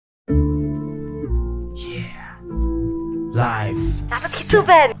life. Надад хэцүү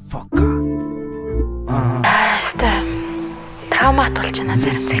байна. Fucker. Аста. Травмат болчихно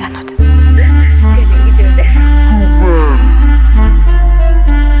зарим цагаанууд.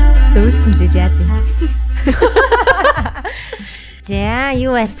 Дөрөвцөн зэ яа тийм. За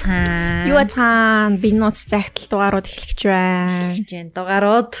юу ацхан би нууц загтал дугаарууд эхлэх гэж байна.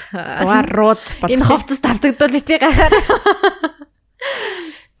 дугаарууд Энэ ховцос тавтагдвал битгий гахаар.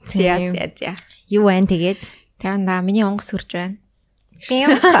 За. Юу байна тэгээд? Таванда миний онгоц хүрж байна.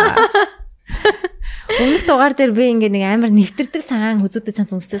 Өмнөх дугаар дээр би ингээ нэг амар нэвтэрдэг цагаан хүзүүдэд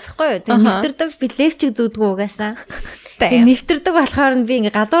цанц өмсөөс хгүй юу. Тэгээ нэвтэрдэг би левчиг зүүдгүү угаасаа. Тэгээ нэвтэрдэг болохоор нь би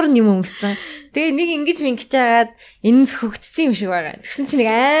ингээ гадуур нь юм өмссөн. Тэгээ нэг ингэж мингэж агаад энэ нь хөгцсөн юм шиг байгаа. Тэгсэн чинь нэг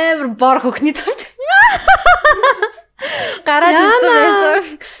амар бор хөхний тавч. Гараад ирсэн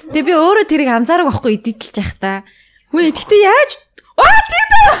байсан. Тэгээ би өөрөө тэрийг анзаарах байхгүй идэлж явах та. Хөөе тэгтээ яаж? Тийм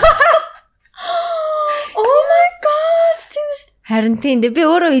дээ. Oh my god. Тийм шүү. Харин тийм дээ би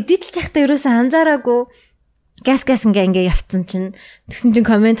өөрөө идэлж явахдаа ерөөсөө анзаараагүй. Газ ингээ явцсан чинь тэгсэн чинь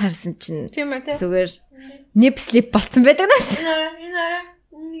комент харсан чинь Тийм ээ. зүгээр nip slip болцсон байдаг нас.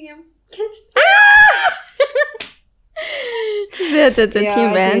 Энэ юм. За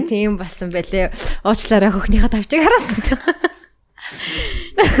тийм байна. Тийм болсон байлээ. Уучлаарай хөхнийхээ тавчиг хараасан.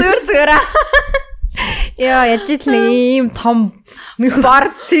 Зүгээр. Яа яж ил нэг ийм том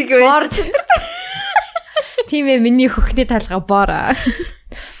Бор цэг байж. Тийм ээ миний хөхний талга бор.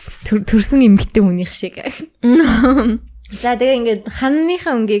 Төрсөн эмгтэн хүнийх шиг. За тэгээ ингээд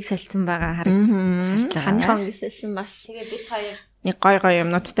ханныхаа өнгийг солилцсон байгаа харагдаж байгаа. Ханныхаа өнгийг солилцсон бас. Тэгээ бид хоёр нэг гой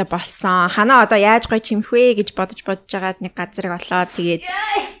юмнуудтай болсон. Ханаа одоо яаж гой чимх вэ гэж бодож байгаад нэг газрыг олоод тэгээд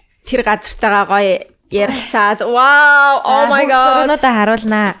тэр газартайгаа гой ярилцаад wow oh my god зурнуудаа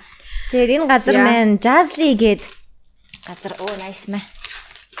харуулнаа. Тэгээд энэ газар маань Jazzy гээд газар nice мэ.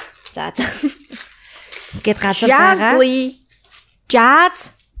 За. Гээд газар байгаа.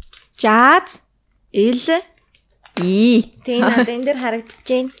 Jazz Тийм надад энэ дээр харагдаж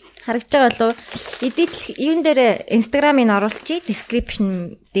байгаа болов эдит юун дээр Instagram-ыг оруулчих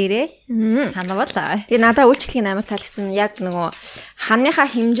description дээрээ санавал. Тэгээ надад үйлчлэгийн амар таалагдсан. Яг нөгөө ханныхаа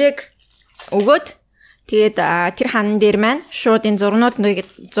хэмжээг өгөөд тэгээд тэр хан дээр маань шууд энэ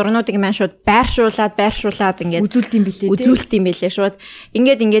зурнуудыг маань шууд байршуулад ингээд үзүүлт юм билээ шууд.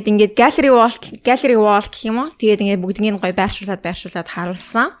 Ингээд gallery wall гэх юм уу? Тэгээд ингээд бүгднийг гоё байршуулад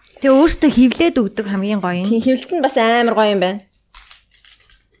харуулсан. Тэгээ өөртөө хевлээд өгдөг хамгийн гоё юм. Тийм хевлэлт нь бас амар гоё юм байна.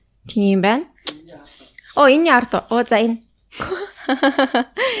 Тийм байна. Энэ арт. За энэ.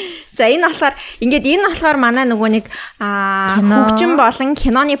 За энэ болохоор манай нөгөө нэг хөгжим болон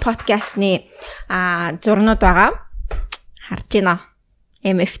киноны подкастны зурнууд байгаа. Харж байна.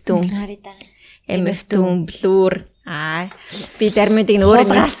 MF2 Blur би зармуудыг нөөрэ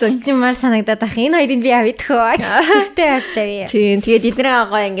нэмсэн. Тиймэр санагдаад ах. Энэ хоёрыг би авъя. Тэртээ авч тарья. Тийм. Тэгээд эднэрээ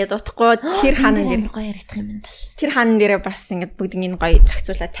гоё ингээд утахгүй тэр ханан дээр гоё ярих юм байна. Тэр ханан дээрээ бас ингээд бүгднийг гоё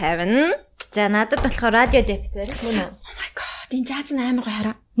зохицуулаад тавина. За надад болохоор радио депт байна. Мөн үү? Oh my god. Энэ жаз нь амар гоё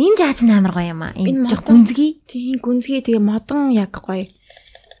хараа. Энэ жаз нь амар гоё юм аа. Энэ жоо гүнзгий. Тийм гүнзгий тэгээ модон яг гоё.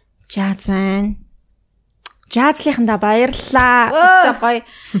 Жаз байна. Жазлынхандаа баярлалаа.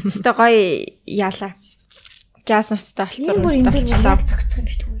 Өстой гоё яалаа. Жаз настай болцсон. Зөгцөх юм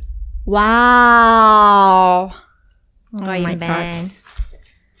шүү дээ. Вау. Гоё юм байна.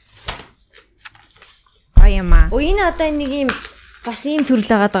 Гоёма. Энэ одоо нэг юм бас ийм төрөл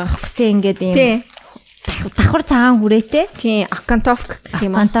байгаа байхгүй те ингээд ийм давхар цагаан хүрээтэй. Тийм, акантовк гэх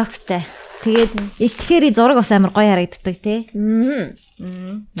юм уу? Акантовктай. Тэгээд итгэхээр зураг бас амар гоё харагддаг те. Энэ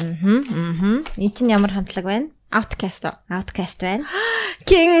чинь ямар хамтлаг байна? Outcast байна.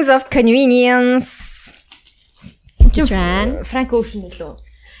 Kings of Convenience. Чин Frank Ocean үлээ.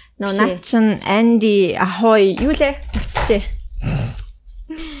 Наад чин Andy Ahoy юу лээ? Мартчихжээ.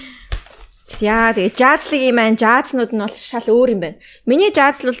 Яа, тэгээ жазлыг юм байна. Жазнууд нь бол шал өөр юм байна. Миний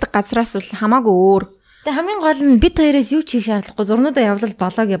жазлуулдаг газраас бол хамаагүй өөр. Тэгээ хамгийн гол нь бид хоёроос юу ч хийх шаардлагагүй. Зурнуудаа явуулаад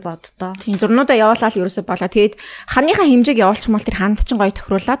болоо гэж боддоо. Тийм, зурнуудаа явуулаад ерөөсөө болоо. Тэгээд ханыхаа хэмжээг явуулчихмал тэр ханд чин гоё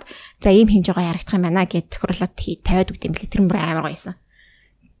тохируулаад за ийм хэмжээ гоё харагдах юм байна гэд тохируулаад тавиад өгд юм лээ. Тэр мөр амар гоёсэн.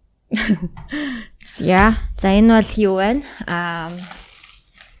 За энэ бол юу байна?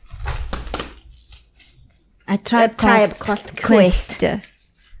 A Tribe Called Quest.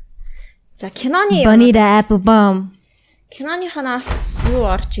 За киноны Bonita Apple. Киноны ханаас юу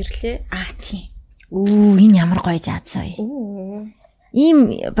орж ирлээ? Тийм. Энэ ямар гоё жаадсаа. Ийм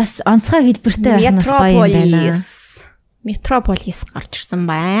бас онцгой хэлбэртэй байх нь бас гоё юм байна. Metropolis гарч ирсэн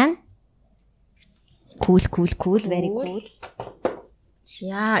байна. Cool, very cool.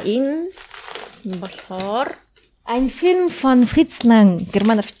 За энэ болохоор ein Film von Fritz Lang,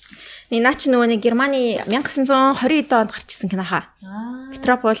 Герман Fritz. Наа чи нөгөө нэг Германы 1920 онд гарч ирсэн кино хаа.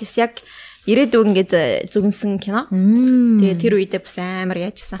 Метрополис яг 90-д ингээд зүгнсэн кино. Тэгээ тэр үедээ бас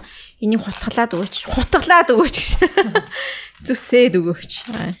амар яажсан. Энийг хутгалаад өгөөч гэж. Зүсээд өгөөч.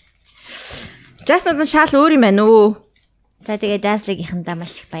 Жаснууд нь шал өөр юм байна өө. За тэгээ жазлыгийнхандаа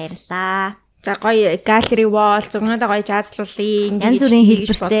маш их баярлалаа. За гоё gallery wall зурнуудаа гоё жазлуулъя. Янз бүрийн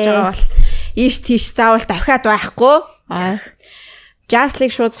хэлбэртэй. Ийш тийш заавал давхиад байхгүй.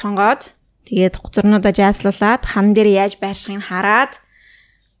 Жазлыг шууд сонгоод тэгээд зурнуудаа жазлуулад хан дээр яаж байршихыг хараад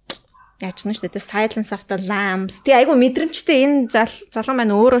яаж нь шүү дээ silence of the lambs. Тэгээ айгу мэдрэмжтэй энэ залуу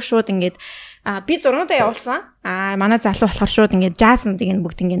маань өөрөө шууд ингээд би зурнуудаа явуулсан. Манай залуу болохоор шууд ингээд жазнуудыг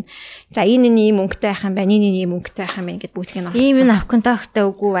бүгд ингээд за энэ ийм өнгөтэй байх юм байна. Энэ ийм өнгөтэй байх юм байна гэд бүгдийг нь авчихсан. Ийм нь авконтогтой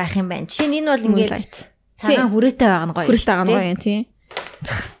үгүй байх юм байна. Жишээ нь энэ бол ингээд цагаан хүрээтэй байгаа нь гоё. Хүрээтэй байгаа нь гоё юм тий.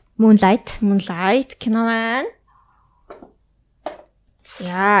 Moonlight кино маань.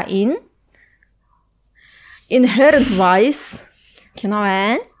 За энэ Inherent Vice кино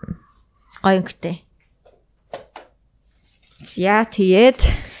байна. Гоё өнгөтэй. За тэгээд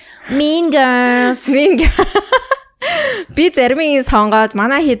Mean Girls. Би зарим нь сонгоод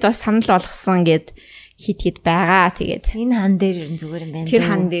манай хэд бас санал болгосон гэд хит байгаа. Тэгээд энэ хан дээр ер нь зүгээр юм байна. Тэр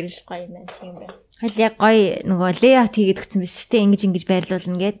хан дээр л гоё юм байна. Тийм байна. Хэл яг гоё нөгөө layout хийгээд өгсөн биз шүү дээ. Ингэж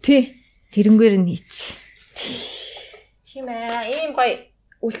байрлуулна гэд. Тий. Тэрнгээр нь хийч. Тийм ээ. Ийм гоё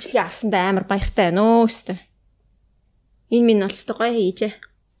үйлчлэгээ авсандаа амар баяртай байна өө өстэй. Энэ минь бол өстэй гоё хийжээ.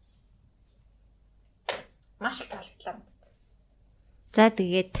 Маш их таалагдлаа. За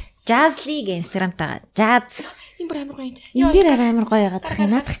тэгээд Jazz-ийг Instagram-таа жаз. Энэ бүр амар гоё юм. Энэ дээр амар гоё яагаад тах юм.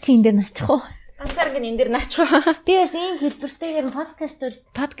 Наадах чи энэ дээр начих уу? Ганцаар ингэ энэ дээр начих уу? Би бас ийм хэлбэртэйгээр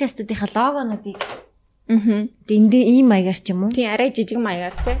подкастуудынхаа логонуудыг энд ийм маягаар ч юм уу? Тийм арай жижиг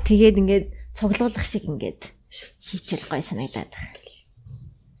маягаар тий. Тэгээд ингээд цуглуулах шиг ингээд хийчихэл гоё санагдаад байна.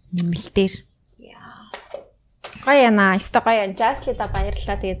 Нэмэлтээр. Гоё яана. Өстой гоё яана. Jazz-лида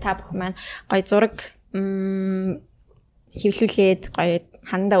баярлалаа. Тэгээд та бүх маань гоё зураг хөвлүүлээд гоё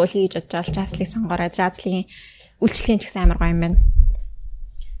хандаа үл хийж бодож байгаа Jazz-лыг сонгороо. Jazz-ийн үйлчлэгийн ч гэсэн амар гоё юм байна.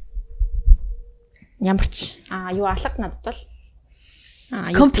 Ямарч юу алга надад бол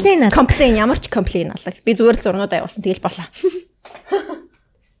complain ямар ч complain алга. Би зүгээр л зурнуудаа явуулсан тэгэл болоо.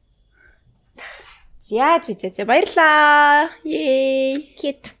 За баярлаа. Yay.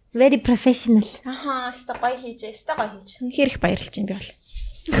 Cute. Very professional. Өстой гоё хийжээ. Өстой гоё хийж. Үнэхээр их баярлж байна би бол.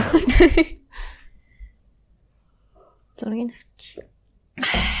 Зургийг авч.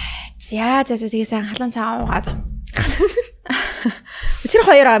 За тэгээ сайн халуун цаа уугаад. Тэр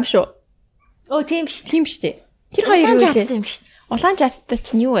хоёр аим шүү. Оо тийм шүү. Тэр хоёр юу вэ? Тийм шүү. Улаан жааттай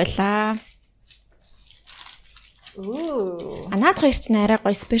чинь юу байлаа? Наад хоёр чинь арай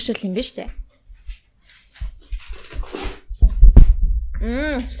гоё спешиал юм биш үү?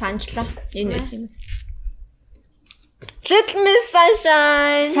 Санжлаа. Энэ байсан юм. Little Miss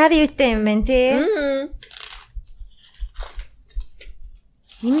Sunshine. Сар юутай юм бэ тий?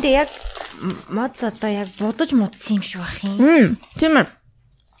 Энд яг мод одоо яг будаж модсон юм шиг бах юм. Тийм ээ.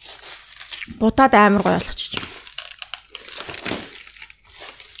 Будаад амар гоё болгочих.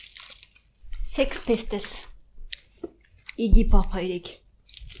 Sex Pistols. Iggy Pop хоёрыг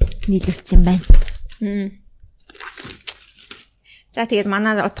нийлүүлсэн байна. За тэгээд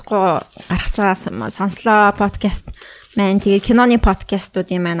манай удахгүй гарч байгаа сонслоо подкаст маань тэгээд киноны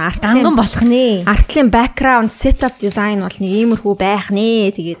подкастууд юм байна. Данган болох нэ. Артлын background setup design бол нэг иймэрхүү байх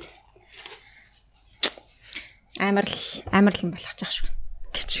нэ. Тэгээд амар л болох ч ах шүү.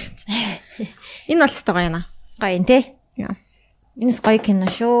 Гэж байна. Энэ бол өстой гоё яана. Гоё юм те. Яа. Энэс гоё кино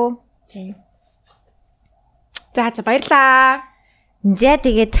шүү. Тийм. За баярлаа. За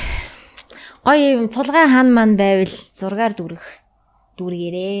тэгээд гоё юм цулгай хаан маань байвал зургаар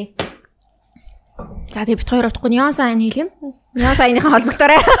дүүргээрээ. За тэгээд бит хоёр утгагүй неон сайн хийлгэн. Неон сайныхаа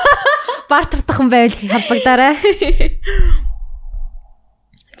холбогдоорой. Бартардах юм байвал холбогдоорой.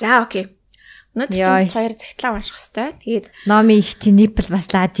 За окей. Өнөөдөр чинь хоёр захидлаа унших хэвээр. Тэгээд номи их чи нипл бас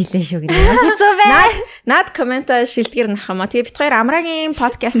лааж илээ шүү гэнэ. Хэцүү бай. Наад комментаа шилдгэр нах юм аа. Тэгээд бит хоёр амрагийн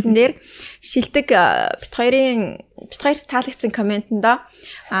подкастн дээр шилдэг бит хоёрын таалагдсан комментэндөө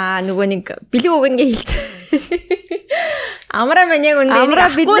нөгөө нэг бэлэг өгнгээ хэлсэн. Амраа мань яг үндэ амраа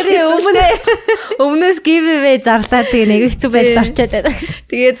бидний өмнөөс giveaway зарлаа тэгээ нэг хэцүү байдал орчоод байна.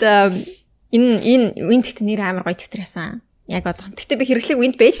 Тэгээд энэ wind гэхдээ нэр амар гоё твиттерсэн. Яг одоо. Гэтэ би хэрэглэг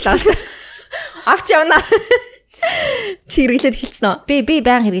wind байж лаа. Авч явна. Чи хэрэглээд хэлсэн үү? Би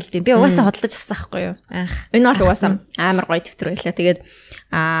баян хэрэглэдэг. Би угаасаа худалдаж авсан байхгүй юу? Анх. Энэ бол угаасаа амар гоё твиттер байлаа. Тэгээд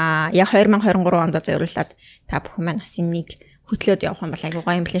яг 2023 онд зориуллаад та бүхэн маань бас энийг хөтлөөд явах юм бол айгуу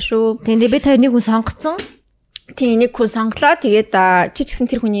гоё юм лээ шүү. Тэгээд бид хоёр нэг хүн сонгоцсон. Тийм нэг хүн сонглоо. Тэгээд чи ч гэсэн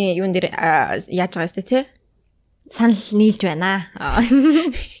тэр хүний юун дээр яаж байгаа юм те? Санал нийлж байна.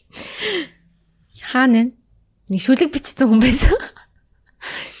 Хаана? Нэг шүлэг бичсэн хүн байсан.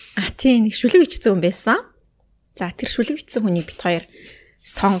 Тийм нэг шүлэг бичсэн хүн байсан. За тэр шүлэг бичсэн хүнийг бит хоёр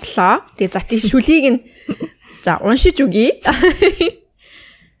сонглоо. Тэгээд за тэр шүлгийг нь за уншиж үгэй.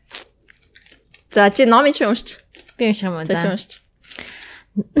 За чи номыг уншиж. Би унших юм уу? За чи уншиж.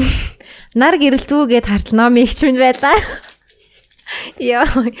 Нар гэрэлтүүгээд хартал номын ихч минь байлаа. Яа,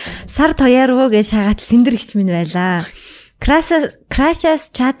 сар тояруу гэж шагаат сэндэр ихч минь байлаа. Crashas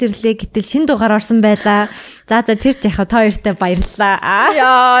chat ирлээ гэтэл шин дугаар орсон байлаа. За тэр ч яхаа та хоёртай баярлалаа.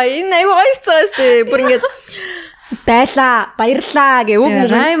 Яа, энэ аюу гоё хэцээс тээ. Бүр ингэж байлаа, баярлаа гэ үг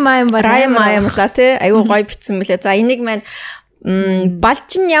раймла тий. Аюу гоё битсэн мөлий. За энийг маань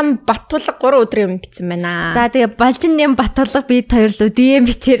Балжин ям Баттулга 3 өдөр юм бичсэн байна. За тэгээ Балжин ям Баттулга бид хоёрлоо DM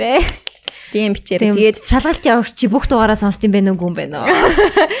бичээрэй. DM бичээрэй. Тэгээд шалгалт явагч чи бүх дугаараа сонсд юм байна уу юм байна уу?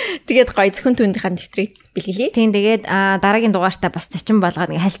 Тэгээд гоё зөвхөн түүнийхээ нэвтрийг бэлгэлье. Тийм тэгээд дараагийн дугаартаа бас зочин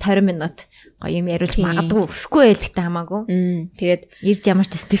болгоод нэг хальт 20 минут гоё юм яриулж магадгүй өсгүй байлгтай хамаагүй. Тэгээд ирж ямар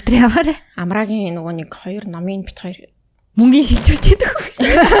ч нэвтэр яваарай. Амраагийн нөгөө нэг 2 номын бит 2 мөнгөний шилжүүлж яддаг.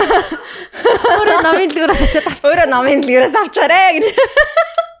 Өөрөө номын дэлгүүрээс очиад авч. Өөрөө номын дэлгүүрээс авчаарэ гэж.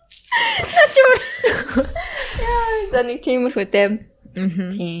 Ачуур. Яа, за нэг тиймэрхүү дээ.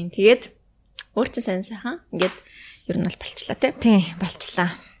 Тийм. Тэгээд өөр чинь сайхан ингээд ер нь бол болчлаа тий. Тийм,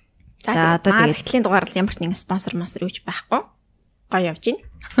 болчлаа. За одоо тэгээд эхлэлийн дугаар л ямар ч нэг спонсор юуч байхгүй. Гоё явж гин.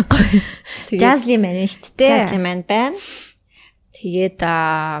 Жазли мэн шүү дээ. Жазли мэн байна. Тэгээд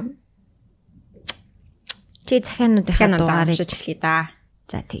чи захиануудынхаа дугаарыг уншиж эхлэе да.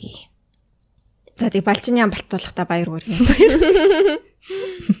 За тэгье. За тэг Балжины ям Баттуулгата баяр хүргэе.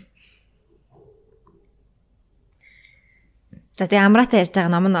 За тэг амраатай ярьж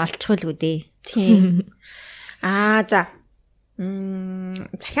байгаа ном нь олчихгүй л дээ. Тийм. За.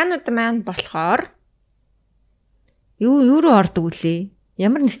 Захианууд маань болохоор юу руу ордог үлээ?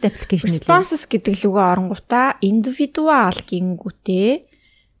 Ямар нэртэй аппликейшн үлээ? Responses гэдэг лүгөө оронгуудаа individual гингүүтэй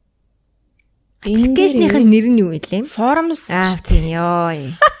аппликейшнийх нь нэр нь юу вэ? Forums. Тийм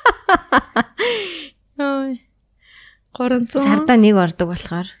ёо. 300 сарда нэг ордог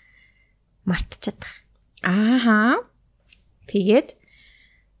болохоор мартчихад байгаа. Тэгээд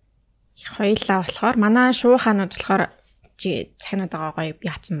хоёлаа болохоор манай шуухаанууд болохоор цахинуудаа гоё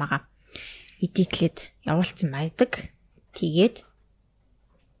яатсан байгаа. Эдитлээд явуулсан байдаг. Тэгээд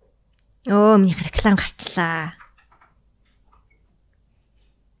минийх реклам гарчлаа.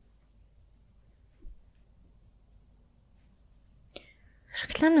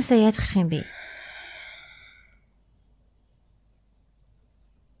 Рекламнасаа яаж гарах юм бэ?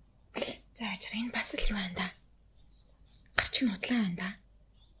 За яачаар энэ бас л юу байна да? Гарч нь удлаа байна да.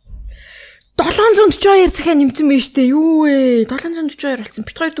 742 захиа нэмсэн байж тээ. Юу вэ? 742 болсон.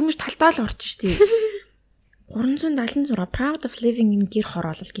 Бит хоёр дөнгөж талтаа л орж штий. 376 proud of living in гэр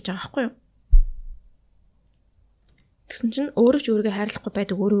хороолол гэж байгаа байхгүй юу? Тэгсэн чинь өөрөө ч өөрийгөө хайрлахгүй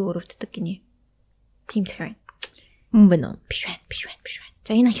байдаг өөрөө өвддөг гинэ. Тим захиа байна. Мөн бэ нөө? Биш байна.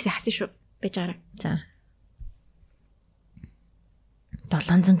 За энэ ихсээ хасан шүү. Бэж гараа. За.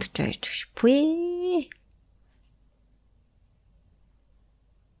 742 гэж пүе.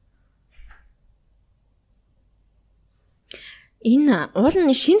 Энэ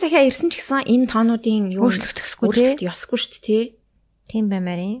уулын шин захиа ирсэн ч гэсэн энэ тоонуудын юу өөрчлөгдөхгүй ёсгүй шүү дээ. Тийм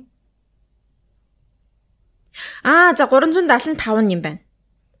баймаар юм. За 375 юм байна.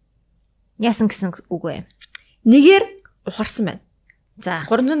 Яасан гэсэн үг вэ? Нэгээр ухарсан байна. За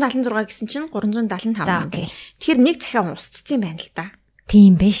 376 гэсэн чинь 375. За окей. Тэгэхээр нэг захиа устцсан юм байна л да.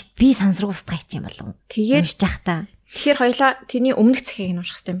 Тийм байж. Би сансраг устгаа хийсэн юм болов уу? Тэгээд уншиж явах та. Тэгэхээр хоёлаа тэрний өмнөх захиаг нь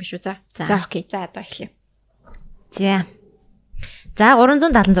унших хэрэгтэй юм биш үү? За окей. За одоо эхлэе. За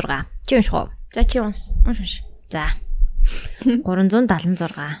 376. Чи унших уу? За чи унш. За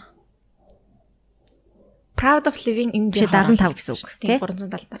 376. Proud of living in the 75 гэсэн үг. Тийм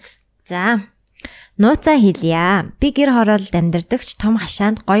 375 гэсэн. За нууцаа хэлье. Би гэр хороололд амьдардагч том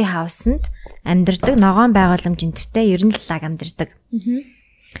хашаанд гоё хаусанд амьдардаг ногоон байгууламж энтертэй ер нь л лаг амьдардаг.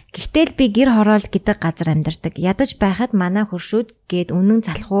 Гэхдээ л би гэр хороол гэдэг газар амьдардаг. Ядаж байхад манай хөршүүд гээд үнэн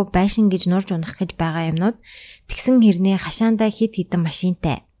залхуу байшин гэж нурж унах гэж байгаа юмнууд тэгсэн хэрнээ хашаандаа хид хідэн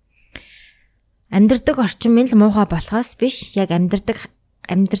машинтай. Амьдардаг орчин минь л муухай болохоос биш яг амьдардаг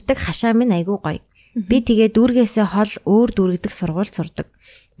хашаа минь айгүй гоё. Би тэгээ дүүргээсээ хол өөр дүүргдэг сургуульд сурдаг.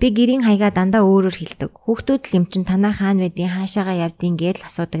 Би гэрийн хаягаа дандаа өөрөөр хэлдэг. Хүүхдүүд л юм чин танаа хаана байдیں хаашаага явдیں гэж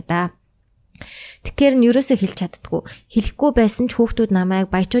асуудаг да. Тэгэхээр нь ерөөсөө хэлж чаддгүй. Хэлэхгүй байсан ч хүүхдүүд намайг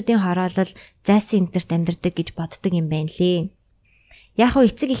баячуудын хороолол зайсан энтерт амьдардаг гэж боддог юм байна лээ. Яг уу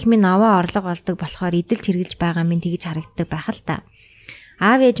эцэг их минь овоо орлого олдог болохоор идэлж хэрглэж байгаа минь тэгж харагддаг байх л та.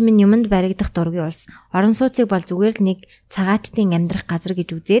 Аав ээж минь юмд баригдах дургийн улс. Орон сууцыг бол зүгээр л нэг цагаачдын амьдрах газар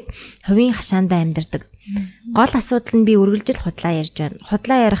гэж үзээд хувийн хашаандаа амьдардаг. Гол асуудал нь би үргэлжил худлаа ярьж байна.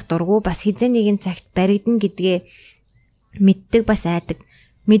 Худлаа ярих дургу бас хизээ нэгэн цагт баригдана гэдгээ мэддэг бас айдаг.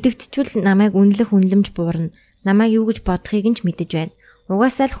 Мэдэгдчихвэл намайг үнэлэх үнлэмж буурна. Намайг юу гэж бодохыг нь ч мэдэж байна.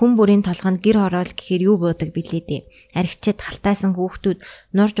 Угаасаа л хүн бүрийн толгонд гэр хороол гэхээр юу буудаг билээ дээ. Архичээд халтайсан хүүхдүүд,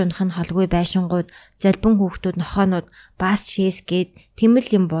 нурж унах нь холгүй байшингууд, золбин хүүхдүүд, нохоонууд, баас шээс гээд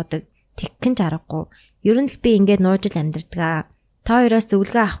тэмэл юм буудаг. Тэгхэн ч аргагүй. Ер нь л би ингээд нуужил амьдардаг. Та хоёроос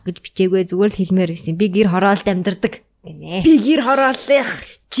зөвлөгөө авах гэж бичээгүй зүгээр л хэлмээр байсан. Би гэр хороолд амьдардаг гинэ. Би гэр хорооллих.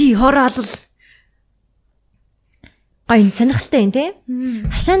 Чи хороолл. Гайн сонирхолтой юм те.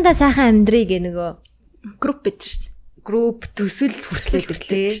 Хашаандаа сайхан амьдрий гэ нөгөө групп бид шүү дээ. Групп төсөл хүртлээ шүү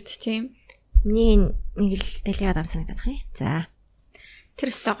дээ. Тийм. Миний нэг л дэлгээд ам санагдах юм. За.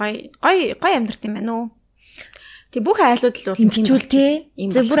 Тэр өстой гоё амьдрт юм байна уу? Тэг бүх айлууд л бол хичүүл те.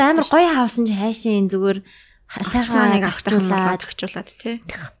 За бүр амар гоё хаасан чи хайшин зүгээр хашаагаа нэг авчихуулаад тий.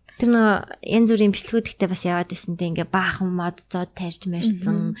 Тэр нөө янз бүрийн бичлэгүүд ихтэй бас яваад байсан те ингээ баахан мод зод тарьж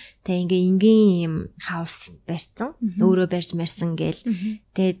марьсан. Тэ ингээ энгийн юм хаус барьсан. Өөрөө барьж марьсан гээл.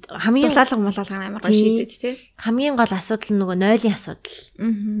 Тэгээд хамгийн малалга амар гоё шийдэд тий. Хамгийн гол асуудал нь нөгөө нойлын асуудал.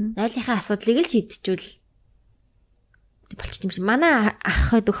 Нойлынхаа асуудлыг л шийдчихвэл болчих юм шиг. Манай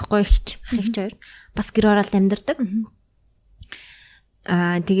ах хэд өгөхгүй ихч хоёр бас гэр оролт амьдардаг.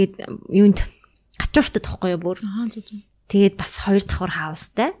 Тэгээд юунд гачууртад тахгүй юу бүр. Тэгээд бас 2 давхар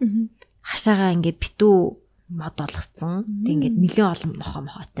хаустай. Хашаагаа ингээ битүү мод олгоцсон. Тэг ингээ нэлээд олон нохоо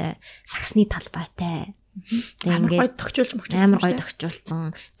мохоотой. Саксны талбайтай. Тэг ингээ амар гой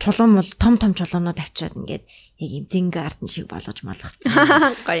тогтжуулсан. Чулуун бол том чулуунууд авчираад ингээ яг юм зинг ардн шиг болгож молгоцсон.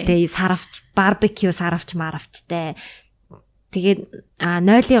 Тэгээ саравч, барбекю саравч маравчтай. Тэгээд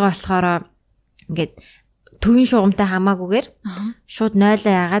нойлыгаа болохоор ингээд төвийн шугамтай хамаагүйгээр шууд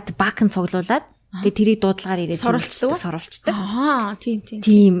нойлоо яагаад бакен цуглуулад тэгээ тэрийг дуудлагаар ирээд сорулцдаг.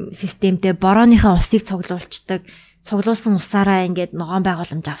 Тийм системтэй борооныхаа усыг цуглуулцдаг. Цуглуулсан усаараа ингээд ногоон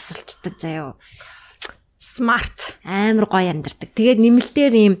байгууламж авсалцдаг заяо. Смарт. Амар гоё амьдардаг. Тэгээд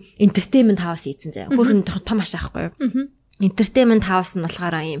нэмэлтээр ийм entertainment house ийцэн заяо. Хөрхөн том ашаахгүй юу? Entertainment house нь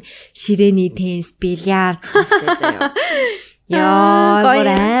болохоор ийм ширээний теннис, бильярд гэжтэй заяо. Яа,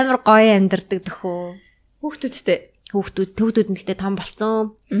 амар гоё амьдардаг төхөө. Хүүхдүүд нь гэхдээ том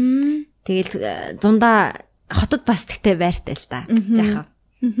болцсон. Тэгэл зундаа хотод бас тэгтэй байртай л та. Яхаа.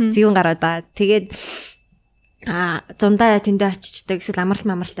 Зүүн гараа да. Тэгээд зундаа тэндээ очичдаг. Эсвэл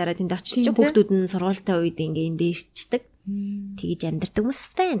амралтаараа тэндээ очиж хүүхдүүд нь сургуультай үед ингээ эндээ ирчдэг. Тэгэж амьдардаг хүмүүс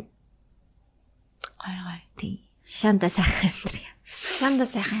бас байна. Гоё. Тий. Шаандаа сайхан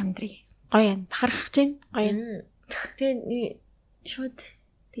амьдрий. Гоё юм. Бахархаж чинь гоё. Тэгээ шууд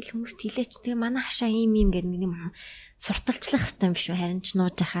тэгэл хүмүүст хэлээч. Тэгээ манай хашаа ийм гэдэг нэг юм сурталчлах хэрэгтэй юм биш үү? Харин ч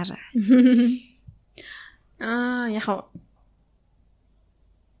нууж ахаар. Яхаа.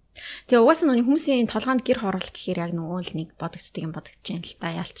 Тэгээ угаасаа нүний хүмүүсийн толгоонд гэр хороол гэхээр яг нөгөө л нэг бодогддаг юм бодогдож байна л да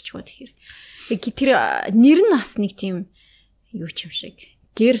яалтчгүй тэгэхээр. Тэр нэр нь бас нэг тийм юу ч юм шиг.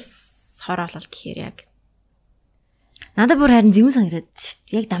 Гэр хороолол гэхээр яг надад бүр харин зөвүүн санагдаад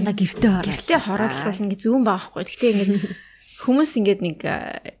шүү. Яг дандаа гэртээ хороол. Гэртээ хороол бол ингээ зөвүүн баахгүй. Гэхдээ ингээ хүмүүс ингээ нэг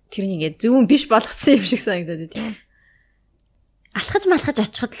тэрний ингээ зөвүүн биш болгоцсон юм шиг санагдаад тийм. Алхаж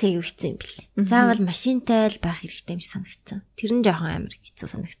очиход л хэвгүй хэцүү юм бэл. Заавал машинтай л байх хэрэгтэй юм шиг санагдсан. Тэр нь жоохон амар хэцүү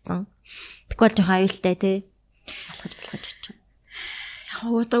санагдсан. Тэгвэл жоохон аюултай тий. Алхаж очих. Яг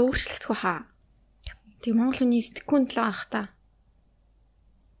одоо өөрчлөгдөх хаа. Тэг Монгол хүний сэтгэхүйн талаа ах та.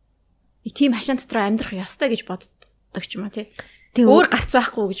 Тийм хашаан дотор амьдрах ёстой гэж боддог ч юм уу тий. Өөр гарц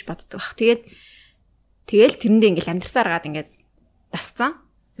байхгүй гэж боддог бах. Тэгэл тэрэндээ ингээл амьдрсаар гаад ингээд дасцсан.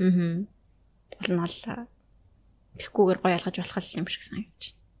 Бол нь бол тэгхгүйгээр гоё ялгаж болох юм шиг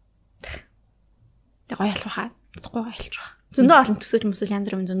санагдаж байна. Тэг гоё ялах хаа. Тэггүй гоё ялж байгаа. Зөндөө олон төсөөж мөсөл янз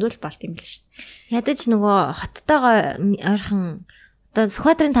бүрийн зөндөө л болт юм л шүү дээ. Ядаж нөгөө хоттойгоо ойрхон одоо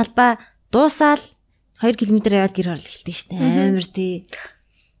Сүхбаатарын талбай дуусаал 2 км яваад гэр орол эхэлдэг шүү дээ. Амар тий.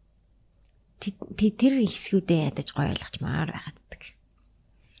 Тэр хэсгүүдээ ядаж гоё ойлгочмаар байгааддаг.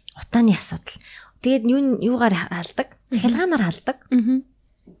 Утааны асуудал. Тэгээд юугаар халдаг? Цахилгаанаар халдаг.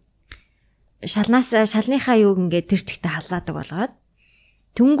 Шалныхаа юуг ингээд тэр чигтээ халаадаг болгоод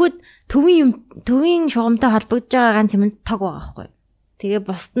Тэнгүүд төвийн шугамтай холбогдож байгаа ганц юм тог байгаа байхгүй. Тэгээ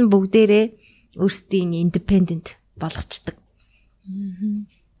бусд нь бүгдээрээ өөрсдийн independent болгочдөг.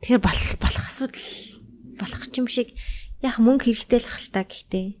 Тэгэхээр болох асуудал болох юм шиг яг мөнгө хэрэгтэй л хальтаа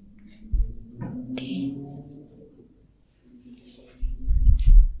гэхдээ.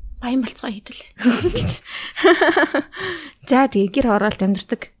 баян болцгоо хийдүүлээ. За тэгээ гэр ороод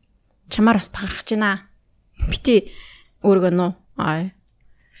амьдэрдэг. Чамаар бас бахархаж байна. Бити өөргөө нөө.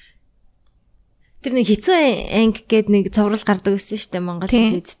 Тэр нэг хэцүү анги гээд нэг цоврал гардаг байсан шүү дээ Монгол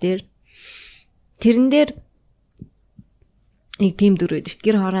телевиз дээр. Тэрэн дээр нэг тийм дүр байдаг шүү дээ.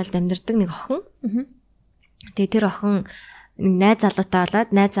 Гэр хороолд амьдардаг нэг охин. Тэгээ тэр охин нэг найз залуутай болоод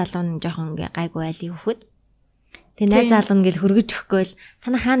найз залуу нь жоохон ингээ гайгүй айлын хөхөд. Тэгээ найз залуу нь ингээл хөргөж өгөхгүй л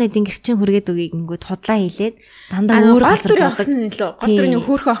танаа хаана эдин гэрчин хөргээд өгье гингүүд худлаа хийлээд дандаа өөр газар бодог. Гол төрний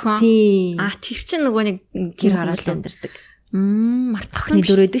хөөх охин. Тэр чинь нөгөө нэг гэр хороолд амьдардаг. Мартахсны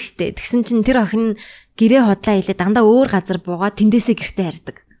дүрээдэг штэ. Тэгсэн чинь тэр охин гэрээ хотлаа хэлээ дандаа өөр газар буугаад тэндээсээ гэртээ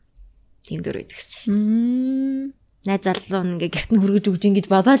хардаг. Тийм дүрээдэг гэсэн штэ. Найз залуу ингээ гэрт нь хөргөж өгж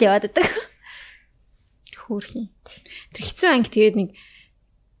ингэж бодоод яваад байдаг. Хөөрхий. Тэр хэцүү анги тэгээд нэг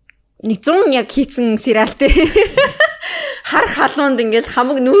 100 яг хийцэн сериалтэй. Хар халуунд ингээд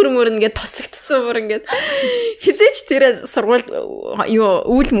хамаг нүүр мөр ингээд тослогдсон бүр ингээд хизээч тэрэ сургууль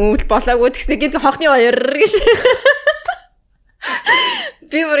үйл мөвөл болоогүй тэгснэ гээд хонхны баяр гэж.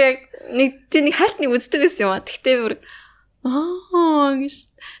 Би бүр яг нэг хальтныг үздэг байсан юм аа. Тэгтээ бүр гэж.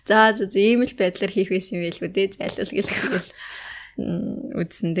 За ийм л байдлаар хийх байсан юм байлгүй дээ. Зайлуул гэлэхгүй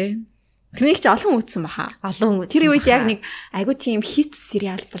үзсэн дээ. Тэрнийг ч олон үзсэн баха. Олон үзсэн. Тэр үед яг нэг айгу тийм хит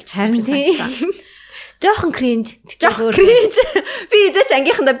сериал болж байсан. Жохон кринж. Би эзэж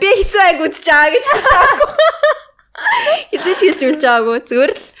ангийнхандаа би хэцүү айгу үзэж байгаа гэж хэлээгүй. Эзэж хэлж үлж байгаагүй.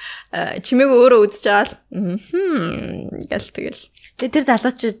 Зүгээр л чимээг өөрөө үзэж байгаа л гэл тэгэл. Тэр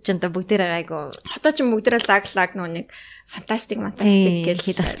залуучууд ч энэ бүгдээрээ айгу. Хотоо ч бүгдээрээ лаг нөө нэг фантастик гэл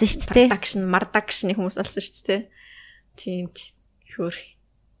хэд болсон шүү дээ. Мардакшны хүмүүс болсон шүү дээ. Тийм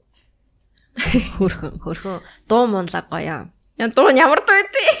хөрхөн дуу мунлаг гоё. Дуу ямар дуу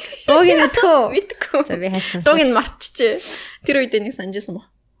вэ? Дууг нь мэдгүй. Мэдгүй. За би хайцсан. Дууг нь мартчихжээ. Тэр үед нэг санджсан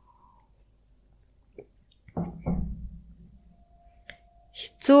ба.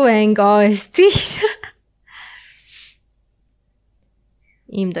 Хэцүү анги стиш.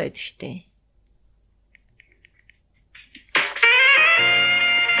 Ийм дойд штэ.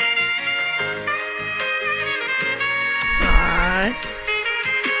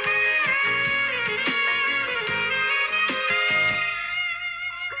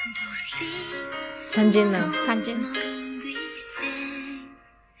 Санжина.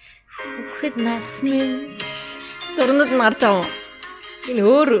 Хөхд насны зурнууд нь гарч байгаа. Энэ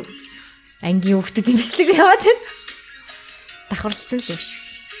өөр ангийн хөхтөд юм бичлэг яваад байна. Давхарлцсан л юм шиг.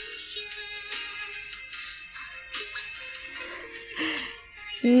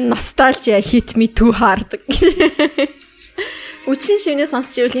 Nostalgia hit me too hard. Үчин шивнээ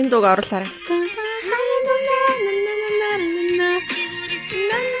сонсч ивэл энэ дууг оруулаарай.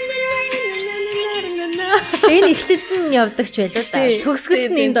 Энэ эхлэлд нь явдаг ч байлаа да.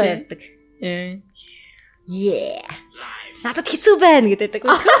 Төгсгөлд нь энэ доо явдаг. Yeah. Надад хэцүү байна гэдэг.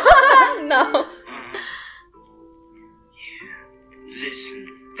 No.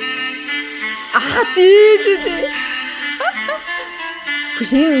 Тий.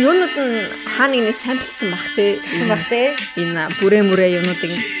 Хүчин юунууд нь хаа нэгнээ самплцсан бах те. Тэгсэн бах те. Энэ бүрээ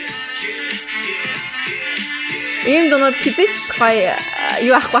юунуудыг ийм дунууд хизээч гоё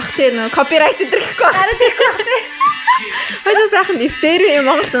юу ах бах те нөө копирайт дэрхгүй хараад ирэхгүй бах те. Хөөс сайхан нэртээр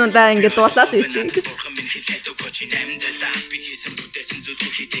Монгол дунуудаа ингээд дуулаад юу чи.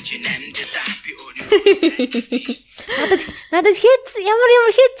 Надад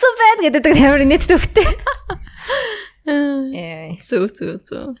ямар хэцүү байна гэдэг амар нэт төвхтэй.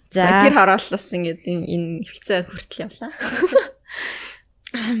 Зөө. За гэр хорооллоос ингээд энэ хэцүү хүртэл явлаа.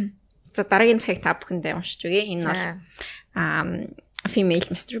 За дараагийн цаг та бүхэндээ уншиж өгье. Энэ бол female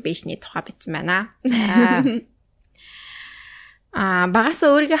masturbation-ы тухай бичсэн байна.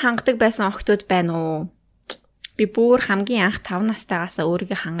 Багасаа өөрийгөө хангадаг байсан охтууд байна уу? Би бүр хамгийн анх 5 настайгаас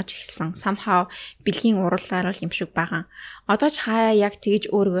өөрийгөө хангаж эхэлсэн. Somehow бэлгийн уруулаар л юм шиг байгаа. Одоо ч хаяа яг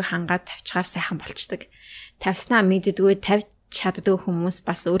тэгж өөрийгөө хангаад тавьчихаар сайхан болчдөг. Тавьснаа мэддэггүй, тавьж чаддгүй хүмүүс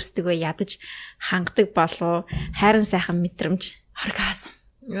бас өөрсдөө ядаж хангадаг болов. Хайрын сайхан мэдрэмж, оргазм.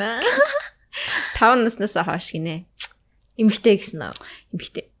 5 наснаас хойш гинэ. Эмэгтэй гэсэн аа.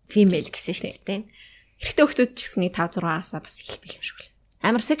 Эмэгтэй. Female гэсэн шүү дээ. Эрэгтэй хүмүүс ч гэсэн 5-6-аас бас эхэлдэг юм шиг л.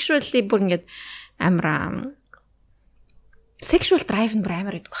 Амар sexually бүр ингээд амар sexual drive нь бүр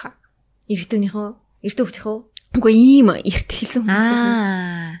амар гэдэг хаа. Эрэгтэйнийхөө, эрэгтэй хүүхдийнхөө. Үгүй ийм эрт хэлсэн хүмүүс.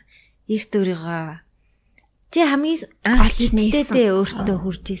 Эрт өөрийгөө. Чи хамгийн анх нээдээ өөртөө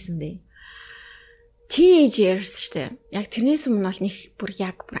хүрч ийсэн бэ? Teenage years штэ. Яг тэрнээс өмнө бол нэг бүр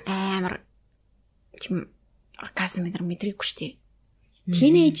амар тийм оргазм мэдрэггүй штэ.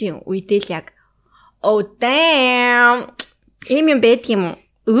 Teenage-ийн үедээ л яг oh damn ийм юм байдаг юм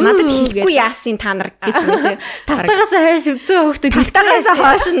Надад хэлэхгүй яасын та нар гэж хэлээ. Тавтаагаас хойш үзсэн хүүхдүүд тавтаагаас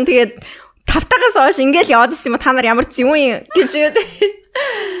хойш нь тэгээд тавтаагаас хойш ингээл яваад ирсэн юм та нар ямар ч юм гэж өгөөд.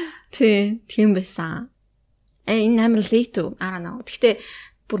 Тийм байсан. Энэ амар лейт үү? I don't know. Гэхдээ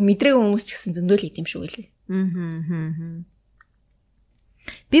бүр мэдрээгүй хүмүүс ч гэсэн зөндөл хийх юм шүү гэлээ.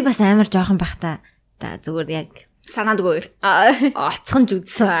 Би бас амар жоохон бахта зүгээр яг санаад өгөөр. Оцхон ч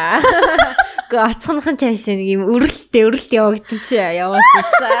үзсэн. Гэхдээ оцхонхон чаашаа нэг юм өрөлт явагдаж яваад үзсэн.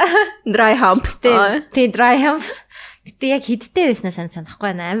 Dry hump. Тий dry hump. Гэтэ яг хидтэй байснаа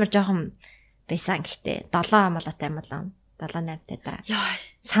санахгүй байна. Амар жоохон байсан гэхдээ 7 молоотой юм болоо. 7-8-тай да.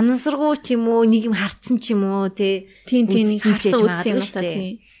 Санамсаргүй ч юм уу, нэг юм харцсан ч юм уу, тий. Тийм нэг харсан үзсэн юм асаа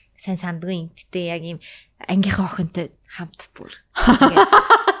тий. Сайн сандгүй. Гэтэ яг юм ангийнхаа охинтой хамт бүр.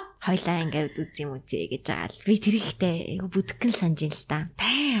 Хойлоо ингээд үзье юм үзье гэж байгаа л. Би тэр ихтэй айгу бүдгэн санаж ин л та.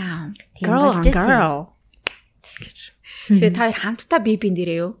 Damn. Girl. Тэгээ та хамтдаа бибин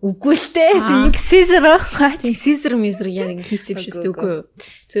дээрээ юу? Үгүй л дээ. Pink scissor аа. Pink scissor яг ингэ хийцээ биш үү үгүй юу?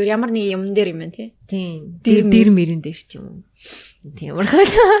 Зөв ямар нэг юм дээр юм байна тий. Тийм. Дэр мэрэн дээр ч юм уу. Тийм урхал.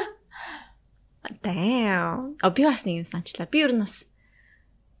 Damn. Би бас нэг юм санчлаа. Би ер нь бас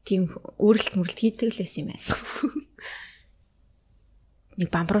тийм өөрлөлт хийдэг л байсан юм байна. Нэг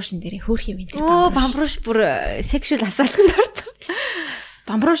бамбруушин дээр хөөх юм энэ. Бамбруш бүр sexual асаалтанд орсон.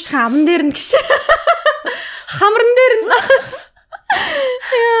 Бамбруушийн аман дээр нь гэж. Хамран дээр нь.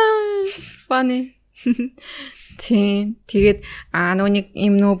 Funny. Тэгээд нөгөө нэг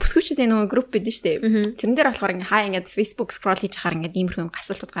юм нөгөө бүсгүүчдийн нөгөө групп байдэн штэ. Тэрэн дээр болохоор ингээ хаа ингээд Facebook scroll хийж хахаар ингээд иймэрхүү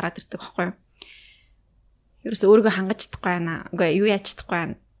асуултууд гараад ирдэг байхгүй юу? Ерөөсөө өөрийгөө хангаж чадахгүй байна. Үгүй юу яаж чадахгүй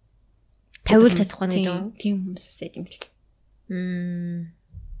байна. Тавиулж чадахгүй нэг юм. Тийм хүмүүс үсээд юм бэл.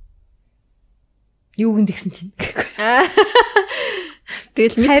 Юу гин тэгсэн чинь.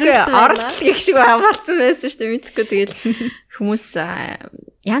 Тэгэл мэдгүй оролт гэх шиг болцсон байсан шүү дээ мэдгүй тэгэл хүмүүс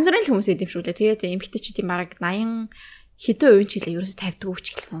янз бүрийн хүмүүс идэв шүү дээ тэгээд эмгтээчүүдийн бараг 80 хэдэн хувийн ч хэлээ ерөөсө 50 ч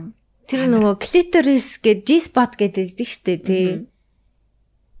гэлгүй. Тэр нөгөө clitoris гэж G-spot гэдэг шүү дээ тий.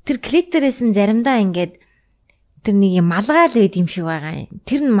 Тэр clitoris нь заримдаа ингээд тэр нэг юм малгаал байд юм шиг байгаа юм.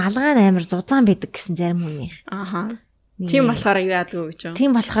 Тэр нь малгай амар зузаан байдаг гэсэн зарим хүний. Ааха. Тийм болохоор юу яадаг гэж юм.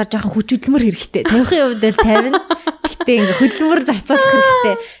 Тийм болохоор жоохон хүчхөдөлмөр хэрэгтэй. Тавихын хувьд л 50. Гэтэ ингээ хөдөлмөр зарцуулах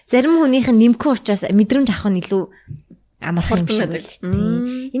хэрэгтэй. Зарим хүнийх нь нэмэх учраас мэдрэмж авах нь илүү амархан юм шиг байна.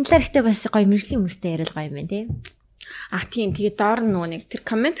 Энэ талаар ихтэй бас гоё мэржлийн хүмүүстэй яриул гоё юм байна тий. Тийм тэгээд доор нь нөгөө нэг тэр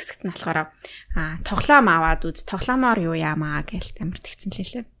комент хэсэгт нь болохоор тоглоом аваад үз. Тоглоомоор юу яамаа гэж амар тэгсэн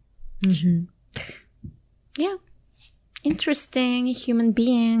лээ. Yeah. Interesting human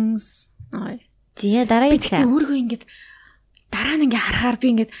beings. Зя дараагийн гэхдээ өөргөө ингэж дараа нь ингээ харахаар би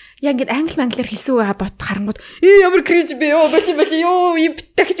ингээд яг ингээд англиар хэлсүүгээ бот харангууд ямар кринж бэ ёо боли ёо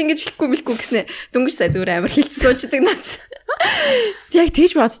битгч ингэж хэлэхгүй мэлгүй гэснэ дөнгөж сая зүгээр амар хэлцсэн суучдаг наац. Яг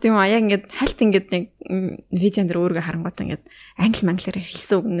тийж бодд юм аа яг ингээд хальт ингээд нэг видеон дээр өөргөө харангууд ингээд англиар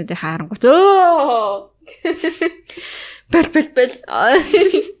хэлсэн үгнүүдээ харангууд өө бэл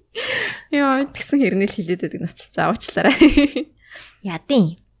ёо тэгсэн хэрнээл хэлээд байдаг наац. За уучлаарай.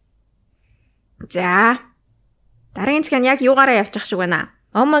 Ядын. За дараагийн цэг нь яг юугаараа явчих шиг байна.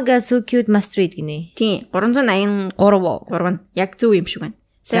 Oh my god so cute must read гинэ. Тийм 383 нь яг зөв юм шиг байна.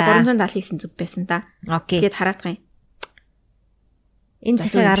 Сая 379 зөв байсан та. Окей. Тэгээд хараадах юм. Энэ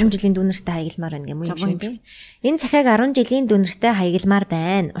цахиаг 10 жилийн дүүнертэй хаягламаар байна гэм юм шиг. Энэ цахиаг 10 жилийн дүүнертэй хаягламаар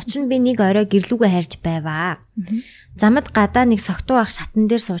байна. Учир нь би нэг орой гэрлүүгээ харж байваа. Замд гадаа нэг согтуу ах шатан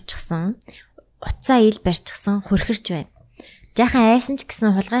дээр суучихсан. Утсаа ил барьчихсан хөрхөрч байна. Жаахан айсан ч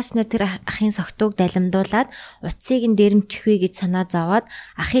гэсэн хулгайч нар тэр ахын согтууг далимдуулаад утсыг нь дээрэмчих вэ гэж санаа зовоод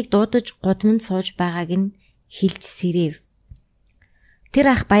ахыг дуудаж гудамд сууж байгааг нь хэлж сэрэв. Тэр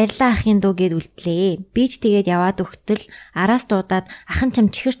ах баярлаа ахын дуу гэд үлдлээ. Би ч тэгээд яваад өгтөл араас дуудаад ахын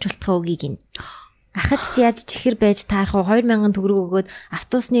чам чихэрч болтхоо үгийг гин. Ахад ч яаж чихэр байж таарах уу 2000 төгрөг өгөөд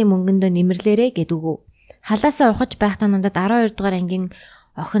автобусны мөнгөндөө нэмэрлээрэ гэд өгөө. Халаасаа ухаж байхдаа надад 12 дугаар ангийн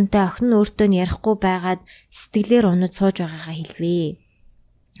охинтой охин өөртөө нь ярихгүй байгаад сэтгэлээр унаж сууж байгаагаа хэлвэ.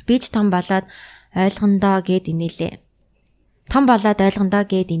 Би ч том болоод ойлгондоо гэд инээлээ.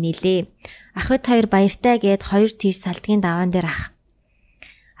 Ахвд хоёр баяртай гэд хоёр тийш салтгийн даваан дээр ах.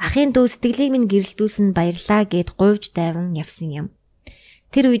 Ахын дүү сэтгэлийг минь гэрэлтүүлсэн баярлаа гэд гуйж дайван явсан юм.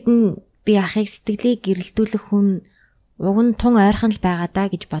 Тэр үед нь би ахыг сэтгэлийг гэрэлтүүлэх хүн уг нь тун ойрхон л байгаа даа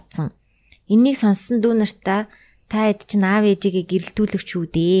гэж бодсон. Эннийг сонссон дүү нартаа та эд чинь аав ээжигээ гэрэлтүүлэх ч үү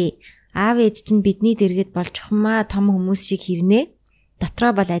дээ. Аав ээж чинь бидний дэргэд болж чухмаа том хүмүүс шиг хэрнээ.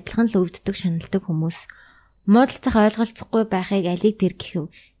 Дотроо бол адилхан л өвддөг шаналдаг хүмүүс. Муудалцах ойлголцохгүй байхыг алиг тэр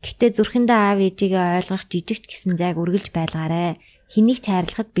гэхв. Гэхдээ зүрхэндээ аав ээжигээ ойлгох жижигч гэсэн зайг үргэлж байлгаарэ. Хэнийг ч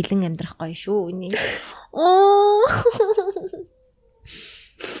хайрлахад бэлэн амьдрах гоё шүү.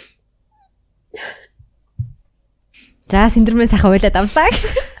 За синдрмээ сайхан уйлаад амлаа.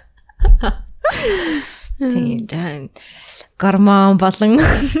 Тийм гормон болон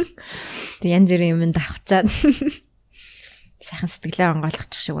янз бүрийн юмд давхцаад сайхан сэтгэлээ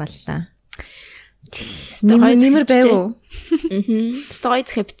онгойлгочих шиг боллоо. Нэмэр байв уу?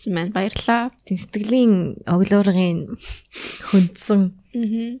 Стойц хэвчсэн байна. Баярлаа. Тийм сэтгэлийн оглооргын хөндсөн.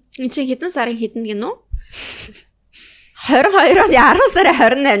 Энд чинь хэдэн сарын хэдэн гинөө? 22 оны 10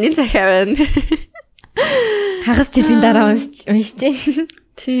 сарын 28-ны захиа байна. Хагас жилийн дараа уншиж байна.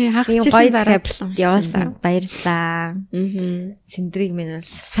 Тий, хагас жилийн дараа явуулсан. Баярлаа. Синдриг минь бол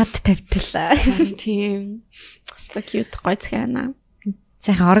сад тавьтлаа. Тийм. So cute гоё захиана.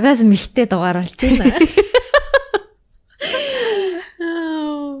 Сайхан оргазм ихтэй дугаар болж байна.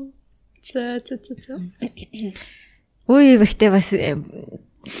 Үй бэхтэй бас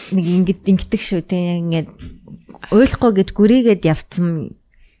нэг ингэдэг шүү дээ. Ингээд ойлгохгүй гэж гүрийгээд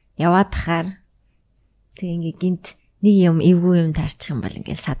яваад хахаар тэг ингээ гинт нэг юм эвгүй юм таарчих юм бол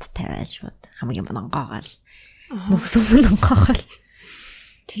ингээ сад тавиал шууд хамгийн монгоогоол нүхс монгоогоол.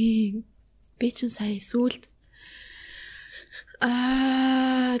 Тийм. Би ч сая сүулт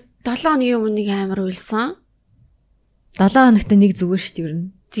 7 өдрийн өмнө нэг амар уйлсан. 7 хоногт нэг зүгээр шүү дээ ер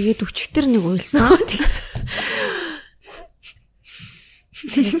нь. Тэгээд өчигдөр нэг уйлсан.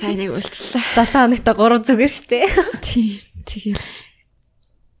 Тэгээ сайн нэг уйлчлаа. 7 хоногт 3 зүгээр шүү дээ. Тийм. Тэгээд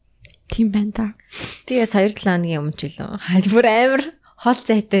тийм байна да. Тэгээс 2-7 хоногийн өмнө ч үлээ. Бүр амар хол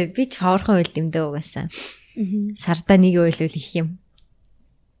зайтай. Би ч ховорхон уйл дэмдээ угаасаа. Сарда нэг уйлвал их юм.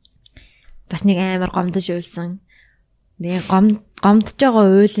 Бас нэг амар гомдож уйлсан. Нэг гомдож байгаа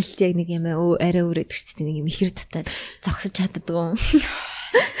уйлалт яг нэг юм арай өрөөд ирчихсэн нэг юм ихэр татаад зогсож чаддгүй.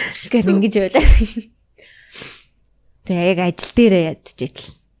 Тэгэхээр ингэж уйлаа. Тэгээ яг ажил дээрээ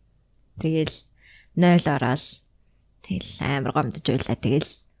ядчихэл. Тэгэл 0 ороод тэгэл амар гомдож уйлаа. Тэгэл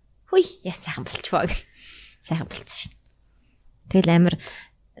хүй яс сайхан болчихвоо гэх. Сайхан болчихсон шин. Тэгэл амар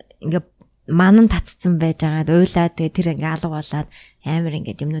ингээ манан татцсан байж байгаад уйлаа. Тэгээ тэр ингээ алга болоод амар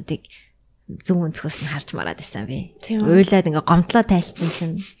ингээ юмнуудыг зүүн өнцгөөс нь харж мараад байсан би. Уйлаад ингээ гомдлоо тайлцсан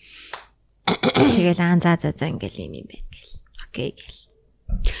чинь. Тэгэл за ингээл юм байна гэл. Окей гэл.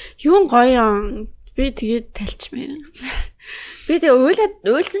 Юун гоё. Би тэгээд тайлчмаар. Би тэгээ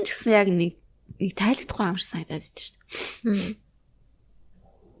уйлсан ч гэсэн яг нэг тайлагдахгүй амар санагдаад байд шүү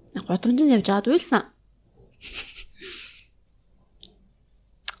дээ. Годомжинд явж аваад уйлсан.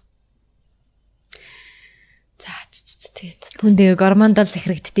 Тэгээд түндээ гормондол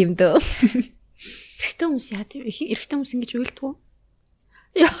захирагдт юм дөө. Эрэгтэй хүмүүс яа тийм эрэгтэй хүмүүс ингэж уйлдаг уу?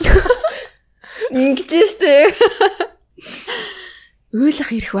 Яа. Ингэж штэ.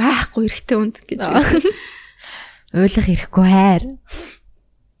 Уйлах ирэх байхгүй эрэгтэй хүнд гэж. Уйлах ирэхгүй хайр.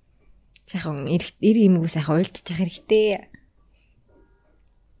 Сайхан эр юмгүй сайхан уйлчих хэрэгтэй.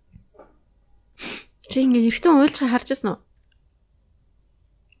 Чи ингэ эрэгтэй уйлж харж байсан уу?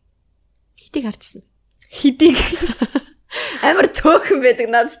 Хитийг харжсэн. Хитийг амар цөөхөн байдаг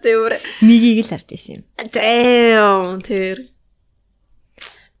наадтай өөр. Нэгийг л харж байсан юм. Damn тэр.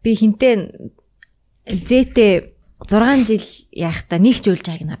 Би хинтээ зэтэй 6 жил яахта нэгч уйлж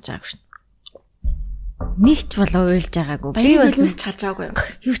байгааг нь харж байгаагүй шин. Нэгч болоо уйлж байгаагүй. Би бол юмс харж байгаагүй юу?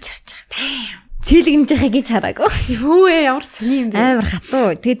 Юу ч харж байгаа. Цэлгэнж байгааг гэж хараагүй. Юу ээ ямар сони юм бэ? Амар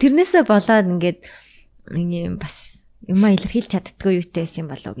хатуу. Тэгээ тэрнээсээ болоод ингээд юм бас юмаа илэрхийлж чаддгүй юутай байсан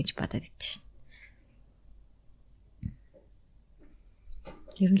болоо гэж бодоод идэж шин.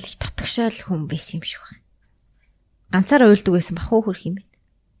 Ер нь л их тотгошоол хүн байсан юм шиг байна. Ганцаараа уйлдаг байсан бах уу хөрх юм бэ?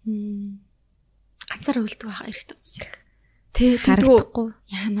 Ганцаараа уйлдаг байхаа эрэгтэй хүмүүс яг. Харагдахгүй.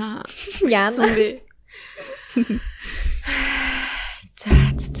 Яана бэ? За.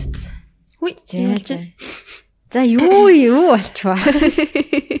 Үгүй За юу болчихваа.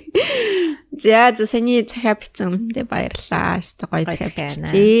 За саний захиа бичсэн өмнөдөө баярлаа. Өстө гоё захиа байна.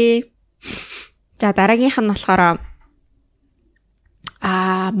 За дараагийнх нь болохоор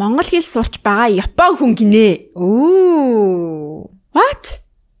монгол хэл сурч байгаа Япон хүн гинэ. What?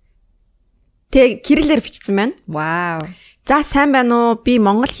 Тэг кириллээр бичсэн байна. Вау. За сайн байна уу? Би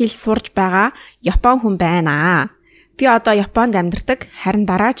монгол хэл сурж байгаа Япон хүн байна. Би одоо Японд амьдардаг. Харин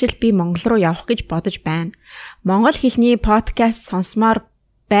дараа жил би Монгол руу явах гэж бодож байна. Монгол хэлний подкаст сонсомоор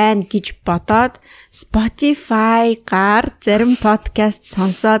байна гэж бодоод Spotify-гаар зарим подкаст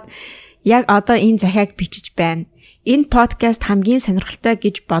сонсоод яг одоо энэ захиаг бичиж байна. Энэ подкаст хамгийн сонирхолтой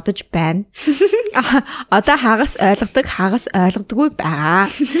гэж бодож байна. Одоо хагас ойлгодог, хагас ойлгодоггүй байгаа.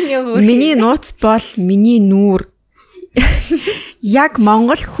 Миний нууц бол миний нүүр. Яг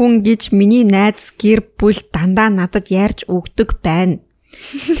монгол хүн гэж миний найз гэр бүл дандаа надад ярьж өгдөг байна.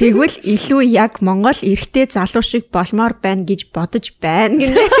 Тэгвэл илүү яг монгол эрэгтэй залуу шиг болмоор байна гэж бодож байна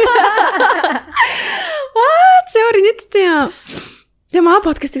гинэ. What? Зөөр нийттэй юм. Тэгээ маа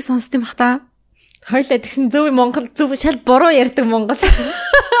подкастыг сонсд юм бах та. Хойлоо тэгсэн зөв Монгол зөв шал буруу ярьдаг Монгол.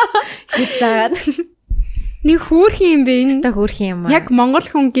 Хит заагаад. Нэг хөөрхөн юм бэ энэ. Та хөөрхөн юм аа. Яг монгол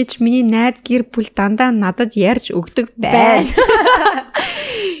хүн гэж миний найз гэр бүл дандаа надад ярьж өгдөг байна.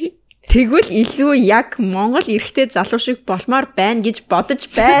 Тэгвэл илүү яг монгол эрэгтэй залуу шиг болмоор байна гэж бодож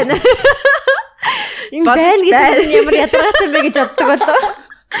байна. Энэ байна гэдэг нь ямар ядаргаатай бэ гэж боддог болов.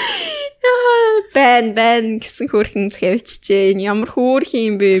 Бэн гэсэн хөөрхөн зэвчжээ. Энэ ямар хөөрхөн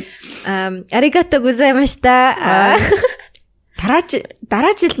юм бэ? Аригато гозаймашта.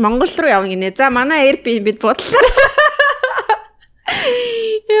 Дараа жил Монгол руу явна гинэ. За манай Airbnb-д бодлоо.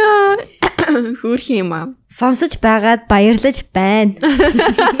 Яа, хөөрхөн юм аа. Сонсож байгаад баярлаж байна.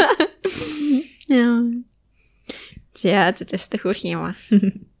 Яа. Зэстэй хөөрхөн юм аа.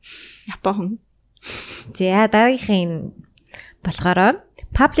 Япон. За дараагийнх болохоор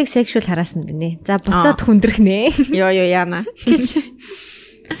public sexual harassment гинэ. За буцаад хүндрэх нэ. Йоо яана.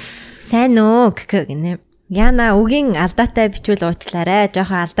 Сайн уу гинэ. Яна үгийн алдаатай бичвэл уучлаарай.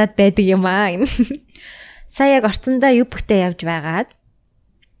 Жохон алдаад байдаг юм аа. Сая яг орцондоо юбхтэй явж байгаад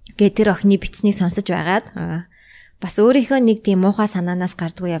тэр охины бичснийг сонсож байгаад бас өөрийнхөө нэг тийм муухай санаанаас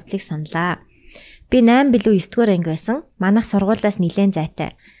гардгүй явдлыг саналаа. Би 8 билүү 9 дугаар анги байсан. Манайх сургуулиас нилээн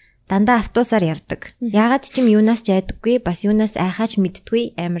зайтай. Дандаа автобусаар явдаг. Яагаад ч юм юунаас ч айдаггүй, бас юунаас айхаач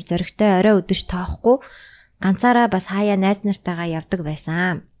мэддэггүй, амар зоригтой орой өдөж тоохгүй, ганцаараа бас хаяа найз нартайгаа явдаг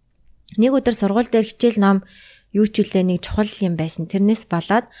байсан. Нэг өдөр сургууль дээр хичээл ном юу ч үлээ нэг чухал юм байсан. Тэрнээс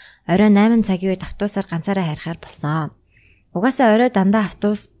болоод орой 8 цагийн үед автобусаар ганцаараа харихаар болсон. Угаасаа орой дандаа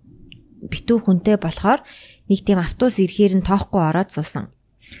автобус битүү хүнтэй болохоор нэг тийм автобус ирэхээр нь тоохгүй ороод суусан.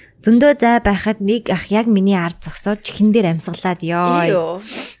 Зөндөө зай байхад нэг ах яг миний ард зогсоод чихэн дээр амьсгалаад ёо.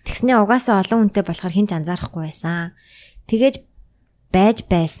 Тэгснээ угаасаа олон хүнтэй болохоор хинч анзаарахгүй байсан. Тэгэж байж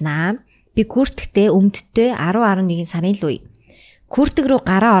байснаа. Би күртгтээ өмдтөө 10-11 сарын л үе. Күртэг рүү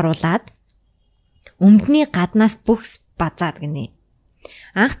гараа оруулаад өмдний гаднаас бүхс базаад гинэ.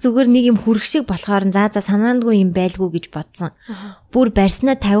 Анх зүгээр нэг юм хүрх шиг болохоор заа санаандгүй юм байлгүй гэж бодсон. Бүр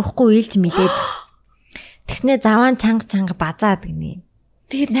барьснаа тавихгүй илж мэлээд. Тэгснээ заваан чанга базаад гинэ.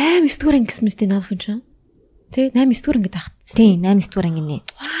 Тэгээд 8 9 дугаар анги гэсэн мэт надад хүн чинь. Тэ 8 9 дугаар анги таах. Тийм 8 9 дугаар анги нэ.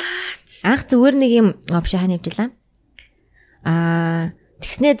 Анх зүгээр нэг юм опшн хаана явжлаа.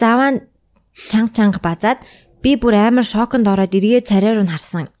 Тэгснээ заваан чанга базаад би бүр амар шоконд ороод эргээ царай руу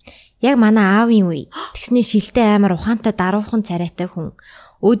харсан. Яг манай аавын үе. Тэгснээ шилтэй амар ухаантай даруухан царайтай хүн.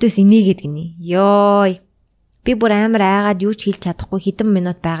 Өөдөөс инээгээд гинэ. Йой. Би бүр амар айгаад юу ч хэлж чадахгүй хэдэн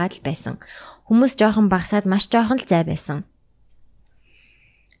минут байгаад л байсан. Хүмүүс жоохон багсаад маш жоохон л зай байсан.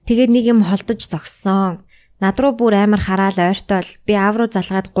 Тэгээд нэг юм холдож зогссон. Над руу бүр амар хараал ойртол. Би аав руу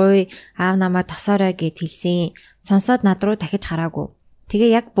залгаад гуй, аав намайг тосоорой гэд хэлсэн. Сонсоод над руу дахиж хараагүй. Тэгээ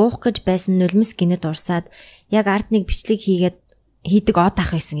яг буух гэж байсан нулимс гинэд урсаад яг ард нэг бичлэг хийдэг од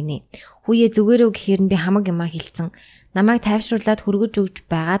ах байсан гинэ. Хүүе зүгээрөө гэхээр нь би хамаг юмаа хэлсэн. Намайг тайвшруулад хөргөж өгж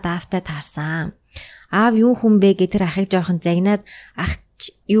байгаад аавтай таарсан. Аав юу хүн бэ гэ тэр ахыг жоохон загнаад ах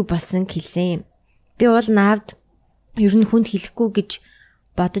юу болсон хэлсэн. Би уул наавд ер нь хүнд хэлэхгүй гэж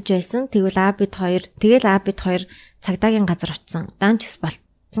бодож байсан. Тэгэл аав бид хоёр цагдаагийн газар очсон. Данч ус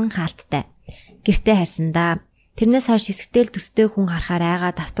болцсон хаалттай. Гэртээ харьсандаа. Тэрнээс хойш хэсэгтэл төстэй хүн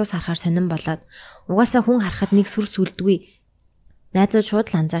харахаар айгаад автобус харахаар сонирн болоод угаасаа хүн харахад нэг сүр сүлдгүй. Найзууд шууд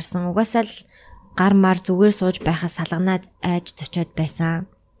л анзаарсан. Угаасаа л гар мар зүгээр сууж байхаас салганаад айж зочиод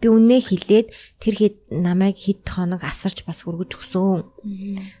байсан. Би үннээ хэлээд тэр хэд намайг хэд хоног асарч бас хүргэж өгсөн.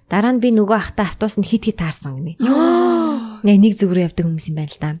 Дараа нь би нөгөө ахтай автобусанд хит таарсан гинэ. Ёо. Нэг зүгрөө явдаг хүмүүс юм байна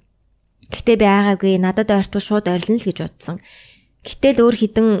л да. Гэхдээ би айгаагүй надад ойртвол шууд ойрлно л гэж бодсон. Гэтэл өөр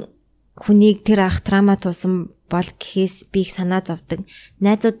хідэн хүнийг тэр ах трама тулсан бол гэхээс би их санаа зовдөг.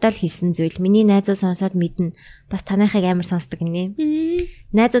 Найзуудаа л хэлсэн зүйл. Миний найзууд сонсоод мэднэ. Бас танайхыг амар сонсдог гинэ.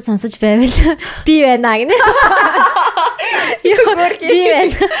 Найзууд сонсож байвал би байна гинэ. Би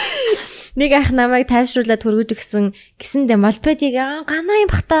байна. Нэг ах намайг тайвшруулаад хөргөж өгсөн гэсэндээ мопедийг ганаа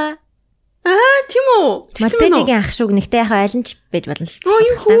юм бах та. Тийм үү? Мопедигийн ах шүүг нэгтэй яхаа аль нь ч байж болно.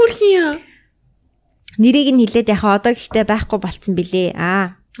 Юу хөөрхөн юм. Нэрийг нь хэлээд яхаа одоо гэхдээ байхгүй болцсон билээ.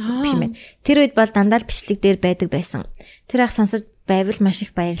 Биш юм. Тэр үед бол дандаа л бичлэг дээр байдаг байсан. Тэр ах сонсож байвал маш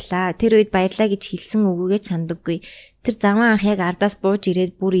их баярлаа. Тэр үед баярлаа гэж хэлсэн үгүйгээ сандаггүй. Тэр заван ах яг ардаас бууж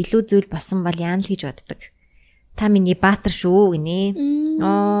ирээд бүр илүү зүйл болсон бол яана л гэж боддог. Та миний баатар шүү гинэ.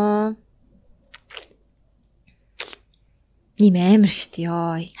 Ním амар шít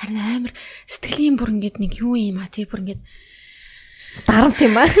ёо. Харин амар сэтгэлийн бүр ингээд нэг юу юм тий бүр ингээд дарамт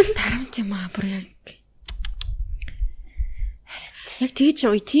юм аа. Дарамт юм аа бүр яг яг тийч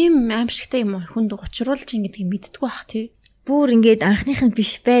ой тийм аимшигтай юм хүнд учруулж ингэдэг мэддэггүй бах тий. Бүр ингээд анхных нь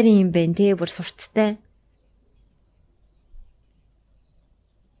биш байрын юм байна тий бүр сурцтай.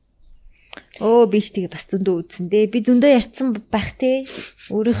 Өө би ч тэгээ бас зөндөө үзсэн дээ. Би зөндөө ярьсан байх те.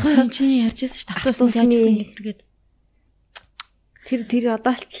 Өөрийнхөө чи ярьжсэн ш тавтаас яажсэн гэдэг. Тэр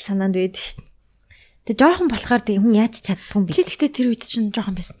одоо л санаанд байдаг ш. Тэгээ жоохон болохоор тэгээ хүн яаж чаддгүй юм бэ? Чи тэгтээ тэр үед чинь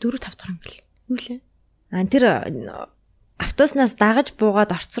жоохон байсан 4 5 дахь юм бэл. Юу лээ? Тэр автобуснаас дагаж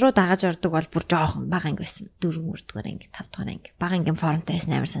буугаад орц руу дагаж ордог бол бүр жоохон бага анги байсан. 4 мөрдгөр анги 5 дахь анги. Бага ангийн формтой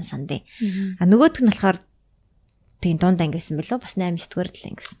байсан амар сан дээ. Нөгөөх нь болохоор тийм дунд анги байсан билүү? Бас 8 9 дугаар л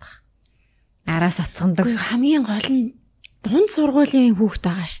анги байсан баг. Араас оцгондог. Хамгийн гол нь дунд сургуулийн хүүхэд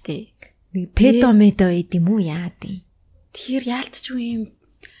байгаа штэ. Нэг педомедо байд юм уу яа дээ. Тэр яалтчгүй юм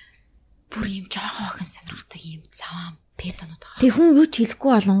бүр юм жоохон охин сонирхдаг юм заваа педонууд байгаа. Тэг хүн юу ч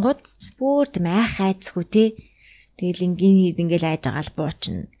хэлэхгүй болонгууд бүр тийм айх айцгүй те. Тэгэл ингээл айж байгаа л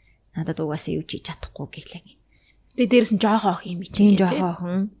буучна. Надад угаасаа юу ч хийж чадахгүй гэлээ. Тэгээ дээрээс нь жоохон охин юм чи тийм жоохон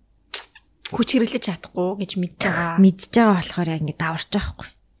охин. Хүч хэрэглэж чадахгүй гэж мэдж байгаа. Мэдж байгаа болохоор яг ингэ даварч байгаа хгүй.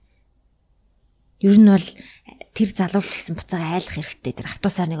 Ер нь бол тэр залууч гэсэн буцаага айлах хэрэгтэй. Тэр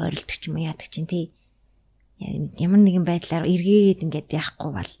автобусаар нэг орилдог ч юм уу яадаг чинь тий. Ямар нэгэн байдлаар эргээд ингээд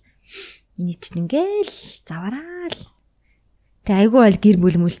яахгүй бол энэ чинь ингээл завараал. Тэг айгүй бол гэр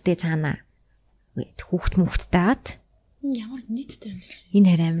бүл мүлтэй цаана. Хүүхд мөхттэйгээд. Ямар нийттэй юм бэ?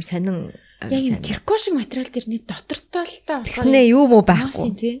 Энэ хараа амар сонин. Яг тэрко шиг материал дээр нэг доктортой л та болохоор. Тэснэ юу муу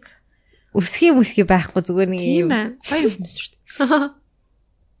байхгүй тий. Өсгий байхгүй зүгээр нэг юм. Тийм ээ. Гоё юм шүү дээ.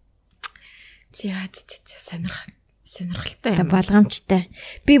 Сонирхолтой юм. Балгамжтай.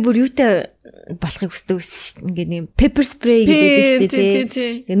 Би бүр юутай болохыг хүсдэг байсан шүү дээ. Ингээд нэг pepper spray гэдэг шүү дээ.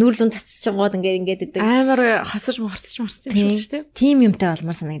 Тэгээ нүүрлэн цацчихгоод ингээд идэг. Амар хасаж морсч юм шүү дээ. Тим юмтай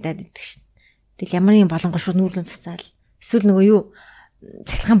болмоор санагдаад идэг шүү дээ. Тэгэл ямар юм болонгоо шууд нүүрлэн цацаал. Эсвэл нөгөө юу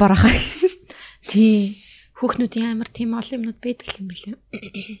цахилгаан борохоо. Тий. Хүүхнүүд амар тийм олон юмнууд байдаг юм билээ.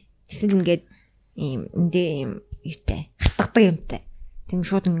 Эсвэл ингээд эндээ юм юутай хатгадаг юмтай. Тэг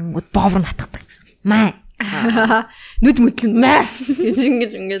шууд ингээд боовор натгадаг. Маа. Нүд мөдлөн маа.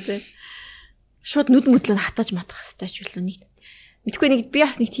 Ингэж. Шууд нүд мөдлөн хатаж матах хэвээр ч билүү нийт. Мэдгүй нэг би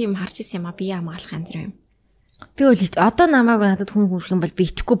бас нэг тийм харж ирсэн юм а бие хамгаалах янз бүр юм. Би бол одоо намайг надад хүн хүрэх юм бол би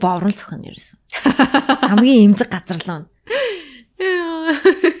ичгүй бооврон сохно ерөөсөн. Хамгийн эмзэг газарлаа.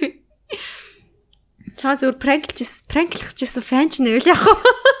 Чаа зүгээр пранклчихсан фан ч нэвэл яг.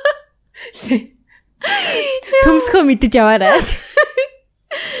 Төмсгөө мэдэж яваарай.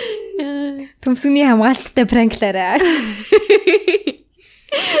 Төмсгний хамгаалттай пранклаарай.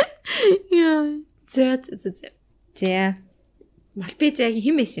 Яа. За. Малпизаг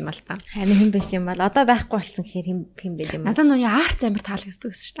хэн байсан юм бол та? Харин хэн байсан юм бол одоо байхгүй болсон гэхээр хэн байд юм бэ? Надад нүний арц амар таалагддаг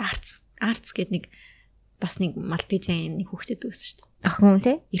гэсэн шүү дээ. Арц гэдэг нэг бас нэг малпизын нэг хүүхдэд өгсөн шүү дээ. Охин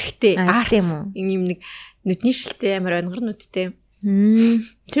тий? Эрэгтэй арц юм уу? Ийм нэг нүдний шилтэй амар онгор нүдтэй.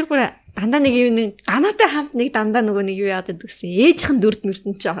 Тэр бүр дандаа нэг юм нэг ганаатай хамт нэг дандаа нөгөө нэг юу яагаад гэдгсэн. Ээжийнхэн дүрд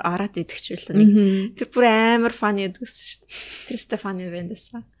мөртөн ч ороод идэх ч байлаа нэг. Тэр бүр амар фаны гэдгсэн шүү дээ. Тэр Стефани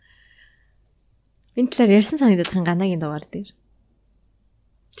Вендеса. Энэ талаар ярьсан санагдаад ганагийн дугаар дээр.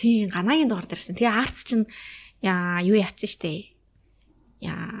 Тийм, ганагийн дугаар дээрсэн. Тэгээ арц чинь юу яатсан штэ.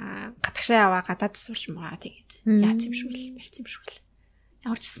 Гадагшаа яваа гадаад сурч мгаа тэгээд яатсан юм шиг л болцсон юм шиг л.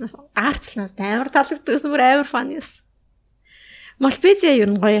 Ямар ч гэсэн арц л надад амар таалагдсан бүр амар фан юмс. Малпезиа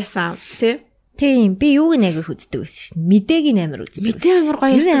юу гоёсан тий. Тийм, би юуг нэг үздэг байсан шин. Мэдээг амар үздэг. Мэдээ амар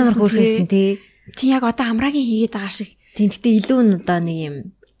гоё амар хөөрхөйсэн тий. Тийм яг одоо амраагийн хийгээд байгаа шиг. Тийм, гэтээ илүү нь одоо нэг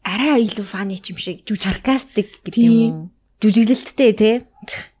юм арай илүү фаны юм шиг саркастик гэдэг юм уу? Жүжиглэлттэй тий.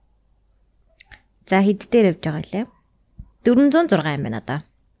 За хэд дээр явж байгаа лээ? 406 юм байна одоо.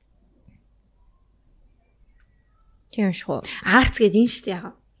 Тийм шүү. Арц гэдэг энэ шүү дээ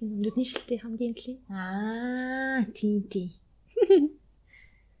яг. Нүдний шилтэй хамгийн нэлээ. Тийм.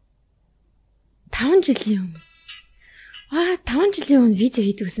 5 жилийн өмнө. 5 жилийн өмнө виза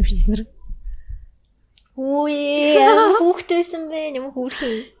хийдэг гэсэн биш нэр. Үе, хүүхдтэйсэн бэ? Юм хүүрх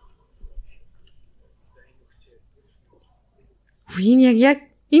юм. Үин яг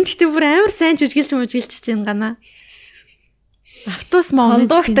энэ гэхдээ бүр амар сайн жүжиглж чинь гана. Автобус момент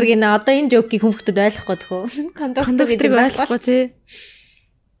кондуктор гинэ одоо энэ жокийг хүмүүстд ойлгохгүй төхөө. Кондукторыг ойлгохгүй тий.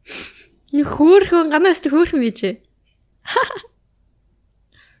 Нэг хөөрхөн ганаас тэг хөөрхөн бийж.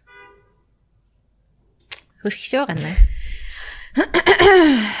 Хөрх шүү гана.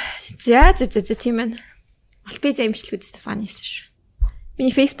 За тийм ээ. Малпиза имжлэгүүд Стефани хийсэн шүү.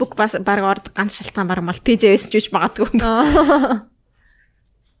 Миний Facebook баг орд ганц шалтгаан баг малпиза байсан ч гэж магадгүй.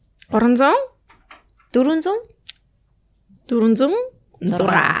 400 За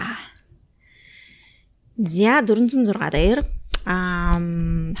 406 дээр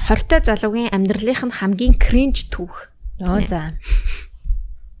хортой залуугийн амьдралынх нь хамгийн кринж түүх. За.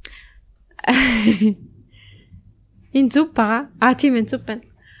 Энэ зүг бага. Тийм ээ зүг байна.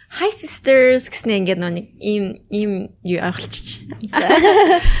 Hi sisters гэснээр ингээд нэг ийм юу агалчих.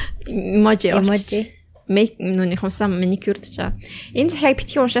 Emoji. Make нүний хумсаа маникюрд чаа. Энэ цагийг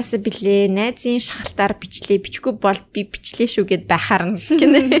битгий уншаасаа билээ. Найзын шахалтаар бичлээ. Бичгүй бол би бичлээ шүү гэд байхаар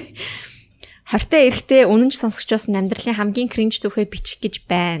гинэ. Хортой эрэхтэй үнэнч сонсогчоос амьдралын хамгийн кринж түүхээ бичих гэж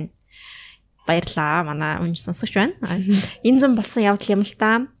байна. Баярлаа. Манай үнэнч сонсогч байна. Энэ зам болсон явдал юм л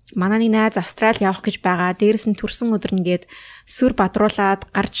та. Манай нэг найз Австрали явах гэж байгаа. Дээрээс нь төрсөн өдөр нэгээд сүр бадруулаад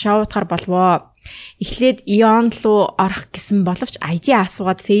гарч шоудахар болвоо. Эхлээд Ион руу орох гэсэн боловч ID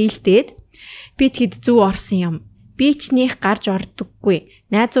асуугаад фейлдээд би тэгэд зүв орсон юм. Би ч нэх гарч ордоггүй.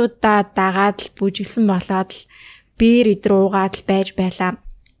 Найзуудаа дагаад л бүжиглсэн болоод л биер идруугаад л байж байлаа.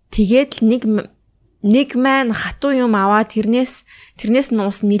 Тэгээд л нэг маань хатуу юм аваад тэрнээс нь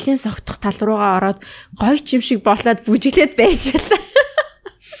ус нилэн согтох тал руугаа ороод гой чим шиг болоод бүжиглээд байж байлаа.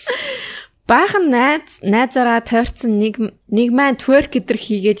 Баахан найзаараа тойрцсон нэг маань twerk гэдэр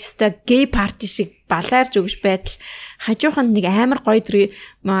хийгээд өстой гей парти шиг балаарж өгч байтал хажууханд нэг амар гоё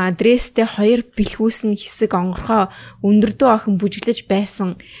дресстэй хоёр бэлхүүсэн хэсэг онгорхоо өндөрдөө охин бүжиглэж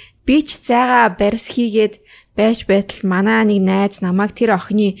байсан. Би ч зайгаа барьс хийгээд байж байтал манай нэг найз намайг тэр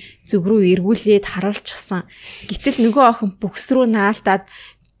охины зүг рүү эргүүлээд харуулчихсан. Гэтэл нөгөө охин бүкс рүү наалтаад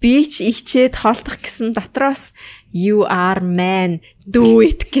би ч ичээд холдох гэсэн дотроос you are man do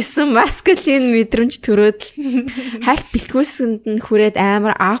it гэсэн masculine мэдрэмж төрөөд хальт бэлтгүүлсэнд нь хүрээд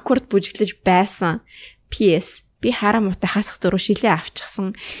амар awkward бүжиглэж байсан. PS би хараа муутай хасах дөрөв шилээ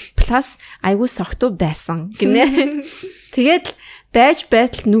авчихсан. Plus айгүй согтуу байсан гинэ. Тэгээд байж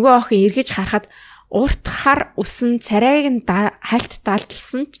байтал нөгөө охин эргэж харахад урт хар усан царайг нь хальт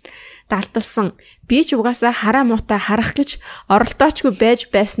далдалсан. Би ч угаасаа хараа муутай харах гэж оролдоочгүй байж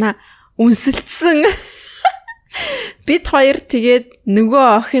байснаа үнсэлдсэн. Бид хоёр тэгээд нөгөө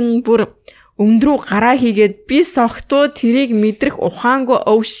охин бүр өмдрүү гараа хийгээд би согтуу тэрийг мэдрэх ухаангүй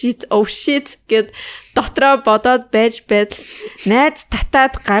oh shit гэд дотроо бодоод байж байтал найз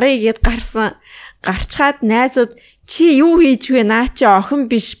татаад гарыг гээд гарсан. Гарчхаад найзууд чи юу хийж вэ? Наа чи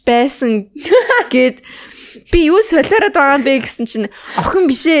охин биш байсан гэд би юу солиороод байгаа юм бэ гэсэн чинь охин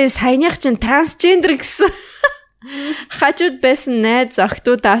бишээ саяных чинь трансгендер гэсэн. Хажууд байсан найз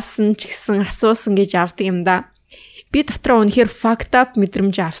охтуудаас нь ч гэсэн асуусан гэж авдаг юм да. Би дотроо үнэхээр fucked up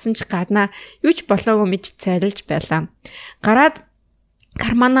мэдрэмж авсан ч гаднаа юу ч болоогүй мэд цайлж байлаа. Гараад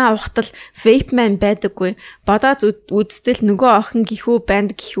кармана ухтал vape man байдаггүй. Бодоод үздэл нөгөө охин гихүү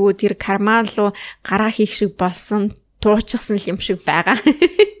банд гихүү тэр карман руу гараа хийх шиг болсон туучихсан юм шиг байгаа.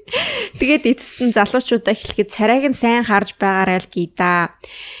 Тэгээд эцэст нь залуучуудаа хэлэхэд царайг нь сайн харж байгаарай л гийда.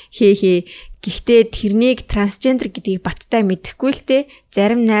 Хээ. Гэхдээ тэрнийг трансгендер гэдгийг баттай мэдэхгүй л те.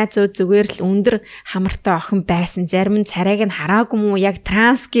 Зарим найзууд зүгээр л өндөр хамартай охин байсан. Зарим нь царайг нь хараагүй мүү яг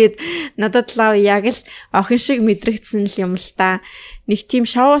транс гэд надад лав яг л охин шиг мэдрэгдсэн л юм л та. Нэг тийм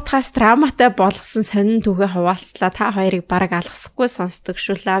шоуутахаас травматай болгосон сонин түүхээ хуваалцлаа. Та хоёрыг бараг алгасахгүй сонсдог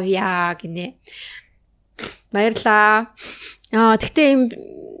шүү лав яа гинэ. Баярлаа. Тэгтээ юм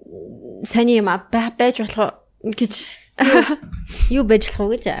сони юм байж болох гэж юу байж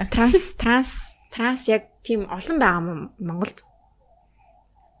болох вэ гэж? Транс яг тийм олон байгаа Монголд.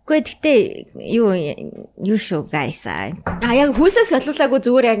 Гэхдээ тэгтээ юу шүү guys. Яг хүүсээс солиулаагүй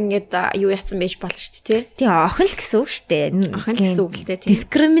зүгээр яг ингээд юу яцсан байж болно шүү дээ, тий. Охин л гэсэн үг шүү дээ. Охин л гэсэн үг л дээ, тий.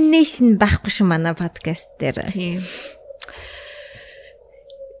 Discrimination байхгүй шүү манай подкаст дээр. Тий.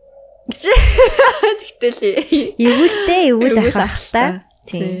 Тэгтэл эвгүүл ахах та.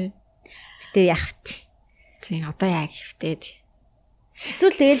 Тий. Гэтэ яхавт. Тий, одоо яг хэвтээд.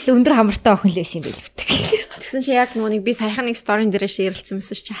 Эсвэл тэгэл өндөр хамартай охин л байсан юм байл битэг. Тэгсэн чи яг нөгөө нэг би саяхан нэг сторийн дээр шеэрлсэн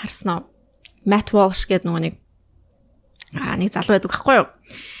мэсэж чи харсан уу? Matt Walsh гэдэг нөгөө нэг нэг залуу байдаг байхгүй юу?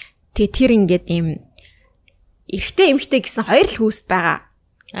 Тэгээ тэр ингээд ийм эрэгтэй эмэгтэй гэсэн хоёр л хүүст байгаа.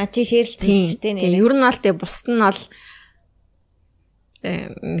 Чи шеэрлсэн шүү дээ нэ. Тэгээ ер нь бол тэгээ бусд нь бол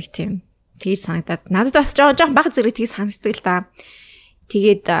нэг тийм тэгж санагдаад надад бас жоохон бага зэрэг тэгж санагддаг л да.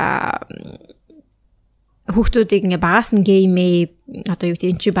 Тэгээд хүүхдүүдийг ингээ багаас нь геймээ одоо юу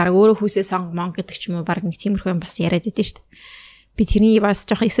гэдэг энэ чи баг өөрөө хүүсээ сонгомон гэдэг ч юм уу баг нэг тиймэрхүү юм бас яриад байдсан шүү дээ. Би тэрний бас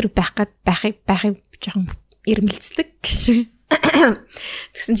жоохон эсрэг байхыг жоохон ирмэлцдэг гэж.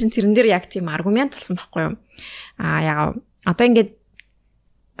 Тэгсэн чинь тэрэн дээр яг тийм аргумент болсон байхгүй юу? Яг одоо ингээд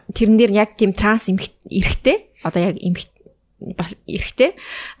тэрэн дээр яг тийм транс эрэхтэй одоо яг эрэхтэй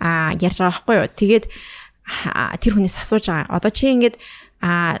ярьж байгаа байхгүй юу? Тэгээд тэр хүнээс асууж байгаа. Одоо чи ингээд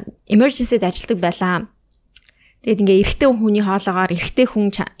emergency-д ажилладаг байлаа. Тэгээд ингээ эрэгтэй хүний хоолоогоор эрэгтэй хүн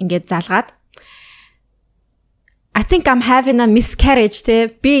ингээ залгаад I think I'm having a miscarriage те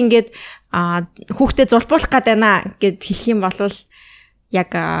би ингээд хүүхдээ зулбуулах гээд байна гэд хэлэх юм бол яг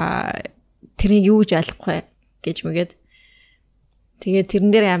тэрийг юу гэж ойлгохгүй гэж мэгээд Тэгээд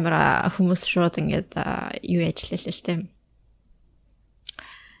тэрэн дээр амар хүмүүс шууд ингээд юу ажиллаа л те.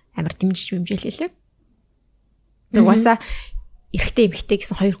 Амар дэмжиж хэмжээлээ. Угаасаа эрэгтэй эмэгтэй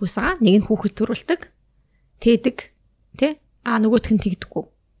гэсэн хоёр хүүс байгаа. Нэг нь хүүхэд төрүүлдэг. Тээдэг. Тэ? Нөгөөх нь тэгдэггүй.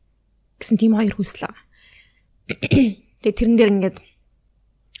 Гэсэн тийм хоёр хүүс л байгаа. Тэгээд тэрэн дээр ингээд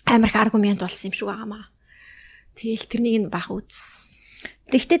амар их аргумент болсон юм шиг байгаамаа. Тэгэл тэрнийг нь бах үз.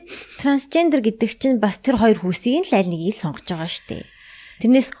 Тэгэхдээ трансгендер гэдэг чинь бас тэр хоёр хүүсийг л аль нэгийг сонгож байгаа шүү дээ.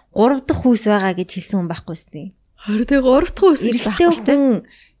 Тэрнээс 3 дахь хүүс байгаа гэж хэлсэн хүн байхгүй үстэй. Харин тэгээ 3 дахь хүүс байхгүй тийм.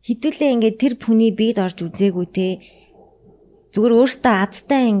 Хідүүлээ ингээд тэр хүний биед орж үзээгүй те. Зүгээр өөртөө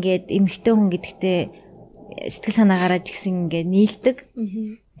азтай ингээд эмэгтэй хүн гэдэгтээ сэтгэл санаагаараа ч гэсэн ингээд нийлдэг.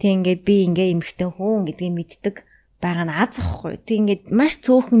 Тэг ингээд би ингээд эмэгтэй хүн гэдгийг мэддэг байгаа нь аз ахгүй. Тэг ингээд маш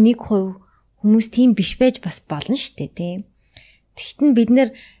цөөхөн 1% хүмүүс тийм биш байж бас болно шүү дээ те. Тэгтэн бид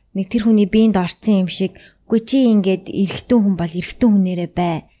нэг тэр хүний биед орсон юм шиг үгүй чи ингээд эрэгтэй хүн бол эрэгтэй хүнээрээ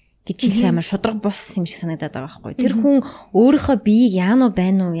бай гэж хэлэх амар шудраг бус юм шиг санагдаад байгаа байхгүй. Тэр хүн өөрийнхөө биеийг яануу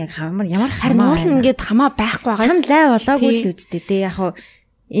байна уу яг ямар харин уул нь ингээд хамаа байхгүй байгаа. Чам лай болоогүй л үсттэй те. Яг хуу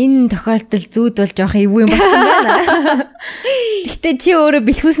энэ тохиолдолд зүүд бол жоох эвгүй юм болсон байна. Гэхдээ чи өөрөө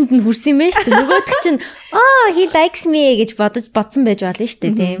бэлхүүсэнд нь хүрсэн юм байна шүү дээ. Нөгөөдг чинь he likes me гэж бодсон байж болно шүү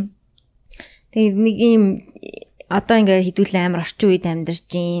дээ тийм. Тэгээ нэг юм одоо ингээ хідүүлэн амар орчин үед амьдарч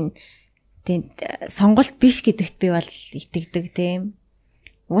гин. Тэгээд сонголт биш гэдэгт би бол итгэдэг тийм.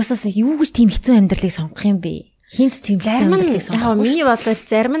 Угаасаа юу гэж тийм хэцүү амьдралыг сонгох юм бэ? Хинч тийм хэцүү амьдралыг сонгох. Миний бодлоор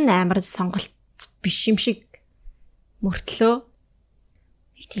зарим нь амар сонголт биш юм шиг мөртлөө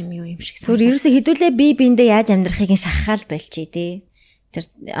тийм юу юм шиг. Зүгээр ерөөсө хідүүлээ би биэндээ яаж амьдрахыг шахахаал болчих тий. Тэр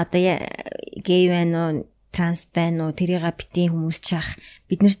одоо гей байна уу, транс байна уу, тэрийг битийн хүмүүс шах.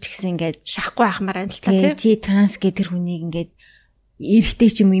 Бид нар ч гэсэн ингээд шахахгүй ахмаар байна л та тий. Чи транс гэ тэр хүнийг ингээд эрэгтэй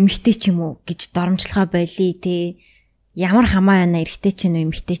ч юм уу, эмэгтэй ч юм уу гэж доромжлохоо болий тий. Ямар хамаа байна эрэгтэй ч вэ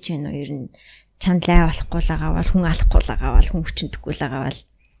эмэгтэй ч вэ ер нь чамд лай болохгүй л байгаа бол хүн алахгүй л байгаа бол хүн хүчнэхгүй л байгаа бол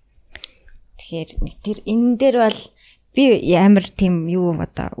тэгэхээр тэр энэ дээр бол би амар тийм юу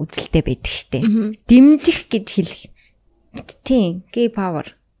одоо үзэлтэй байдаг штэ дэмжих гэж хэлэх тийм gay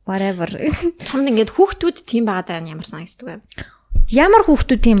power whatever чамд ингээд хүүхдүүд тийм байгаа даа ямар санагддаг вэ ямар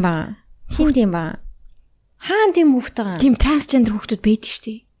хүүхдүүд тийм байгаа хин тийм байгаа хаана тийм хүүхд байгаа тийм трансгендер хүүхдүүд байдаг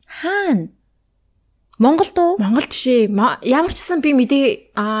штэ хаана Монголд уу? Монголд биш ээ. Ямар ч гэсэн би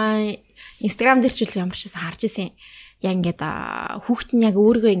мэдээ Instagram дээр ч үл ямар ч гэсэн харж ирсэн. Яг ингээд хүүхэд нь яг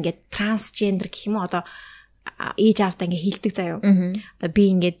өөрийгөө ингээд трансгендер гэх юм уу одоо ээж аавтаа ингээд хилдэг заяа. Одоо би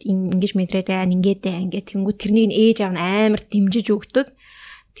ингээд ингэж мэдрээд байна, ингээд тэнгуү тэрнийг ээж аав нь амар дэмжиж өгдөг.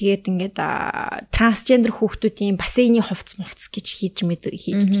 Тэгээд ингээд трансгендер хүүхдүүдийн бассейны хувцс гэж хийж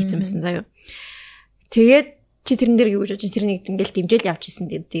хийсэн байсан заяа. Тэгээд чи тэрэн дээр юу гэж бодож тэрнийг ингээд дэмжээл явчихсан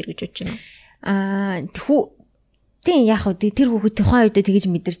дээр гэж бодож байна. Тийм яг хөө тэр хүүхэд тухайн үед тэгэж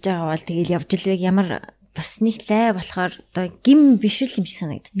мэдэрч байгаа бол тэгэл явж л байг ямар бас нэг лай болохоор одоо гим биш л юм шиг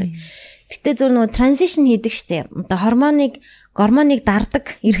санагддаг. Гэтэ зөв нөгөө транзишн хийдэг штеп. Одоо гормоныг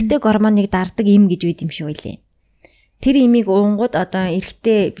дардаг, эрэгтэй гормоныг дардаг им гэж үйд юм шиг байлээ. Тэр имийг уунгууд одоо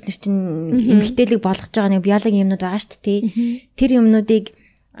эрэгтэй бид нар чинь эмэгтэйлэг болгож байгаа нэг биологийн юмнууд байгаа шүү дээ. Тэр юмнуудыг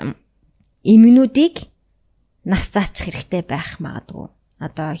иммунуудыг нас заачих хэрэгтэй байх магадгүй.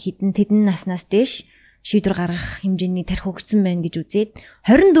 Одоо тэдэн наснаас дээш шийдвэр гаргах хэмжээний тарих хөгжсөн байна гэж үзээд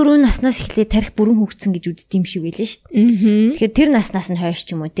 24 наснаас эхлээд тарих бүрэн хөгжсөн гэж үздэг юм шиг байлаа шүү дээ. Тэгэхээр тэр наснаас нь хойш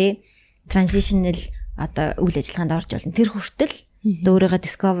ч юм уу те transitional одоо үйл ажиллагаанд орж болно. Тэр хүртэл өөрийгөө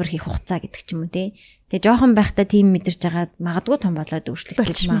discover хийх хугацаа гэдэг ч юм уу те. Тэгээ жоохон байхдаа тийм мэдэрч байгаа магадгүй том болоод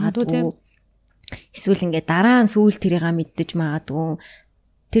өөрчлөгдөж магадгүй. Эсвэл ингээд дараа нь сүүл тэрийг мэддэж магадгүй.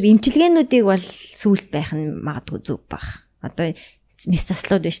 Тэр эмчилгээнүүдийг бол сүүлд байх нь магадгүй зөв баг. Одоо мис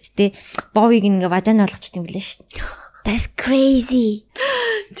заслууд байна шүү дээ. Бовыг ингээ важаана болгочих юм билээ шүү дээ. That's crazy.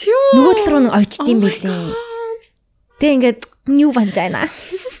 Нөгөө тал руу очт юм билээ. Тэ ингээд new vagina.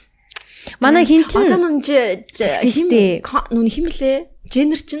 Манай хин чин одоо нүн химлээ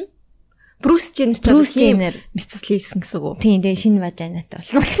Jenner чин Bruce Jenner мис заслыг хийсэн гэсэн үг. Тийм дээ шинэ vaginaтай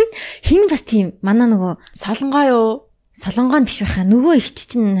болсон. Хин бас тийм манай нөгөө солонгоо юу? Солонгоо биш байхаа нөгөө их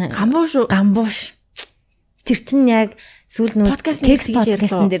чин гамбууш. Тэр чин яг сүүл нөгөө подкастн дээр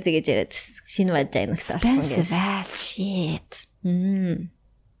тэгэж яриад байсан. Шинэ vagina гэсэн. Expensive ass shit.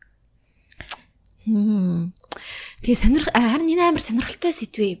 Тэгээ харин энэ амар сонирхолтой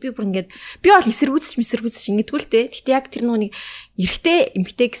сэдвээ. Би бүр ингээд би бол эсэргүүцэж ингэдэггүй л дээ. Гэхдээ яг тэр нүг эрэгтэй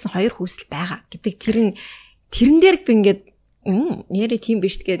эмэгтэй гэсэн хоёр хүүсэл байгаа гэдэг тэрэн дээр би ингээд нэрээ тийм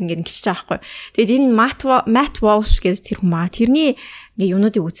биш тэгээд ингээд ингэчих таахгүй. Тэгээд энэ Matt Walsh гэдэг тэр хүмүүс тэрний ингээд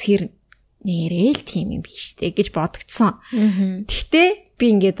юунуудыг үзэхээр нэрэл тийм юм биш дээ гэж бодогдсон. Гэхдээ би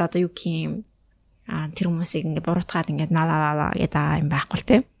ингээд одоо юу гэх юм тэр хүмүүсийг ингээ буруутгаад ингээ налаа гэдэг юм байхгүй л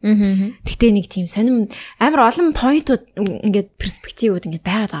тийм. Гэтэ нэг тийм сонирм амар олон поинтууд ингээ перспективүүд ингээ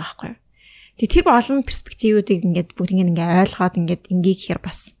байгаад байгаа байхгүй. Тэгээ тэр олон перспективүүдийг ингээ бүгд ингээ ойлгоод ингээ ингээ гэхээр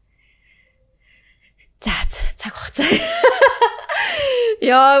бас цаг хугацаа.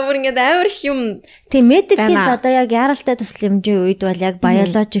 Яа, бүр ингээ амар их юм. Тэгээ медикал одоо яг яаралтай тусал хэмжээ үед бол яг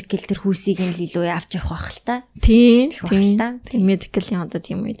биологикл тэр хүүсийг нь л илүү авч явах байх л та. Тийм. Тийм медикалийн одоо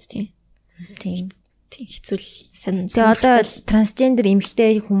тийм үед тийм. Тийм хэцүүл сан. Тэгээ одоо трансгендер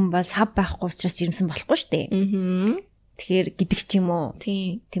эмэгтэй хүн бол сав байхгүй учраас жирэмсэн болохгүй шүү дээ. Тэгэхээр гэдэг ч юм уу.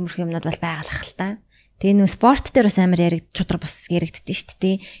 Тийм. Тиймэрхүү юмнууд бол байгалах л та. Тэгээ нөө спорт дээр бас амар чудраг бас яригддээ шүү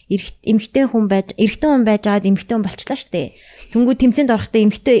дээ. Эмэгтэй хүн байж аваад эмэгтэй хүн болчлаа шүү дээ. Тэнгүү тэмцээнд орохдоо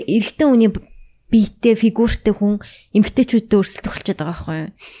эрэгтэй хүний биетэй фигуртэй хүн эмэгтэйчүүдтэй өрсөлдөх болчиход байгаа байхгүй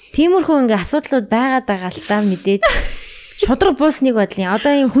юу. Тиймэрхүү ингээ асуудлууд байгаад байгаа л та мэдээж шудраг буусныг бодлоо.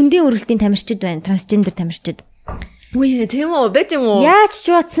 Одоо юм хүндийн өргөлтийн тамирчид байна. Трансгендер тамирчид. Үе тийм үү? Бэт юм уу? Яаж ч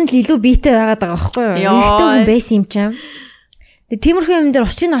бодсон л илүү биетэй байгаад байгаа байхгүй юу. Эмэгтэй хүн байсан юм чинь. Тиймэрхүү юм дээр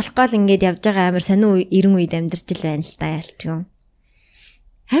учрыг олох гол ингээд явж байгаа амар сонин эрен үед амьдарч л байна л та ялчгүй.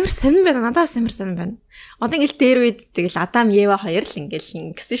 Амар сонин байна. Надаас амар сонин байна. Одоо ингээл дээр үед тэгэл Адам Ева хоёр л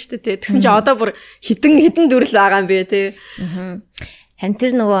ингээл ингэсэн шүү дээ. Тэгсэн чинь одоо бүр хитэн дүрл байгаа юм бэ те. Харин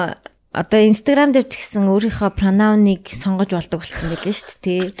тэр нөгөө одоо Instagram дээр ч гэсэн өөрийнхөө pronoun-ыг сонгож болдог болсон байлээ шүү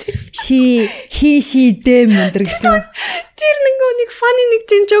дээ. She, he, she, them өндөр гэсэн. Тэр нэг funny нэг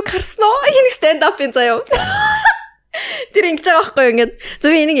тийм joke харсан уу? Энэ stand up-ын заяа. Тэр ингэж байгаа байхгүй юу ингээд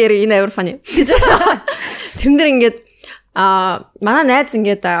зөв энийг яри энэ амар фаны. Тэрэн дээр ингээд манай найз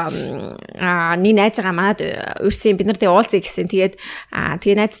ингээд нэг найзгаа манад өрсөн бид нар тэгээ уулзъя гэсэн. Тэгээд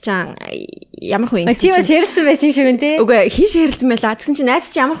тэгээ найз чам ямар хүн ингэсэн чинь ширэлцэн байсан юм шиг үн тий. Үгүй хин ширэлцэн байлаа. Тэгсэн чинь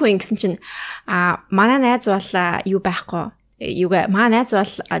найз чинь ямар хүн ингэсэн чинь манай найз бол юу байхгүй. Манай найз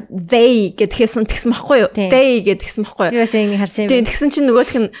бол they гэдгсэн тэгсэн байхгүй юу? They гэдгсэн байхгүй юу? Юу сайн харсан юм. Тэгсэн чинь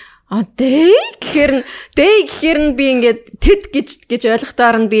нөгөөх нь day гэхээр нь би ингээд тэд гэж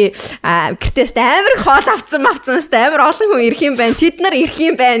ойлгохоор нь би гэртээс амар хоол авцсан амар олон хүн ирэх юм байна. Тэд нар ирэх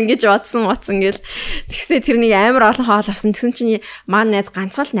юм байна гэж бодсон гэл. Тэгсээ тэрний амар олон хоол авсан. Тэгсэн чинь маань найз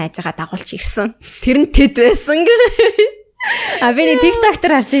ганцхан найзаагаа дагуулж ирсэн. Тэр нь тэд байсан гэж. Би нэг TikTok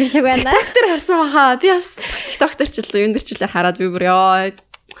дээр харсан юм шиг байна. TikTok дээр харсан баха. Би бас TikTok дээр ч л юм дээр ч л хараад би бүр ёо.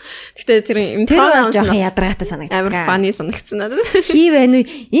 Гэтэ тэр жоох ядаргаатай санагдсан. Амар funny санагдсан надад. Хий байна уу?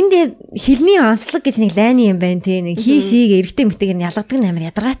 Энд хэлний онцлог гэж нэг лайны юм байна те. Нэг хий шийг эргэтэй мэтэг нь ялгадаг нь амар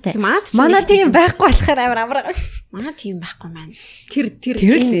ядаргаатай. Манай тийм байхгүй болохоор амар. Манай тийм байхгүй маань. Тэр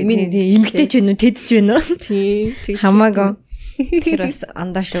минь эмгтэй ч вэ нү тэд ч вэ нү. Тийм. Хамаагүй. Тэр бас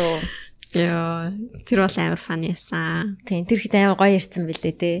андаа шүү. Яа, тэр бол амар funny байсан. Тийм, тэр ихтэй амар гоё ярьсан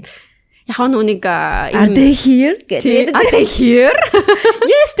бэлээ те. Яхаа нүг are they here гэдэг. Are they here?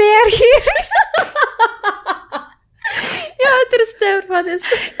 Yes, they are here. Яа, тэр стээр фадас.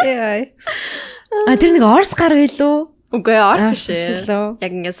 Яа. Тэр нэг орс гар гэлөө. Үгүй орс шээ.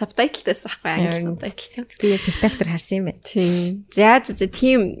 Яг ингээд сабтайтлтайс байхгүй англи сабтайтл. Би яг TikTok дээр харсан юм байна. Тийм. За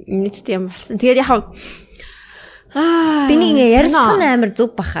тийм нийттэй юм болсон. Тэгээд яхаа би нэг ярилцсан амар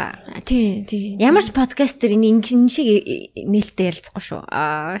зүг баха. Тийм. Ямар ч подкаст дээр энэ шиг нээлттэй ярилцахгүй шүү.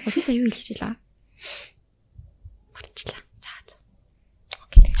 Офис аюу хэлж илаа. Марчлаа. За.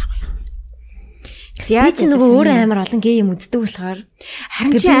 Окей, яг. Би ч нөгөө өөр амар олон гей юм үздэг болохоор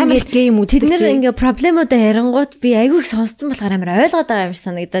харин чи амар гей юм үздэг. Тэд нэр ингээ проблемуудаа ярингууд би айгүй сонсцсон болохоор амар ойлгоод байгаа юм шиг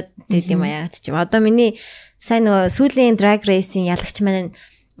санагдаад байд юм яагаад ч юм. Одоо миний сайн нөгөө сүүлийн drag race-ийн ялагч маань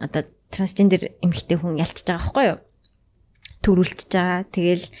одоо трансгендер эмэгтэй хүн ялчж байгаа байхгүй юу? Төрүүлчихэж байгаа.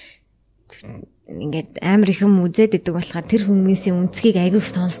 Тэгэл ингээд амар их юм үзээд идэг болохоор тэр хүмүүсийн үнцгийг айгүй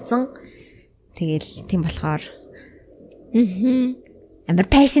сонсцсон. Тэгэл тийм болохоор амар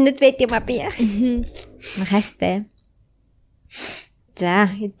passionate байт юм а би. Хайртай.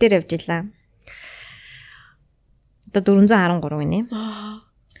 За, хэд дээр явж илаа. Одоо 413 гинэ.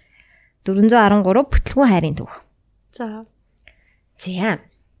 413 бүтлгүү хайрын түүх. За.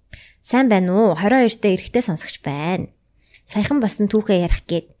 Сайн байна уу? 22-т эрэхтэй сонсогч байна. Саяхан басан түүхээ ярих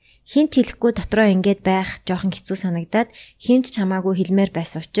гээд хинч хэлэхгүй дотроо ингээд байх жоохон хэцүү санагдаад хинч чамаагүй хэлмээр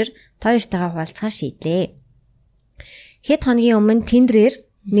байсан учраас хоёртойгоо хуваалцахаар шийдлээ. Хэд хоногийн өмнө Tinder-ээр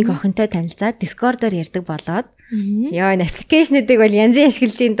нэг охинтой танилцаад Discord-оор ярьдаг болоод ёо энэ аппликейшнүүдийг бол янзын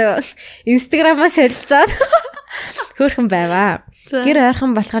ашиглаж ин дөө. Instagram-аас солилцоод хөөрхөн байваа. Гэр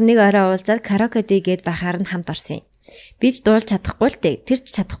ойрхон болохоор нэг орой уулзаад караоке дийгээд байхаар нь хамт орсон юм. Би ч дуулж чадахгүй л дээ. Тэр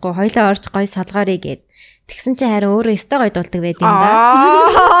ч чадахгүй. Хоёлаа орж гоё салгаарэ гээд. Тэгсэн чи харин өөрөө өстой гоё дуулдаг байд юм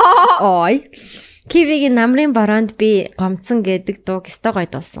да. Ой. Кивигийн намрын бороонд би гомцсон гэдэг дууг өстой гоё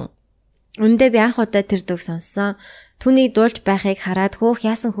дуулсан. Үндэ би анх удаа тэр дууг сонссон. Түүнийг дуулж байхыг хараад хөөх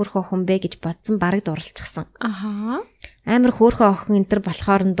яасан хөрхөө охин бэ гэж бодсон бараг дурлцсан. Аха. Амар хөөхөө охин энэ төр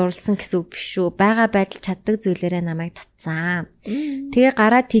болохоор нь дурлсан гэсэн үг биш шүү. Бага байдал чаддаг зүйлээрээ намайг татсан. Тэгээ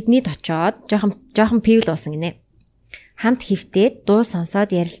гараад тэднийд очоод жоохон пивл уусан гинэ. Хамт хөвтээд дуу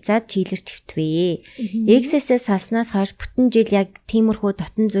сонсоод ярилцаад чийлэрч хөвтвээ. Эксэсээ салснаас хойш бүтэн жил яг тиймэрхүү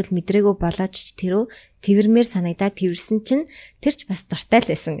дотн зүйл мэдрээгүй болооч тэрөө тэрвэрмээр санагдаад тэрсэн чинь тэр ч бас дуртай л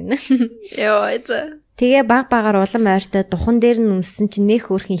байсан гинэ. Йоо эзэ. Тэгээ баг багаар улам ойртой духан дээр нь үнссэн чинь нэх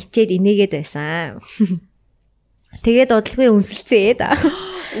хөөрхөн хичээд инээгээд байсан. Тэгээд удалгүй үнсэлцээ да.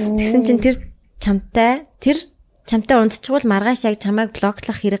 Тэгсэн чинь тэр чамтай унтчихвал маргааш яг чамайг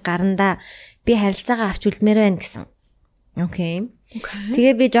блоклох хэрэг гарна да. Би харилцаагаа авч үлдмээр байна гэсэн. Окей.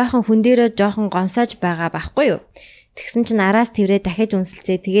 Тэгээ би жоохон хүн дээрээ жоохон гонсоож байгаа байхгүй юу? Тэгсэн чинь араас тэрвээ дахиж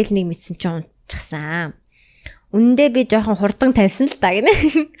үнсэлцээ тэгээл нэг мэдсэн чинь унтчихсан. Үнэндээ би жоохон хурдан тавьсан л та гинэ.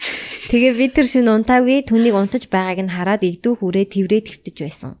 Тэгээ би тэр шин унтаагүй түүнийг унтаж байгааг нь хараад игдүү хүрээ тэврээ твтэж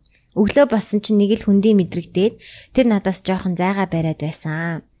байсан. Өглөө болсон чинь нэг л хүндий мэдрэгдээд тэр надаас жоохон зайгаа бариад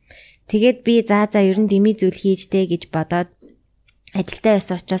байсан. Тэгээд би за ер нь дими зүйл хийжтэй гэж бодоод ажилдаа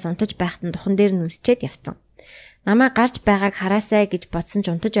байсан учраас унтаж байхад нь духан дээр нь үнсчээд явцсан. Намайг гарч байгааг хараасай гэж бодсон ч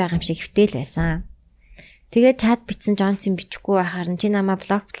унтаж байгаа юм шиг хэвтэйл байсан. Тэгээд чат бичсэн Джонсон бичихгүй байхаар нь чи намайг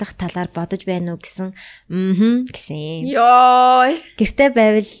блоклох талаар бодож байна уу гэсэн. Гэсэн. Йой. Гэртээ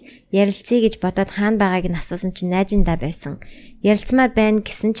байвал ярилцъя гэж бодоод хаана байгааг нь асуусан чинь найзындаа байсан. Ярилцмаар байна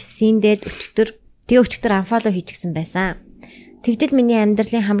гэсэн чи синдээд өчтөр анфоло хийчихсэн байсан. Тэгжил миний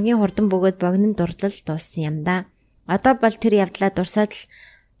амьдралын хамгийн хурдан бөгөөд богинон дурлал дууссан юм да. Одоо бол тэр явдлаа дурсаад л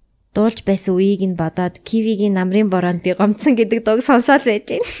дуулж байсан үеийг нь бодоод Кивигийн намрын бороонд би гомцсон гэдэг дууг сонсоод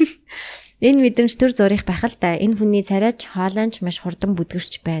байж байна. Энэ мэдрэмж төр зурих байх л та. Энэ хүний царайч хоолойч маш хурдан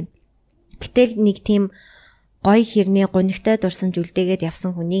бүдгэрч байна. Гэтэл нэг тийм гоё хэрний гунигтай дурсамж үлдээгээд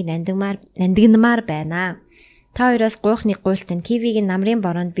явсан хүнийг нандинмаар байна. Та хоёроос гуйхны гуйлтын Кивигийн намрын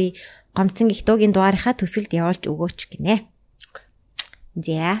бороонд би гомцсон их дуугийн дугаарынхаа төсөлд явуулж өгөөч гинэ.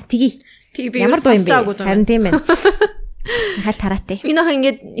 За тгий. Ямар дуу юм бэ? Харин тийм байна. Хаалт хараатай. Энэ охин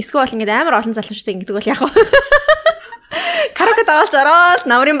ингээд эсвэл ингээд амар олон залуучтай ингэдэг бол яг караоке дагалж ороод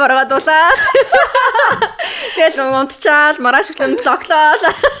намрын бороо дуулаад тэгэл унтчаал маргааш өглөө блоклоод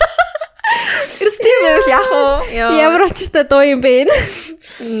Кристин байвал яг уу ямар очтой дуу юм бэ энэ?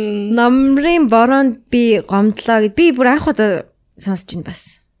 Намрын бороонд би гомдлоо гэд би бүр анх удаа сонсож байна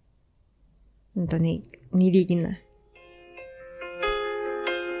бас. Эндоний нэрийг нь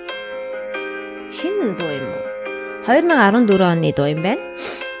шинэ дуу юм уу? 2014 оны дуу юм байна.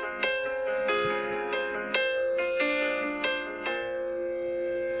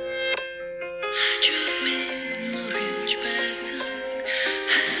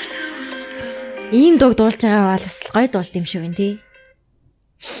 Ийм дууг дуулж байгаа бол бас гоё дуулт юм шиг байна тий.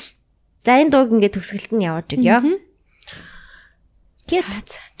 За энэ дууг ингээд төгсгөлт нь явуулж өгье.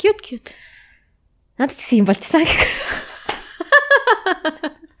 Cute. Надад ч юм болчихсан.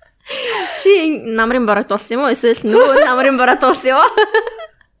 Чи намрын бороо дуулсан юм уу? Эсвэл нөгөө намрын бороо дуулсан юм уу?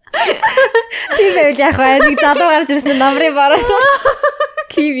 Тийм байл яг хаа нэг залуу гарч ирсэн намрын бороо.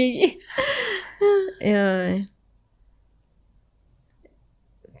 Киви.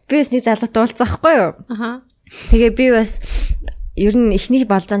 Бисний залуутай уулзсан хгүй юу? Аха. Тэгээ би бас ер нь эхний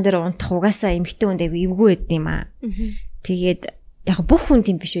болзон дээр унтах угаасаа эмхтэй хүнд айгу эвгүй байд юм аа. Тэгээд яг бүх хүн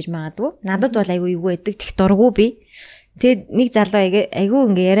тийм биш байж магадгүй. Надад бол айгу эвгүй байдаг. Тэг дурггүй би. Тэгээд нэг залуу айгу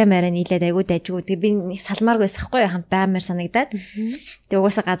ингээ яриа мараа нийлээд айгу дайжгүй. Тэгээ би нэг салмааргүй байсахгүй хамт баймаар санагдаад. Тэгээ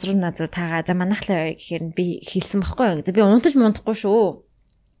угаасаа газар таагаа за манахлаа гэхээр би хэлсэн байхгүй. За би унтаж мундахгүй шүү.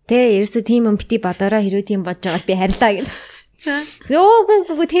 Тэ ерөөсөө тийм юм бити бодороо хэрвээ тийм бодож байгаа би харилаа гэж. За.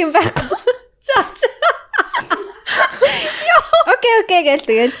 Зөөгөө тийм байхгүй. За. Окей гээл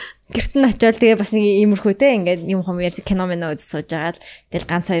тэгэл гэрт нь очиод тэгээ бас нэг иймэрхүүтэй ингээд юм хүмүүс ярьсан кино мэнэ үзэж сууж байгаа л тэгэл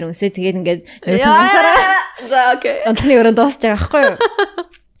ганц хоёр үнсээ тэгээд ингээд за окей. Онцны өрөөнд дуусч байгаа байхгүй юу?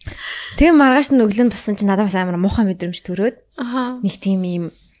 Тэгээ маргааш нь өглөөнд басан чи надад бас амар муухай мэдрэмж төрөөд нэг тийм юм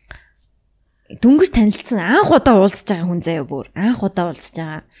дүнгэж танилцсан анх удаа уулзж байгаа хүн заяа бүр анх удаа уулзж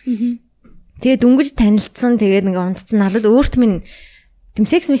байгаа. Тэгээ дүнгэж танилцсан тэгээд ингээ унтцсан надад өөрт минь тийм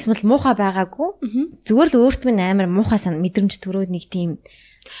секс микс бол муухай байгаагүй. Зүгээр л өөрт минь амар муухай мэдрэмж төрөөд нэг тийм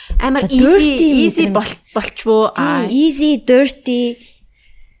амар easy болчвоо. Easy dirty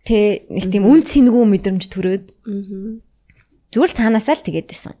тэ нэг тийм үн цэнгүй мэдрэмж төрөөд. Зүгээр л цаанаасаа л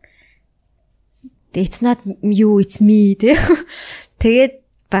тэгээд байсан. It's not you it's me тэ. Тэгээд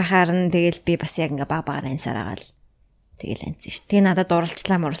бахаар нь тэгэл би бас яг ингээ баг ансаар агаал. Тэгэл анцсан ш. Тэгээ надад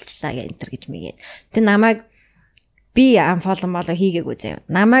уралчлаа гэх энэ төр гэж мэгээд. Тэг намайг би unfollow молоо хийгээгүй заяа.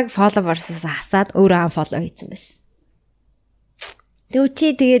 Намайг followers-аас хасаад өөрөө unfollow хийсэн байсан. Тэг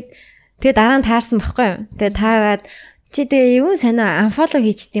үчи тэгээд Тэгээ дараа нь таарсан байхгүй юу? Тэгээ таарад чи тэгээ юу санаа unfollow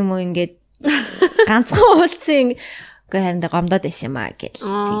хийчт юм уу ингээд ганцхан уулзсан үгүй харин гомдоод байсан юм аа гэж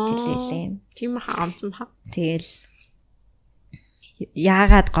тэгжлээ. Тийм хаамцсан ба. Тэгэл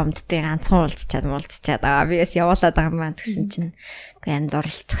яагаад гомддгийг ганцхан уулзчаад би бас явуулаад байгаа юм байна гэсэн чинь үгүй харин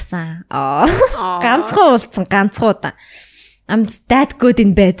дурлцсан. Ганцхан уулзсан ганцхан удаа. I'm that good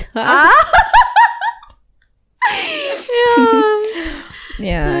in bed.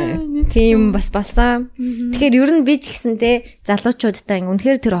 Яа, тийм бас болсон. Тэгэхээр ер нь би ч гэсэн те залуучуудтай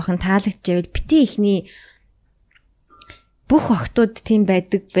үнэхээр тэр охин таалагдчихвэл бити ихний бүх охтууд тийм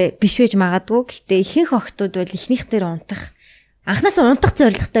байдаг биш байж магадгүй. Гэхдээ ихэнх охтууд бол ихнийх дээр унтах анхнаас унтах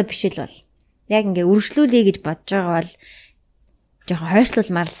зорилготой биш л бол яг ингээ өргөжлүүлэе гэж бодож байгаа бол жоохон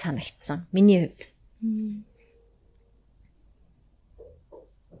хойшлуулмаар л санагдсан миний хувьд.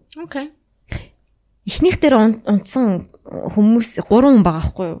 Окей. Ихнийх дээр унтсан хүмүүс 3 хүн байгаа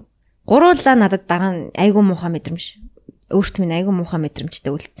байхгүй юу? Гуруулаа надад дараа нь айгуу муухай мэдрэмж. Өөрт минь айгуу муухай мэдрэмжтэй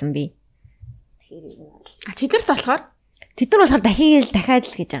үлдсэн би. Тэд нарт болохоор дахиад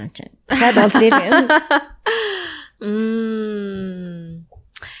л гэж байгаа юм чинь. Дахиад олзээ.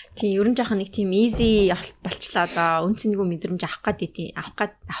 Тийм ерөн жоохон нэг тийм easy болчлаа да. Үнцэнэгүй мэдрэмж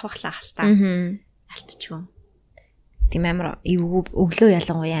авахлаа хальтаа. Алтчихв. Тийм амар эвгүй өглөө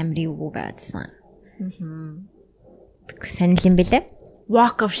ялангуяа амар эвгүй байгаадсан. Санил юм бэлээ?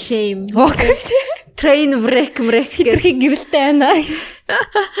 Walk of shame. Train wreck гэх гэрэлтэй байна.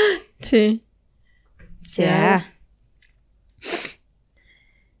 Тий. За.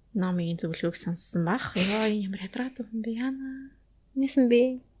 Намын зөвлөгөөг сонссон бах. Яа ямар ядраад юм бэ яана. Нэсэн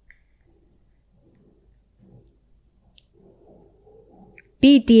би.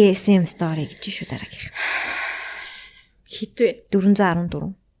 BDSM story гэж шүү дараагийнх. Хитвэ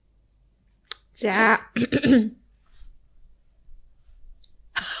 414. За.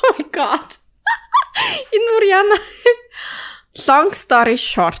 Oh my god. Энэ яана. Long story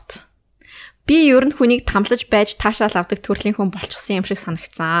short. Би ер нь хүнийг тамлаж байж таашаал авдаг төрлийн хүн болчихсон юм шиг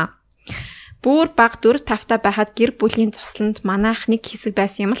санагцсан. Бүр баг 4-5 та байхад гэр бүлийн цусланд манайх нэг хэсэг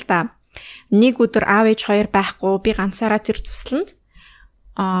байсан юм л та. Нэг өдөр аав ээж хоёр байхгүй би ганцаараа тэр цусланд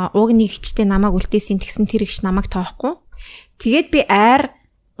уг нэг хчтэй намайг үлдээсэн тэгсэн тэр ихч намайг тоохгүй. Тэгээд би айр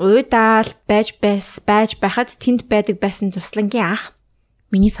уйдаал байж байхад тэнд байдаг байсан цуслангийн ах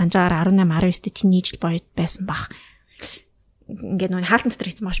миний санджаагаар 18 19-д тэний ижил боёд байсан бах. Ингээд нүг хаалтан дотор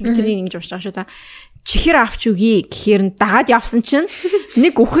хийсэн багш би тэрийг ингэж уушж байгаа шүү за. Чихэр авч үгүй гэхээр нь дагаад явсан чинь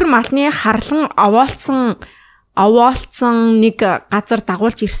нэг өхөр малны харлан овоолцсон нэг газар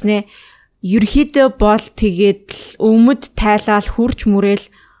дагуулж ирснээ. Ерхийдөө бол тэгээд өмд тайлал хурж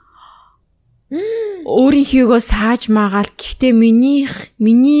мүрээл өөрийнхийгөө сааж магаал гэхдээ минийх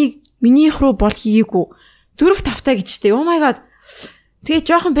рүү бол хийгээгүй 4-5 та гэжтэй. Oh my god. Тэгээ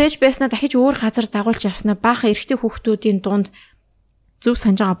жоохон байж байснаа дахиж өөр газар дагуулж явснаа баахан эрэгтэй хүүхдүүдийн дунд зөв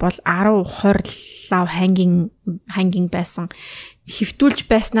санаж байгаа бол 10-20 лав хангинг байсан. Хөвтүүлж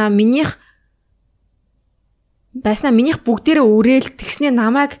байснаа минийх бүгдээрээ үрээл тэгснээ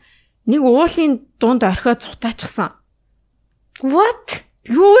намайг нэг уулын дунд орхио цутаачихсан. What?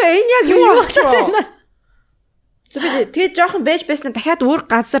 Юу энэ яг юу болоо? Тэгээд жоохон байж байснаа дахиад өөр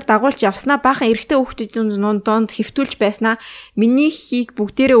газар дагуулж явснаа баахан эрэгтэй хүүхдүүдийн дунд хөвтүүлж байснаа минийхийг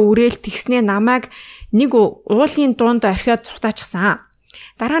бүгдээрээ үрээл тэгснээ намайг нэг уулын дунд орхио цутаачихсан.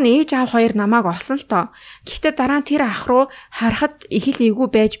 Дараа нь ээж аав хоёр намайг олсон л тоо. Гэхдээ дараа нь тэр ах руу харахад их л эвгүй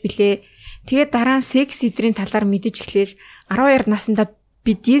байж билээ. Тэгээд дараа нь секс эдрийн талаар мэдэж эхлээл 12 наснда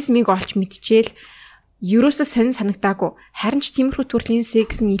бидизмиг олж мэдчихээл ерөөсөө сонир санагдаагүй. Харин ч тиймэрхүү төрлийн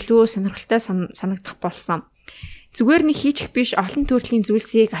секс нь илүү сонирхолтой санагдах болсон. Зүгээр нэг хийчих биш олон төрлийн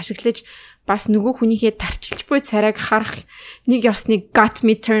зүйлсийг ашиглаж бас нөгөө хүнийхээ тарчилж буй царайг харах нэг ёсныг got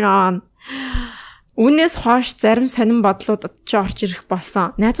me turn on. Үүнээс хойш зарим сонин бодлууд ч орж ирэх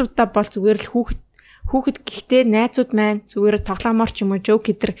болсон. Найзуудаа бол зүгээр л хүүхэд гэхдээ найзууд маань зүгээр тоглоомор ч юм уу жоок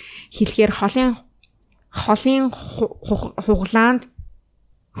гэдэр хэлэхээр холын хуглаанд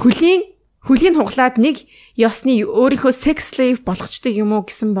хөлийн хуглаад нэг ёсны өөрийнхөө sex slave болгочдөг юм уу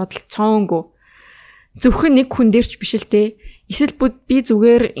гэсэн бодол цоонгүй. Зөвхөн нэг хүн дээрч биш л дээ. Эсвэл би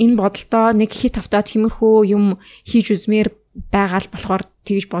зүгээр энэ бодолдоо нэг хит автаад хэмэрхүү юм хийж үзмээр байгаа л болохоор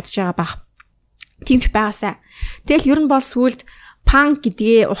тэгж бодож байгаа бах. Тимч байгаасаа. Тэгэл ер нь бол сүлд панк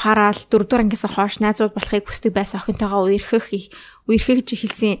гэдгээ ухаарал 4-р ангиас хойш найзууд болохыг хүсдэг байсан охинтойгоо үерхэж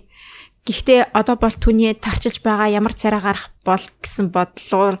хэлсэн. Гэхдээ одоо бол түүний тарчилж байгаа ямар царай гарах бол гэсэн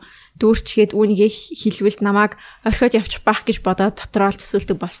бодлоор дүүрчгээд үүнийгээ хэлвэл намайг орхиод явчих бах гэж бодоод дотроо л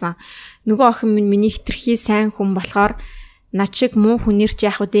төсөөлдөг болсон. Нөгөө охин минь миний хитрхи сайн хүн болохоор над шиг муу хүнээр ч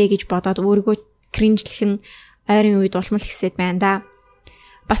яах вэ гэж бодоод өөрийгөө кринжлэх нь ойрын үед улмал хэсэд байна да.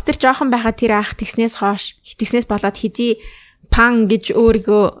 Бас тэр жоохон байхад тэр ах тэгснээс болоод хэдий пан гэж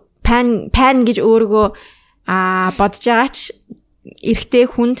өөрийгөө бодож байгаач эрэгтэй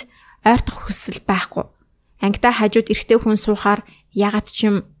хүнд ойртох хүсэл байхгүй. Ангидаа хажууд эрэгтэй хүн суухаар ягаад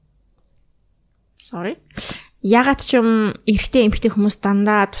ч юм эрэгтэй эмэгтэй хүмүүс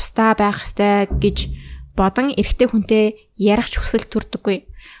дандаа тустай байх ёстой гэж бодон эрэгтэй хүнтэй ярих ч хүсэл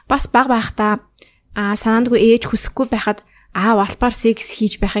төрдөггүй. Бас баг байхдаа санаандгүй ээж хүсэхгүй байхад аав албаар секс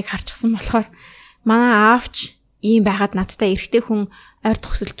хийж байхыг харчихсан болохоор манай аавч ийм байхад надтай эрэгтэй хүн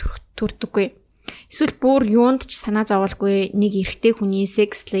ойртох хүсэл төрдөггүй. Эсвэл бүр юунд ч санаа зовоолгүй нэг эрэгтэй хүний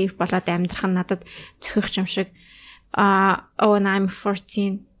sex slave болоод амьдрах нь надад зөхих юм шиг. Oh, I'm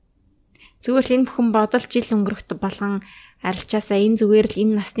 14. Зүгээр л энэ бүхэн бодол жил өнгөрөхт болгон арилчаасаа энэ зүгээр л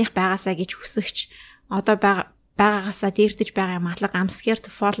энэ насных байгаасаа гэж хүсэгч одоо байгаагаасаа дээрдэж байгаа юм алга. I'm scared to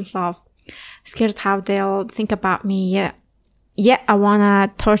fall in love. Scared how they'll think about me. Yeah, I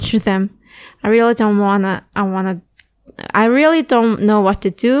wanna torture them. I really don't know what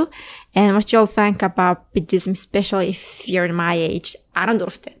to do and what you'll think about Buddhism, especially if you're my age.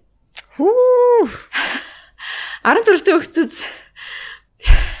 14-тэй. Хүү. 14-тэй хөлтөд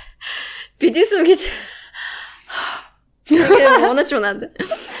Buddhism гэж унаад.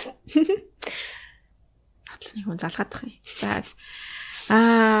 Хатлын хүн залгаад байх юм. За.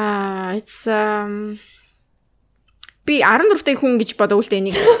 It's би 14-тэй хүн гэж бодов үлдээ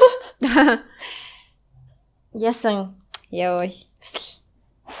энийг. Ясан яой.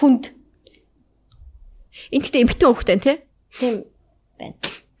 Хүнд. Энд гэхдээ эмхтэн хөхтэй тий? Тийм байна.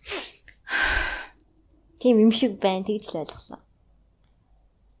 Тийм юм шиг байна тэгж л ойлголоо.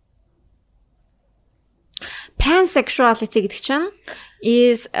 Pansexuality гэдэг чинь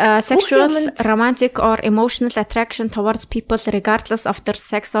is sexual, romantic or emotional attraction towards people regardless of their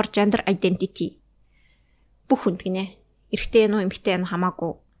sex or gender identity. Бүх хүнд гинэ. Эрэгтэй нь уу эмэгтэй нь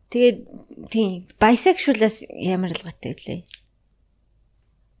хамаагүй. Тэгээд тийм bisexual-аас ямар ялгаатай вэ?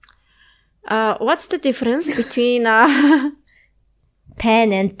 What's the difference between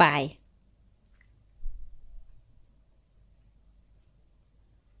pan and bi?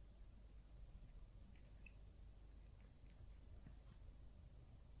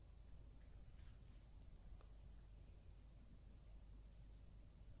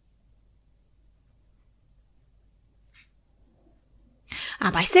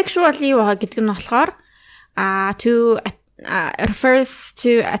 Bisexual гэдэг нь болохоор refers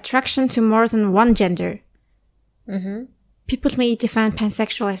to attraction to more than one gender. People may define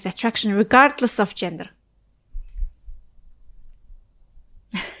pansexual as attraction regardless of gender.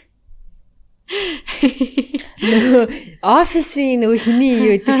 Office-ийн нөгөө хиний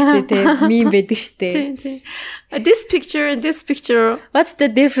юу гэдэг штэ те мим байдаг штэ. This picture. What's the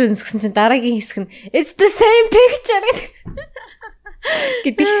difference гэсэн чинь дараагийн хэсэг нь it's the same picture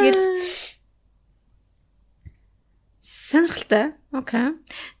гэдэг шиг л. Сонирхолтой. Okay.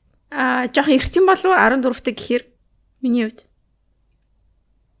 Жохон эрт юм болов 14-тэй гэхээр миний хувьд.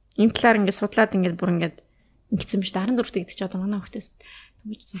 Ийм талаар ингээд судлаад ингээд бүр ингээд ингэсэн юм шүү дээ. 14-тэй гэдэг чи одоо манай хүүхдээс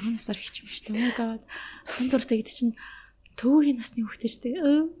төгөж 6 насаар их юм шүү дээ. Oh my god. 14-тэй гэдэг чинь төвөгийн насны хүүхдээ шүү дээ.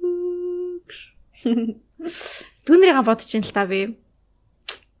 Түүнэрийгээ бодож ин л та би.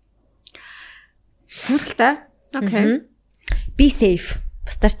 Сонирхолтой. Okay. Be safe.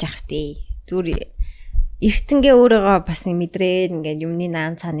 Бустарч явах тий. Зүгээр эртэнгээ өөрөөгөө бас мэдрээд ингээд юмны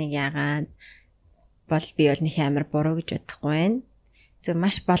наан цааныг яагаад бол би бол нэг амар буруу гэж бодохгүй байна. Зөв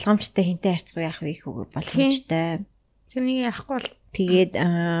маш болгоомжтой хинтээ харьцгүй яах вэ хүү болгоомжтой. Тэрнийг яахгүй бол тэгээд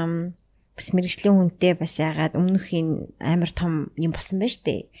бас мэрэгжлийн хүнтэй бас яагаад өмнөх энэ амар том юм болсон байна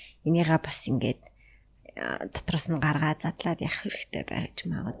штэ. Энийгээ бас ингээд дотроос нь гаргаа задлаад явах хэрэгтэй байж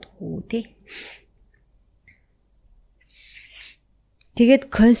магадгүй тий.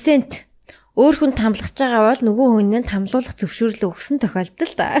 Тэгээд consent өөр хүн тамлахж байгаа бол нөгөө хүнээ тамлуулах зөвшөөрлөө өгсөн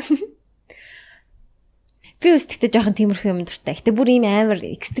тохиолдол та. Би үстэхтэй жоохон тиймэрхүү юм дуртай. Гэтэ бүр ийм амар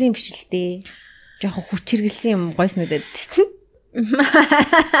экстрим биш л дээ. Жоохон хүч хэргэлсэн юм гойс нүдэд шүү дээ.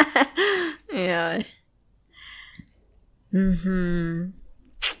 Яа.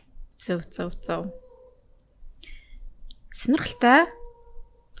 Зөв. Сонирхолтой.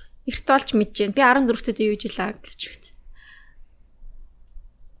 Эрт олж мэдэж байна. Би 14-т юу жилаа гэж байна.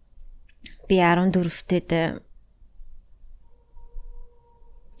 Би 14-т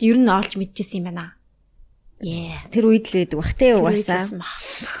ер нь олж мэдчихсэн юм байна. Тэр үед л байдаг бах те угаасаа.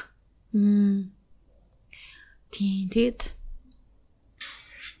 Тийм тэгэд.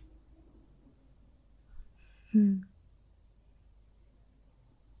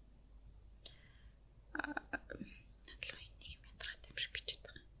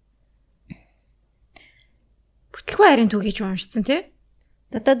 Бүтлгүй харин түгийж уншсан тий?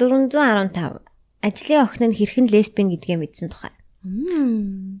 Одоо 415. Ажлын охин нь хэрхэн лесбийн гэдгээ мэдсэн тухай.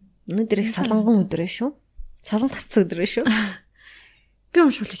 Өнөөдөр их солонгон өдөр шүү. Солон татсан өдөр шүү. Би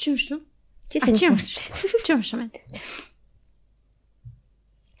уншвал чи уншив уу? Чи сайн уншиж. Чи уншаа мэн.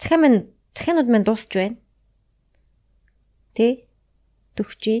 Захианууд мэн дуусч байна. Тэ?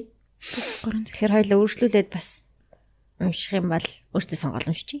 Төгчий. Тэгэхээр хоёлоо өөрчлүүлээд бас унших юм бол өөртөө сонгол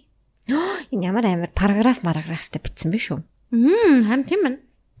уншчих. Энэ ямар амар параграфтай бичсэн бэ шүү. Харин тийм байна.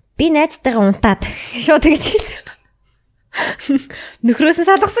 Би найзтайгаа унтаад шууд тэгж хэлсэн. Нөхрөөс нь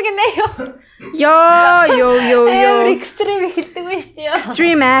салгасан гинэ ёо. Ёо. Экстрим ихэлдэг байна шүү дээ.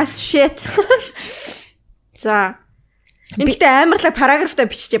 Extreme ass shit. За. Энд амарлаг параграфтай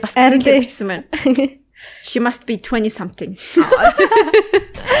биччихээ бас тэрэлээ бичсэн байна. She must be 20 something.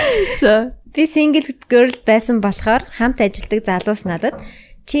 За, би single girl байсан болохоор хамт ажилладаг залуус надад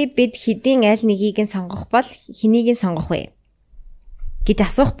чи бид хэдийн аль нэгийг нь сонгох бол хэнийг нь сонгох вэ гэж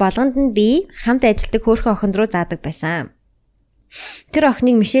асуух болгонд нь би хамт ажилладаг хөөрхөн охин руу заадаг байсан. Тэр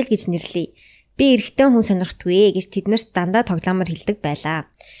охиныг Мишель гэж нэрлэе. Би эрэгтэй хүн сонирхдаггүй гэж тэднэрт дандаа тоглоомор хэлдэг байлаа.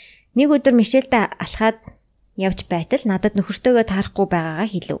 Нэг өдөр Мишельтэй алхаад явж байтал надад нөхөртөөгөө таарахгүй байгаагаа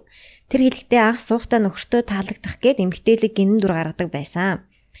хэлв. Тэр хэлэхдээ анх суухтаа нөхөртөө таалагдах гээд эмгтээлэг гинэн дур гаргадаг байсан.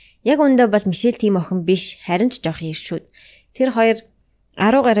 Яг өндөө бол Мишель тийм охин биш, харин ч жоох иршүүд. Тэр хоёр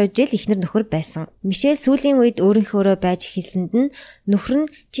 10 гаруй жил ихнэр нөхөр байсан. Мишель сүүлийн үед өөрийнхөөрөө байж эхэлсэнд нь нөхөр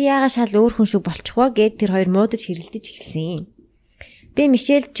нь чи яагаад шал өөр хүн шиг болчих вэ гэд тэр хоёр муудаж хэрэлдэж эхэлсэн. Би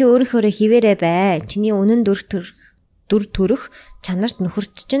Мишель чи өөрийнхөөрөө хിവэрэ бай. Чиний үнэн дүр төрөх чанарт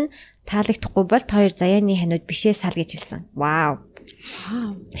нөхөрч чинь таалагдахгүй бол та хоёр заяаны ханиуд бишээ сал гэж хэлсэн. Вау.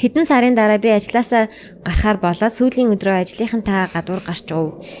 Хэдэн сарын дараа би ажлаасаа гарахаар болоод сүүлийн өдрөө ажлынхантаа гадуур гарч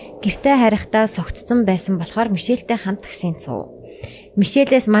ув. Гэртээ харихтаа согтцсон байсан болохоор Мишельтэй хамт гисэн цуу.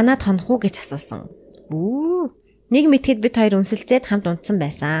 Мишелээс манад хонох уу гэж асуусан. Нэг мэтгэд бид хоёр үнсэлцээд хамт унтсан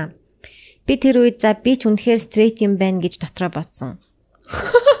байсан. Би тэр үед за би ч үнэхээр стрейт юм байна гэж дотроо бодсон.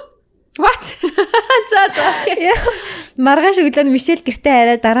 What? За. Маргааш өглөө Мишель гэртээ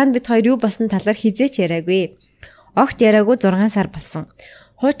хараад дараа нь бид хоёр юу болсон талаар хизээч яриаггүй. Огт яриаггүй 6 сар болсон.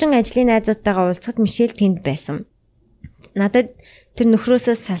 Хуучин ажлын найзуудтайгаа уулзахад Мишель тэнд байсан. Надад тэр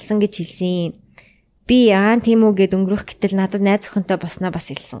нөхрөөсөө салсан гэж хэлсэн. Би тийм үү гэд өнгөрөх гэтэл надад найз охинтой босноо бас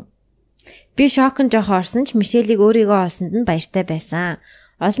хэлсэн. Би шокнд жоохоо орсон ч Мишелийг өөрийгөө олсонд нь баяртай байсан.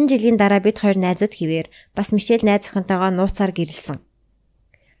 Олон жилийн дараа бид хоёр найзууд хിവэр бас Мишель найз охинтойгоо нууцаар гэрэлсэн.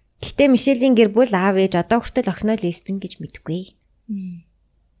 Гэхдээ Мишелийн гэр бүл аав ээж одоо хүртэл охиноо лесбийн гэж мэдгүй.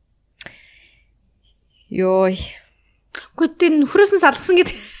 Йой. Гэхдээ тэр нөхрөөс нь салгасан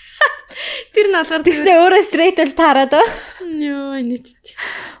гэдэг. Тэр нь алгаар тэгснэ өөрөө стрейт болж таарад. Йоо нийт.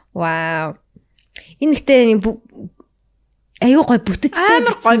 Вау. Энэ ихтэй аюу гой бүтцтэй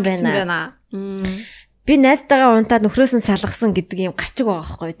бичсэн байна. Би найзтайгаа унтаад нөхрөөс нь салгасан гэдэг юм гарчиг байгаа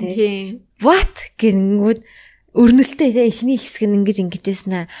байхгүй тий. What гингүүд өрнөлтөө тий эхний хэсэг нь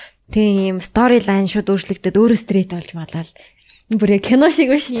ингэжсэн аа. Тийм сторилайн шууд өөрчлөгдөд өөрөө стрейт болж болоод бүр яг кино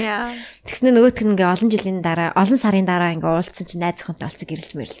шиг биш үү? Тэгснэ нөгөөтг нь ингээ олон сарын дараа ингээ уулзсан чинь найз охинтой олцсон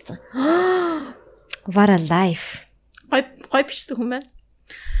гэрэлт мэрэлцэн. What a life. Гой бичсэн хүн байна.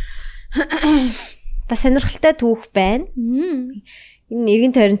 Бас сонирхолтой түүх байна. Энэ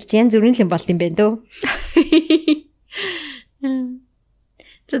эргэн тойронд ч янз бүрийн юм болт юм байна дөө.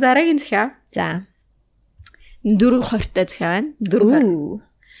 За дараагийн захиа. За. 4:20-тай захиа байна.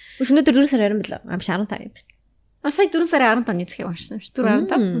 Өнөөдөр 4 сар 20 билүү? Амш 15 юм. Сая 4 сарын 15-ны захиа уншсан шүү.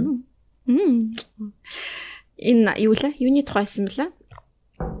 4:15. Энэ юу лээ? Юуны тухай хэлсэн бэлээ?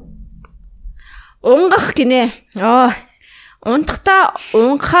 Унгах гинэ. Унтахта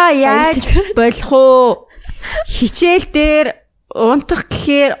унхаа яаж болох уу? Хичээл дээр унтах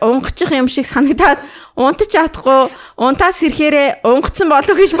гэхээр унгачих юм шиг санагдаад унтаж чадахгүй, унтаас ирэхээрээ унгацсан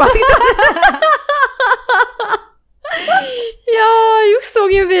болов гэж бодогдсон. Яа, юу гэсэн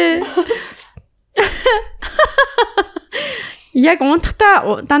үг юм бэ? Яг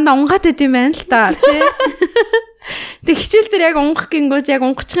унтахта дандаа унгаад байт юм байна л та, тий. Тэг хичээл дээр яг унгах гингүүд яг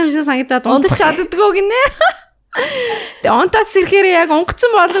унгачих юм шиг санагдаад унтаж чаддаггүй гинэ. Тэг унтаас ирэхээрээ яг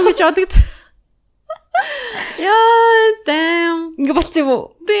унгацсан болов гэж бодогд. Яа, damn. Ингээ болцсон юм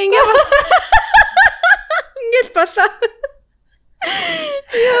уу? Тэг ингээ болцсон. Ингээл болоо.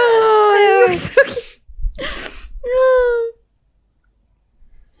 Яа,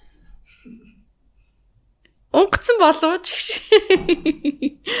 унгацсан болов ч гэж.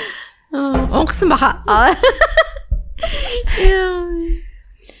 Унгасан баха.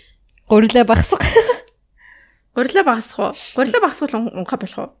 Гурлаа багсах. Гурлаа багсах уу? Гурлаа багсвал унхаа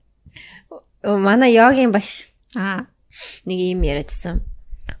болох уу? Манай йогийн багш нэг юм яриадсан.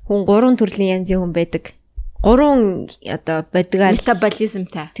 Хүн 3 төрлийн янзын хүн байдаг. 3 одоо бодгаа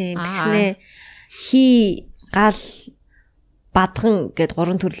метаболизмтай. Тийм тэгснэ хий гал бадхан гэд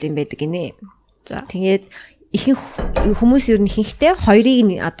 3 төрлийн байдаг гинэ. За. Тэгээд ихэнх хүмүүс ер нь ихэнхдээ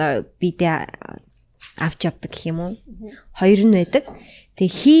 2-ыг одоо бидээ авч явдаг гэх юм уу? 2 нь байдаг.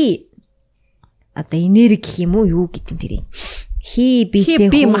 Тэгээ хий одоо энерги гэх юм уу юу гэдэг тэрийг. Хий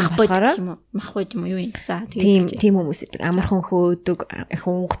бидээ мах бодох юм уу? Мах бод юм уу юу юм? За тэгээд тийм хүмүүс байдаг. Амархан хөөдөг, их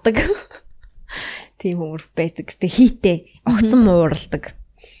унгадаг. Тийм хүмүүс байдаг. Тэгээ хийтэй огцон мууралдаг.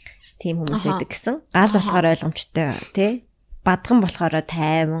 Тийм хүмүүс байдаг гэсэн. Гал болохоор ойлгомжтой тий. Бадхан болохоор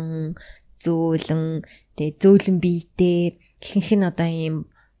тайван, зөөлөн, тэгээ зөөлөн биетэй, ихэнх нь одоо ийм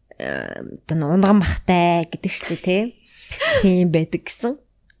одоо унган махтай гэдэг шүү дээ тий. Тийм байдаг гэсэн.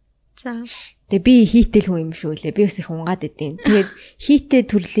 За. Тэгээ би хийтэл хүн юм шүү лээ. Би бас их унгаад идэв. Тэгээд хийтэй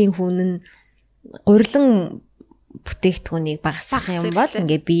төрлийн хүн нь гурилан бүтээгдэхүүнийг багасгах юм бол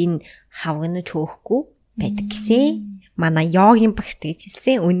ингээ би энэ хавгнаж хөөхгүй байдаг гэсэн. Манай йогийн багш тэгж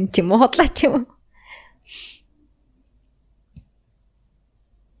хэлсэн. Үнэн ч юм уу худлаа ч юм уу.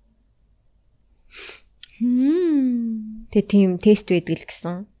 Тэгээ тийм тест байдаг л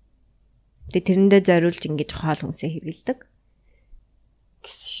гэсэн. Тэгээ тэрэндээ зориулж ингэж хоол хүнсээ хэрэгэлдэг.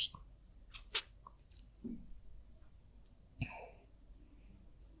 Гэсэн шүү.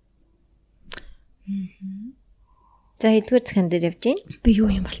 За хэдгээр захин дээр явж гин. Би юу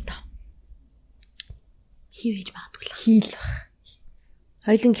юм бол та? Хий хийж магадгүй л. Хийл баг.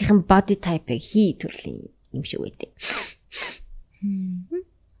 Хоёулынхын body type-ыг хий төрлийн юм шиг байдаг.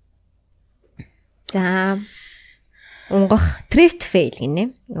 За унгах thrift fail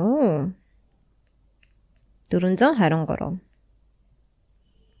гинэ. Оо. 423.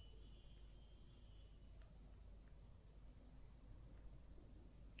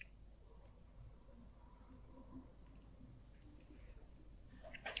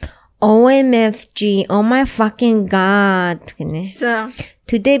 OMFG, oh my fucking god гинэ. За.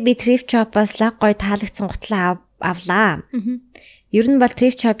 Today би thrift shop-аас лаг гой таалагдсан гутлаа авлаа. Ер нь бол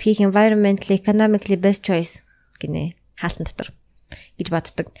thrift shop хийх environmentally economically best choice гинэ. Хаалтан дотор гэж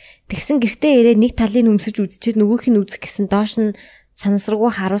боддог. Тэгсэн гэртээ ирээд нэг талыг өмсөж үзчихэд нөгөөх нь үзэх гэсэн доош нь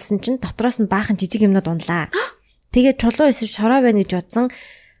санасраггүй харуулсан чинь дотроос нь баахан жижиг юмнууд унлаа. Тэгээд чулуу эсвэл шороо байна гэж бодсон.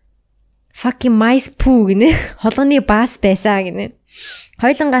 Fucking mice poo гинэ. Холгоны баас байсан гинэ.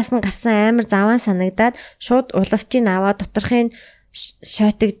 Хойлонгаас нь гарсан амар заван санагдаад шууд улавчийг аваад доторхын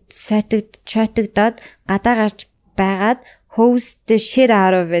шойтогдоод гадаа гарч байгаад hose the shit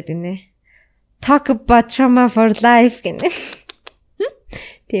out of it гинэ. Talk about trauma for life гинэ.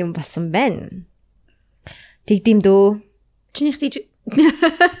 Тийм басан байна. Тэгдэм дөө. Чинийх тийж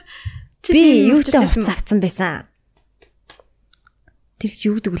би юутай авцсан байсан. Тэрс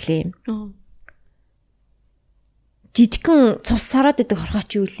юу гэдэг үлээ. Жижигхэн цус сараад идэг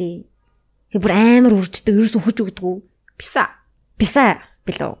хорхооч юу лээ. Тэг бүр амар үрждэг, ерөөс ухаж өгдөг. Писа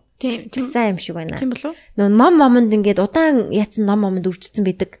билүү. Тийм писа юм шиг байна. Тийм болов. Нөө ном момонд ингээд удаан яатсан ном момонд үржсэн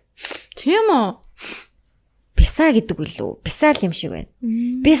байдаг. Тийм үү? Писа гэдэг үлээ. Писа л юм шиг байна.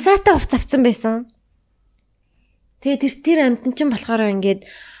 Писатай хувц авцсан байсан. Тэгээ тэр амтэн чинь болохоор ингээд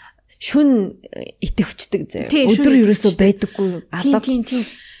шүн итэвчдэг заяа. Өдөр ерөөсөө байдаггүй. Тийм.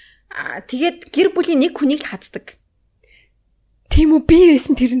 Тэгээд гэр бүлийн нэг хүнийг л хаздаг. Тийм үү би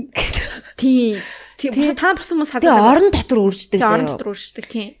байсан тэр нь. Тийм. Та бус хүмүүс хаздаг. Тэгээ орон дотор үрждэг заяа. Орон дотор үрждэг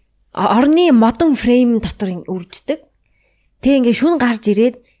тийм. Орны модон фрейм дотор үрждэг. Тэгээ ингээ шүн гарч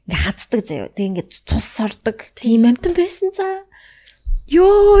ирээд ингээ хаздаг заяа. Тэгээ ингээ цус сордог. Тийм амтан байсан цаа.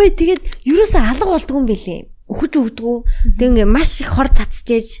 Йоо тэгээд ерөөсөө алга болдгүй юм бэлээ. Өхөж өгдөггүй. Тэгээ ингээ маш их хор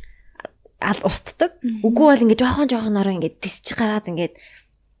цацжээж устдаг. Үгүй бол ингээ жоохон ороо ингээ тисч гараад ингээ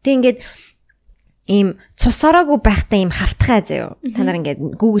тэг ингээд ийм цусараагүй байхтай ийм хавтгай заяо. Та нар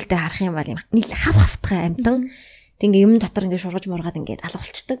ингээд Google дээр харах юм бол ийм нэг хавтгай амтан. Тэг ингээд юм дотор ингээд шургаж мургаад ингээд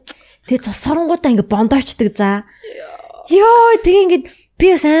алгуулцдаг. Тэгээ цусарангуудаа ингээд бондоочдаг за. Йоо тэг ингээд би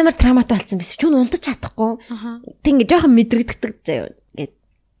бас амар травматай болсон байсан. Чүн унтаж чадахгүй. Тэг ингээд жоохон мэдрэгддэг заяо. Ингээд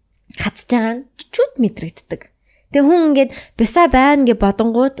хатж байгаа нь чүт мэдрэгддэг. Тэг хүн ингээд бясаа байна гэж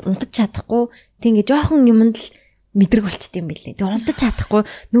бодонгууд унтаж чадахгүй. Тэг ингээд жоохон юмд л мэдрэг болчт юм билээ. Тэг унтаж чадахгүй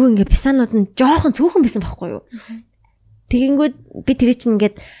нөгөө ингээ писанууд нь жоохон цөөхөн байсан байхгүй юу. Тэгэнгүүт би тэр чинь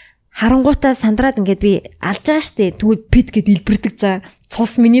ингээд харангуутаа сандраад ингээд би алж байгаа штэ. Тэгвэл пит гэд илбэрдэг за.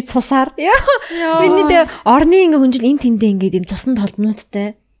 Цус миний цусаар. Миний тэ орны ингээ хүнжил эн тэндээ ингээд юм цусан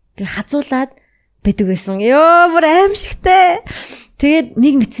толбнуудтай ингээ хазуулаад байдаг байсан. Йоо бүр аимшигтай. Тэгээд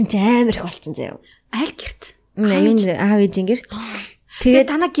нэг мэдсэн чи амар их болцсон заяа. Аль гэрт? Аав ээжийн гэрт.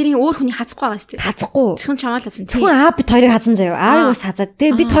 Тэгээд танаа гэрийн өөр хүний хазахгүй байгаа шүү дээ. Хазахгүй. Зөвхөн чамаа л хазсан. Зөвхөн аав бид хоёрыг хазсан заяа. Аавыг бас хазаад.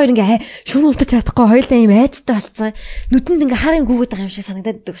 Тэгээд бид хоёр ингээ шүн унтаж чадахгүй хоёулаа юм айцтай болцсон. Нүдэнд ингээ харын гүгээд байгаа юм шиг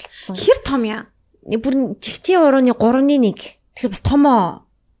санагдаад идэг болцсон. Хэр том яа? бүр чихчийн урууны 3.1. Тэгэхээр бас томоо.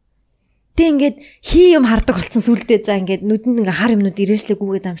 Тэг ингээд хий юм хардаг болсон сүлдээ за ингээд нүдэнд ингээ хар юмнууд ирээшлээ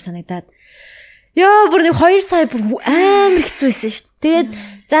гүгээд ам санагдаад. Яа бүр нэг 2 сая бүр амар хэцүүсэн шүү. Тэгээд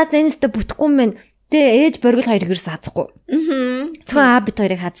за энэстэй бүтэхгүй мэн. Тэгээ ээж боргил хоёр гэрээс хазахгүй. Зөвхөн А бит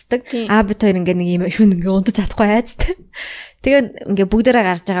хоёрыг хаздаг. А бит хоёр ингээ нэг юм шүн ингээ унтаж чадахгүй хайцтай. Тэгээд ингээ бүгдээрээ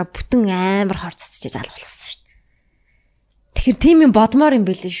гарч байгаа бүтэн амар хор цацчихж алга болгосон шүү. Тэгэхээр тийм юм бодмоор юм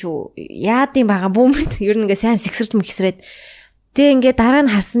бэлээ шүү. Яад юм байгаа бүүмэд ер нь ингээ сайн сэгсэрч мэгсрээд. Тэгээ ингээ дараа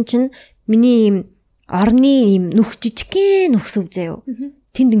нь харсан чинь миний юм орны юм нүх жижигхэн нүх сүв заяо.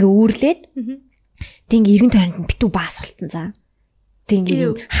 Тэнд ингээ үүрлээд. Тэг ингээ эргэн тойронд битүү баас болтон за. Тэг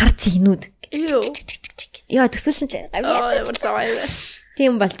ингээ хар цэгнүүд. Яа төсөлсөн чи ямар заваа юм.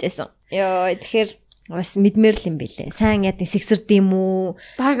 Тийм болж байсан. Йоо тэгэхээр бас мэдмээр л юм бэлээ. Сайн яд сэгсэрд юм уу?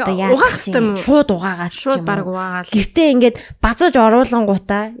 Баг угаах хэрэгтэй юм уу? Шууд угаагаад шууд баг угаагаад. Гэртээ ингээд базаж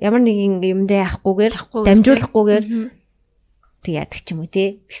оруулангуудаа ямар нэг юмдээ яахгүйгээр дамжуулахгүйгээр тэг яадаг ч юм уу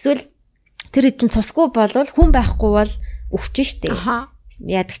те. Эсвэл тэр чинь цусгүй болвол хүн байхгүй бол өвчин штэ.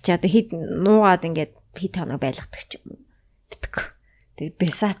 Яадаг чи одоо хэд нуугаад ингээд хэд хоног байлгадаг ч юм уу. Битг. Тэг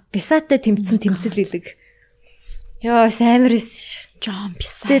бисаатай тэмцэл илэг. Йоо амар эс. Жон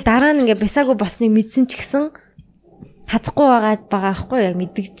бисаа. Тэг дараа нь ингээ бисаагүй болсныг мэдсэн ч гэсэн хазахгүй байгаа байхгүй яг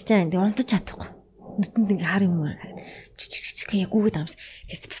мэддэгч жаа. Тэг унтаж чадахгүй. Нүдэнд ингээ хар юм байгаа. Яг гүгэд амс.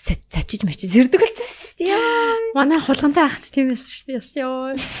 Цачиж мачиж зэрдэг болсон шүү дээ. Яа. Манай хулгантай ахт тийм байсан шүү дээ.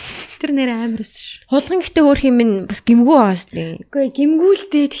 Яа. Тэр нэр амар байсан шүү. Хулган гэхдээ өөр юм минь бас гимгүү байгаа шүү дээ. Үгүй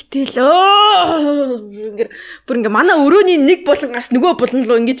гимгүүлтэй тэгтэл бүр ингээ манай өрөөний нэг булангаас нөгөө булан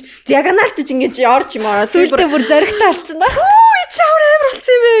руу ингэж диагоналтж ингэж орж юм аа. Сүүлдээ бүр зоригтой алдсан да. Хөө чавар амар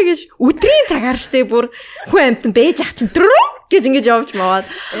болсон юм бэ гэж. Өдрийн цагаар штэ бүр хүн амтан бэж ах чинь гэж ингэж явж маваад.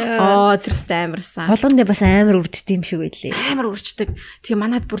 Тэрс амарсан. Хулганд бас амар үрждэг юм шиг байлээ. Амар үрждэг. Тэгээ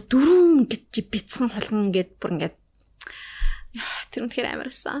манад бүр 4 гэж бицхан хулган гэд бүр ингээд тэр үнэхээр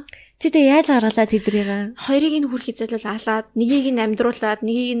амарсан. Чи тэгээ яаж гаргалаа тэдрийг? Хоёрыг нь хүрхий зайлуул алаад, нэгийг нь амьдруулад,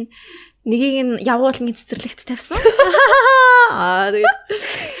 нэгийг нь явуулгын цэцэрлэгт тавьсан.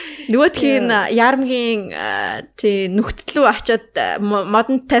 Тэгээд нөгөөдхийн ярмгийн тий нүхтлүү очиод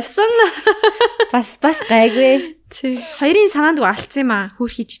модонд тавьсан. Бас гайгүй. Тий. Хоёрын санаанд алдсан юм аа.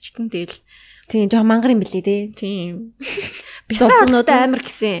 Хүрхий жижигхэн тэгэл. Тийм жоо мангар юм билээ тий. Тийм. Бисаанууд амар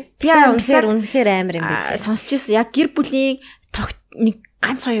гэсэн. Пиа үнэхээр амар юм билээ. Сонсч ирсэн. Яг гэр бүлийн нэг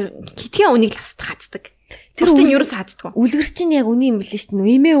ганц хоёр хитгэн үнийг ластах хацдаг. Тэр үнийг юу ч хаацдаг. Үлгэр чинь яг үний юм билээ шүү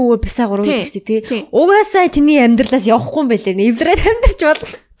дээ. Эмээ өвөө бисаа гурав гэсэн тий. Угаасаа чиний амьдралаас явахгүй юм билээ. Эвлэрээд амьдрч бол.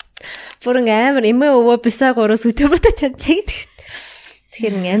 Бүр амар эмээ өвөө бисаа гурав сүтэмбэтэ чадчих гэдэг шүү дээ.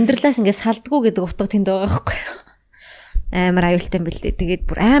 Тэгэхээр амьдралаас ингээд салдгуу гэдэг утга тэнд байгаа байхгүй юу? Амар аюултай юм билээ. Тэгээд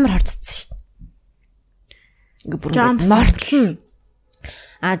бүр амар хорцсон шүү дээ. Бүр нортлно.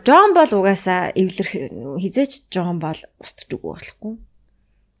 Жон бол угаасаа эвлэр хизээч Жон бол устж үгүй болохгүй.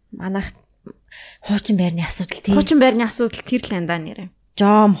 Манайх хуучин байрны асуудал тийм. Хуучин байрны асуудал тэр л андаа нэрэ.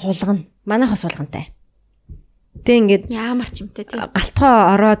 Жон хулгана. Манайхаас хулгантай. Тэг ингээд ямар ч юмтай тийм. Галтгой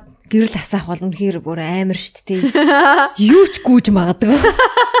ороод гэрэл асаах бол үнэхээр бүр амар шүү дээ. Юу ч гүйж магадгүй.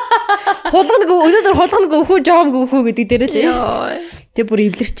 Өнөөдөр хулганаг өөхөө Жон өөхөө гэдэг дээрээ л шүү. Тэг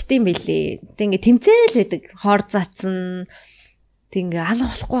бүр эвлэрчтэй юм байлээ. Тэг ингээд тэмцээл байдаг. Хор заацсан. Тэг ингээ алга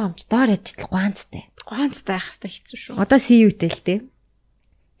болохгүй юм чи доор яжтал ганцтай. Ганцтай байх хэвээр хэцүү шүү. Одоо CU-тэй л дээ.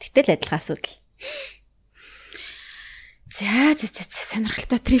 Тэгтэл адилхан асуудал. За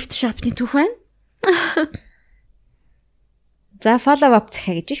сонирхолтой thrift shop-ны түүх байна. За follow up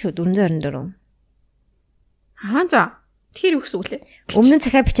захиа гэж шүү 424. За. Тэр юу гэсэн үг лээ? Өмнө нь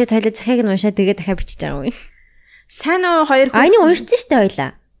захиа бичээд хоёлаа захиаг нь уншаад тэгээд дахиад бичиж байгаа юм. Сайн уу хоёр хүн? Энийг уншсан шүү дээ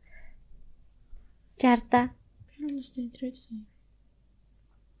хоёлаа. Жарда.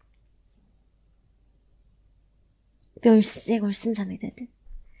 Би уншсан санагдаад байна.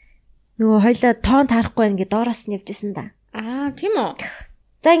 Нөгөө хоёлаа тоон таарахгүй ингээ доороос нь явжсэн да. Тийм үү?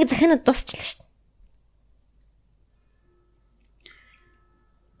 За ингээ захианууд дуусчлаа шүү дээ.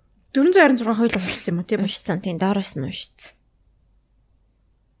 426 хоёлоо уншсан юм уу? Тийм уншсан. Тийм доороос нь уншсан.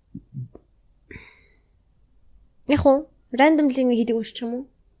 Яг уу randomly нэг хийдэг уншчих юм уу?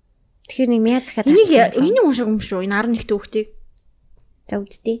 Тэгэхээр нэг мяа захиад энийг уншааг юм шүү. Энэ 11 түүхтийг. За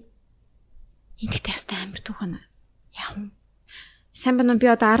үздэй. Энд ихтэй амар түүх байна. Яг сайн байна уу би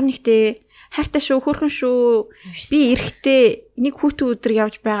одоо 11-т хайртай шүү хөрхөн шүү би эрэхтэй нэг хүүтэн өдөр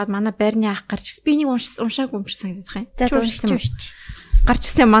явж байгаад манай байрны ах гарч ирсэн би энийг уншаагүй юм шиг санагдах юм. За уншиж. Гарч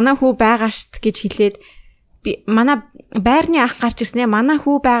ирсэн манай хүү байгаа шт гэж хэлээд би манай байрны ах гарч ирснэ манай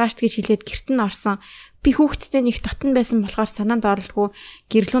хүү байгаа шт гэж хэлээд гэрт нь орсон. Би хүүхдтэй нэг дотн байсан болохоор санаанд орлого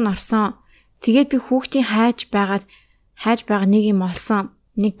гэрлүүн орсон. Тэгээд би хүүхдийн хайж байгаа нэг юм олсон.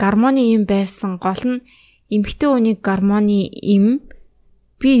 нэг гормоны юм байсан. Гол нь эмэгтэй хүний гормоны им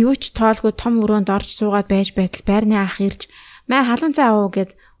би юу ч тоолгүй том өрөөнд орж суугаад байж байтал байрны ах ирж маа халуун цай авуу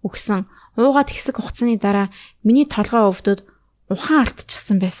гэд өгсөн. Уугаад хэсэг хугацааны дараа миний толгой өвдөд ухаан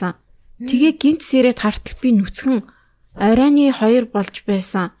алдчихсан байсан. Тэгээ гинт сэрээд хартал би нүцгэн оройны 2 болж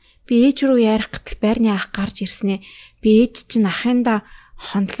байсан. Би ээж рүү ярих гэтэл байрны ах гарч ирснэ. Би ээж чинь ахында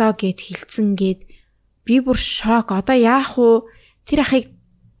хондлоо гэд хилцэн гэд би бүр шок. Одоо яах вэ? Тэр ахыг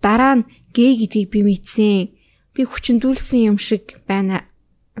дараа нь гээ гэдгийг би мэдсэн. Би хүчндүүлсэн юм шиг байна.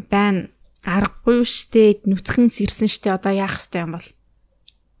 Аргагүй штэ. Нүцгэн сэрсэн штэ. Одоо яах ёстой юм бол?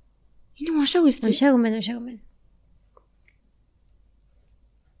 Энэ уншаагүй штэ. Уншаагүй мэн.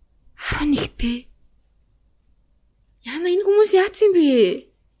 11-тэй. Яна энэ хүмүүс яатсан бэ?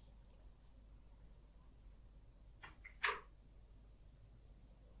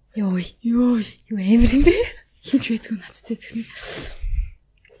 Юу амир юм бэ? Хинч байдгүй нацтай гэсэн.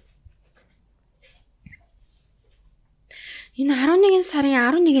 Энэ 11 сарын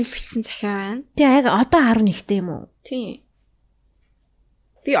 11-нд бичсэн захиа байна. Тэг яг одоо 11-тэй юм уу? Тийм.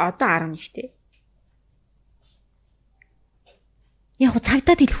 Би одоо 11-тэй. Яг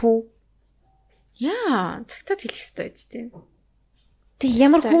цагтаад хэлэх үү? Яа, цагтаад хэлэх ёстой үстэй. Тэг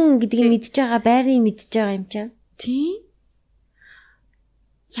ямар хүн гэдгийг мэдж байгаа, байрыг мэдж байгаа юм чам. Тийм.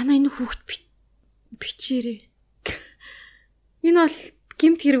 Яна энэ хүүхд бичээрээ. Энэ бол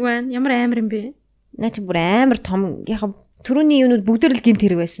гэмт хэрэг байна. Ямар амар юм бэ? Наа чи бүр амар том. Яг түрүүний юунууд бүгд л гэмт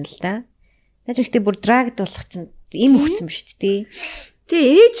хэрэг байсан л та. Наа чи ихтэй бүр драгд болгоцсон. Им өгцөн ба шүү дээ.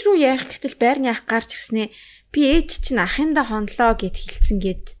 Тэгээ ээж рүү ярих гэтэл байрны ах гарч ирснэ. Би ээж чинь ахында хонлоо гэд хэлсэн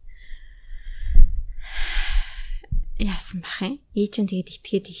гэд. Яасан бах юм? Ээж нь тэгээд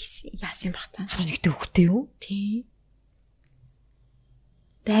итгээд яасан бах та. 11-тэй хүүхдээ юу? Тийм.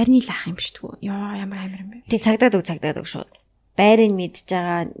 Байрны лах юм шүү дээ. Яа ямар амир юм бэ? Тэг цагдаад өг шууд. Байрыг мэдж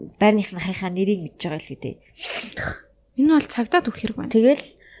байгаа, байрныхынхаа нэрийг мэдж байгаа л гэдэг. Энэ бол цагдаад өгөх хэрэг байна. Тэгэл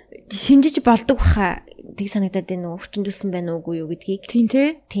шинжиж болдог баха. Тэг санагдаад байна уу? Өвчнөсөн байна уугүй юу гэдгийг.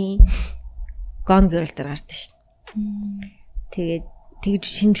 Тийм. Gone Girl дээр гардаг шүү. Тэгээд тэгж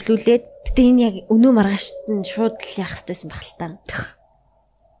шинжлүүлээд тэгтээ энэ яг өнөө маргаашд нь шууд л яах хэрэгтэйсэн баг л та.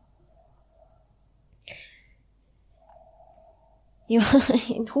 Яа,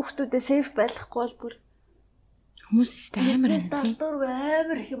 энэ хүүхдүүдээ сейф байлгахгүй бол бүр хүмүүс өстэй амар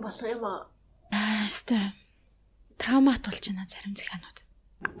амар их юм болох юм аа. Өстэй травмат болж байна зарим захианууд.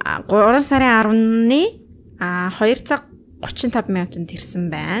 3 сарын 10-ны 2 цаг 35 минутанд ирсэн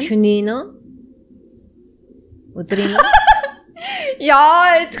байна. Шөнийн нөө? Өдрийн нөө?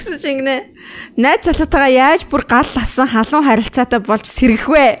 Яа, тэгсэн чингнэ. Найз залуутайгаа яаж бүр гал асан халуун харилцаатай болж сэргэх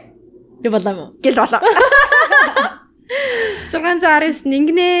вэ? Би болоо юм. Гэл болоо. 619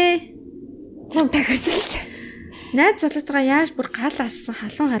 ингэнэ. Чам тахирсан. Найз залуутайгаа яаж бүр гал асан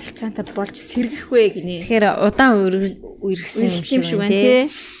халуун харилцаатай болж сэргэх вэ гинэ. Тэгэхээр удаан үерхсэн юм шиг байна тий.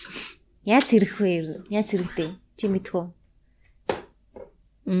 Яаж сэргэх вэ ер нь? Яаж сэргдээ? Чи мэдхүү?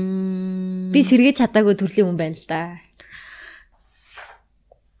 Би сэргэж чадаагүй төрлийн хүн байна л да.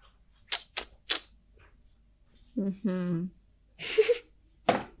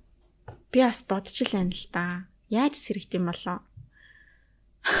 Би бас бодчихлаа л да. Яаж сэрэгт юм болоо?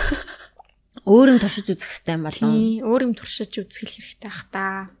 Өөр юм туршиж үзэх хэрэгтэй юм болоо. Өөр юм туршиж үзэх хэрэгтэй ах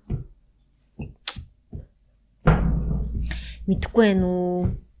та. Мэдхгүй байна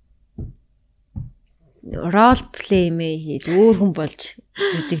уу? Рол плей мэй хэд өөр хүн болж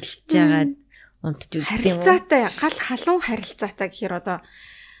жүжиглэж байгаад унтж үздэг юм уу? Харилцаатай гал халуун харилцаатай гэхээр одоо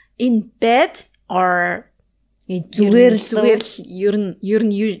in bed or зүгээр л ер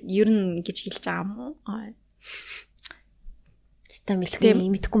нь гэж хэлж байгаа юм уу? Тэт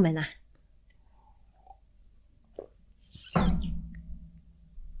мэдхгүй байна.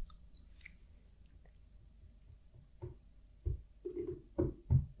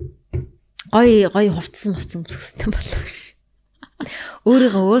 Гой хувцсан өмсөхтэй болоо ш.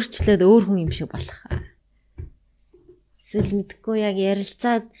 Өөрийгөө өөрчлөөд өөр хүн юм шиг болох. Эсвэл мэдхгүй яг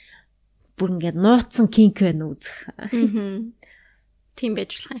ярилцаад бүр ингээд нууцсан кинк байна үзэх. Тийм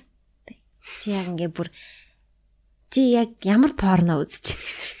байж болох юм. Чи яг ингээд бүр чи яг ямар порно үзэж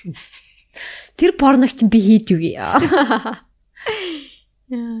байна? Тэр порног чинь би хийж үгүй.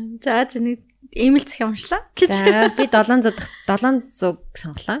 За нэг имэйл захиа уншлаа. За би 700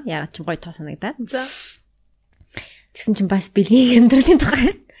 сонголоо. Ягаад ч гоё тоо санагдаад. За. Тэгсэн чинь бас бэлгийн амьдралын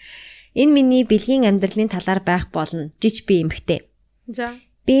тухай. Энэ миний бэлгийн амьдралын талаар байх болно. Жиж би эмхтэй. За.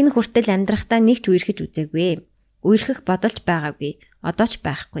 Би энэ хүртэл амьдрахтаа нэг ч үерхэж үзээгүй. Үерхэх бодолж байгаагүй. Одоо ч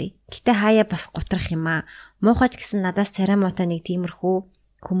байхгүй. Гэтэ хаяа бас гутрах юм аа. Муухайч гэсэн надаас царай муутай нэг тиймэрхүү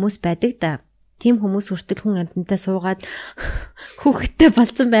хүмүүс байдаг да. Тим хүмүүс хүртэл хүн амьтантай суугаад хүүхэдтэй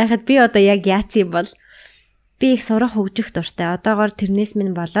болцсон байхад би одоо яг яац юм бол би их сурах хөгжих дуртай. Одоогоор тэрнээс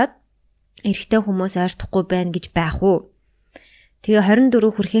минь болоод эрэгтэй хүмүүс ойртохгүй байна гэж байх уу? Тэгээ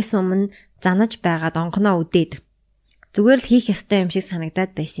 24 хүрэхээс өмнө занаж байгаад онгоноо үдээд. Зүгээр л хийх ёстой юм шиг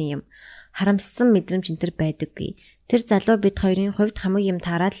санагдаад байсан юм. Харамссан мэдрэмж энэ байдаггүй. Тэр залуу бид хоёрын хувьд хамаг юм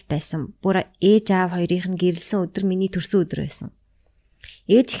тараад л байсан. Бүр ээж аав хоёрынх нь гэрэлсэн өдөр миний төрсөн өдөр байсан.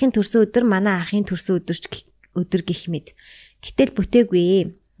 Ээжийнхэн төрсөн өдөр манай ахын төрсөн өдөр гих мэд. Гэтэл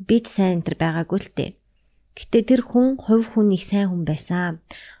бүтээгүй. Би ч сайн энэ байгаагүй л дээ. Гэтэ тэр хүн хувь хүн их сайн хүн байсан.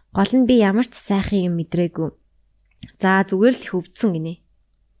 Гол нь би ямар ч сайхан юм мэдрээгүй. За зүгээр л их өвдсөн гинэ.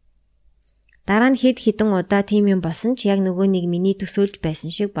 Дараа нь хэдэн удаа тийм юм болсон ч яг нөгөө нэг миний төсөөлж байсан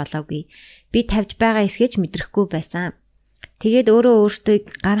шиг болоогүй. Би тавьж байгаа эсгээч мэдрэхгүй байсан. Тэгээд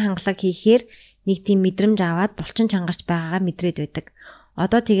өөртөө гар хангалаг хийхээр нэг тийм мэдрэмж аваад булчин чангарч байгаагаа мэдрээд байдаг.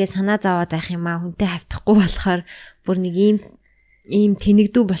 Одоо тэгээ санаа зовоод байх юм аа хүнтэй хавтахгүй болохоор бүр нэг ийм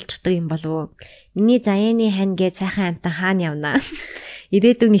тэнэгдүү болчихдог юм болов уу? Миний заяаны хань гэж сайхан амтан хаана явнаа?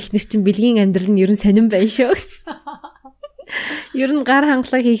 Ирээдүйн ихнэр чинь бэлгийн амьдрал нь ерөн сонирн байна шүү. Ер нь гар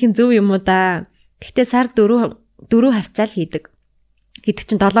хангалаг хийх нь зөв юм уу да? Гэхдээ сар 4 хавцаал хийдэг. Гэдэг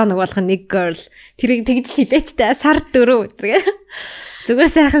чинь 7 хоног болох 1 girl. Тэрийг тэгж хэлээч та сар 4 өдргээ.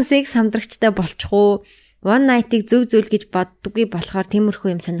 Зүгээр сайхан секс хамдрагчтай болчих уу? One night-ыг зөв гэж боддоггүй болохоор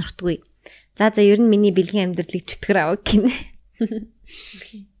тиймэрхүү юм сонирхдаггүй. За ер нь миний бэлгийн амьдралыг чөтгөр авах гинэ.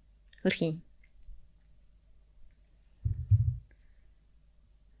 Хөрхийн.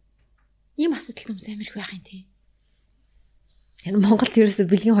 Ийм асуудал юм амирх байх юм тий. Тэр Монголд ерөөсө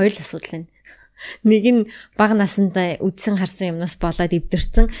бэлгийн хоёр л асуудал байна. Нэг нь бага насандаа үдсэн харсан юмнаас болоод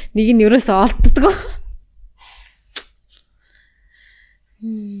эвдэрсэн, нэг нь ерөөсө олддгоо.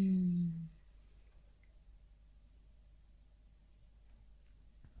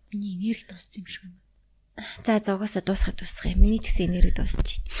 Миний энерги дууссан юм шиг байна. За угаасаа дуусах. Миний ч гэсэн энерги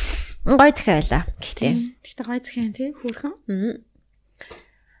дуусч байна. Гой захиа байлаа. Гэхдээ гой захиа тий хөөрхөн.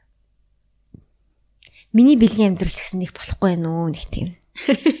 Миний бэлгийн амьдрал ч гэсэн нэг болохгүй байна уу нэг тийм.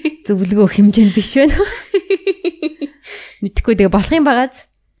 Зөвлөгөө хэмжээнд биш байна. Мэдхгүй тэгээ болох юм багаз.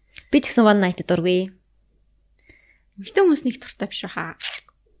 Би ч гэсэн one night дургүй. Ихтэй хүмүүс нэг туртай биш хаа.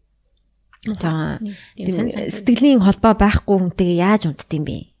 За сэтгэлийн холбоо байхгүй хүнтэйгээ яаж унтдсан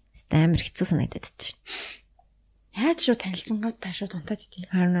бэ? Амар хэцүү санагдаад байна. Яаж шууд танилцсангууд та шууд унтаад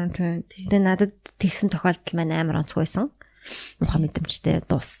идэв. Харин тэгээ надад тэгсэн тохиолдол маань амар онцгой байсан. Муха мэдрэмжтэй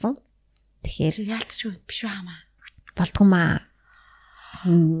дууссан. Тэгэхээр яалтчгүй биш байгаамаа. Болдгоо маа.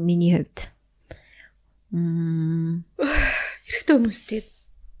 Миний хувьд. Хэрэгтэй хүмүүстэй.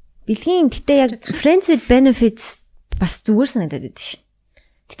 Бэлгийн гэтээ яг friends with benefits бас зүгээр санагдаад байдаг шин.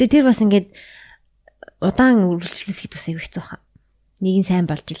 Гэтээ тэр бас ингээд удаан үргэлжлүүлэхэд бас аяг хэцүү хаа. Нэг нь сайн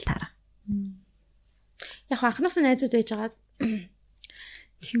болж ил таараа. Яг анхнаас нь найзууд байж байгаа.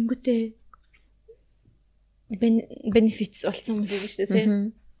 Тэнгүүтээ benefits олцсон хүмүүс шүү дээ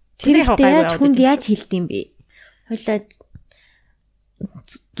тий. Тэр ихтэй яаж хүнд яаж хэлдэм бэ? Хойлоо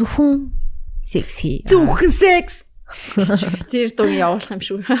зөвхөн секс хий. Зөвхөн секс. Тэр дуу явуулах юм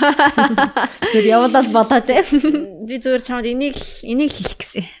шүү. Тэр явуулаад болоо те. Би зүгээр чамд энийг хэлэх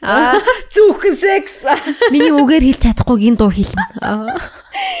гэсэн. Зөвхөн секс. Миний үгээр хэлж чадахгүй гин дуу хэлнэ.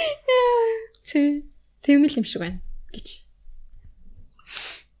 Тийм л юм шиг байна гэж.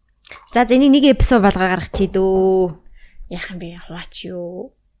 За энийг нэг эпизод болгоо гаргачих дөө. Яах юм бэ? Хуваач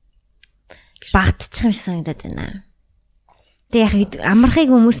юу? Багтчих юм шиг санагдаад байна. Тэг яг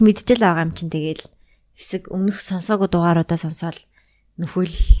амархыг хүмүүс мэдчихэл байгаа юм чинь тэгэл хэсэг өмнөх сонсоогүй дугааруудаа сонсоол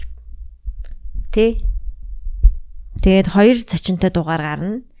нөхөл тий. Тэгээд 2 зочинтой дугаар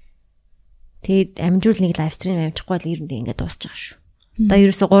гарна. Тэгээд амжуул нэг лайв стрим амжихгүй л ер нь ингээд дуусчих шүү. Одоо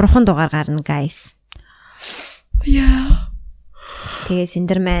ерөөсө 3 дугаар гарна guys. Яа. Тэгээд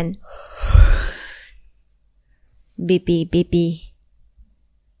Синдерман Биби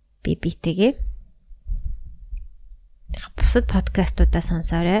тэгээ бусад подкастуудаа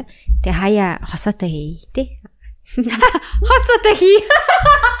сонсоорой. Тэгээ хаяа хосоотой хий тий. Хосоотой хий.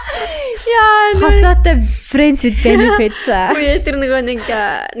 Яа, хосоотой friends with benefits. Үе тэр нэг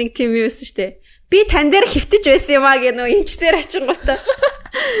тийм юу байсан штэ. Би тань дээр хөвтөж байсан юм аа гэх нөө эмчтэр ачингуудаа.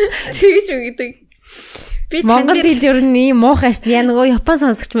 Тэгэж үгдэг. Би Монгол хэл ер нь ийм муухай шин. Яа нөгөө Япон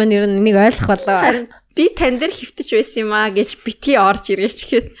сонсогч маань ер нь энийг ойлгох болоо. Би тань дээр хөвтөж байсан юм аа гэж бити орж ирээч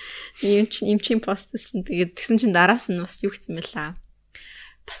гэхэд эмчийн пост гэсэн. Тэгээд тэгсэн чинь дараас нь бас юу гэсэн мэлээ.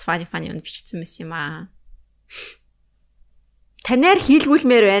 Бас фани юм бичсэн байсан юм аа. Танаар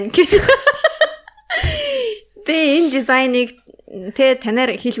хийлгүүлмээр байна гэж. Тэгээ энэ дизайныг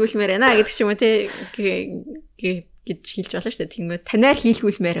танаар хийлгүүлмээр байна гэдэг ч юм уу гэж хэлж болно шүү дээ. Тэгмээ танаар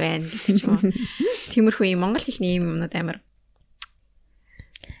хийлгүүлмээр байна гэдэг ч юм уу. Тиймэрхүү юм монгол хэлний юм юмнууд амар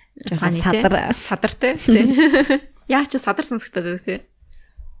садартай тий. Яа ч садар сонсогдоод байдаг тий.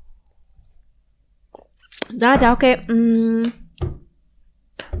 За окей.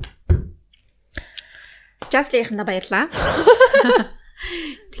 Жаслийнхнаа баярлаа.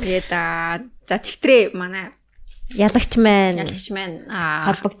 Тэгээд за тэмдрээ манай ялагч маань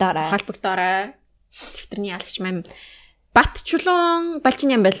холбогдоорой. Тэмдрний ялагч маань Бат чулуун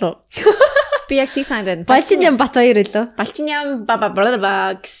Балчиням байлуу. Би яг тийм санагдаад. Балчиням Бат хоёр үлээ. Балчиням баба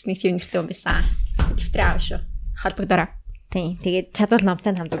гэсний тийм нэртэй юм байсан. Тэмдрээ аав шүү. Холбогдоорой. Тийм. Тэгээд чадвал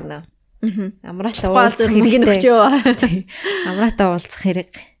намтай хамт өгнө. Амраатаа уулзах хэрэг нөхчөө. Амраатаа уулзах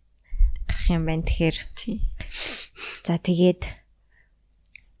хэрэг гарах юм байна тэгэхээр. Тийм. За тэгээд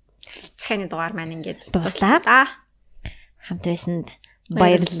цахины дугаар маань ингээд дуслаа. Хамт байсанд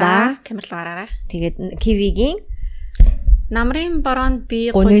баярлалаа. Камерлаараа. Тэгээд Кивигийн намрын бороонд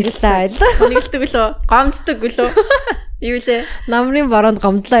би гуниглаа. Гунигладаг үлээ. Гомддог үлээ. Юу лээ? Намрын бороонд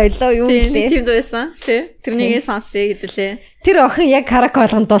гомдлоо үлээ. Юу лээ? Тийм байсан. Тий. Тэрнийг сонсъё гэдэлээ. Тэр охин яг караоке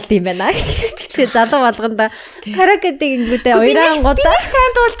болгонд дуулт юм байна. Тэгэхээр залуу болгонда караокедэг ингэдэ уйраан годаа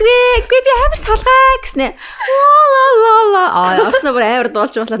сайн дуулдгүй. Үгүй би амар салгаа гэснэ. Орсноо бүр амар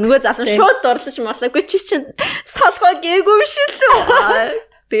дуулж байлаа. Нөгөө залуу шууд дурлаж морлоо. Үгүй чи чинь салгаа гээгүй шүү дээ.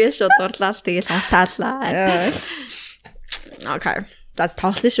 Тэгээ шууд дурлаа л тэгээ унтаалаа. Окей. За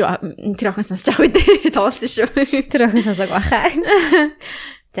тоглосон шүү. Тэр охин сонсож байгаа үү? Тоглосон шүү. Тэр охин сонсог баха.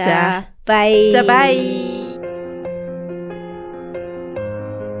 За bye. За bye.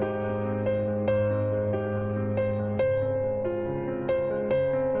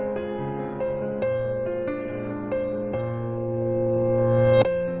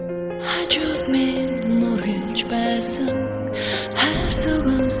 Хажууд минь нур хэлж байсан хайр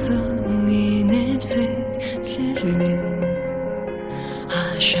зүгэнсэн инэмсэг лэлмэн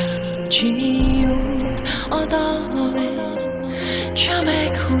ашаа чи юу одоовэ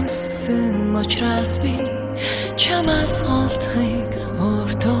чамайг хүссэн учраас би чамаас олдохыг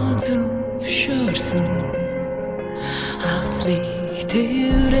өөртөө зөвшөөрсөн хагцлыг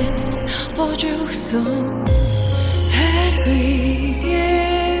тэрээр бож өгсөн хэрвээ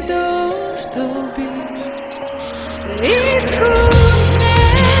дөртөө би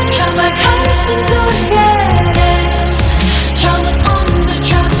чамайг хайсан дөргөө чамайг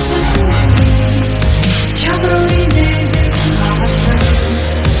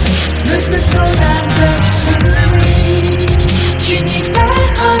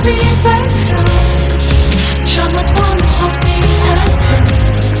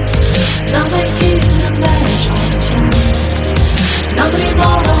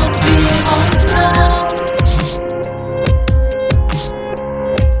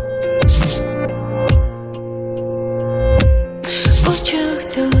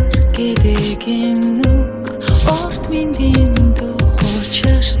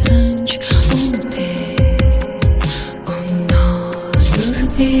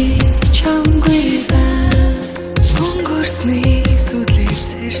Өнгөрсний зүдлээс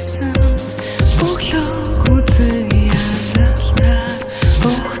ирсэн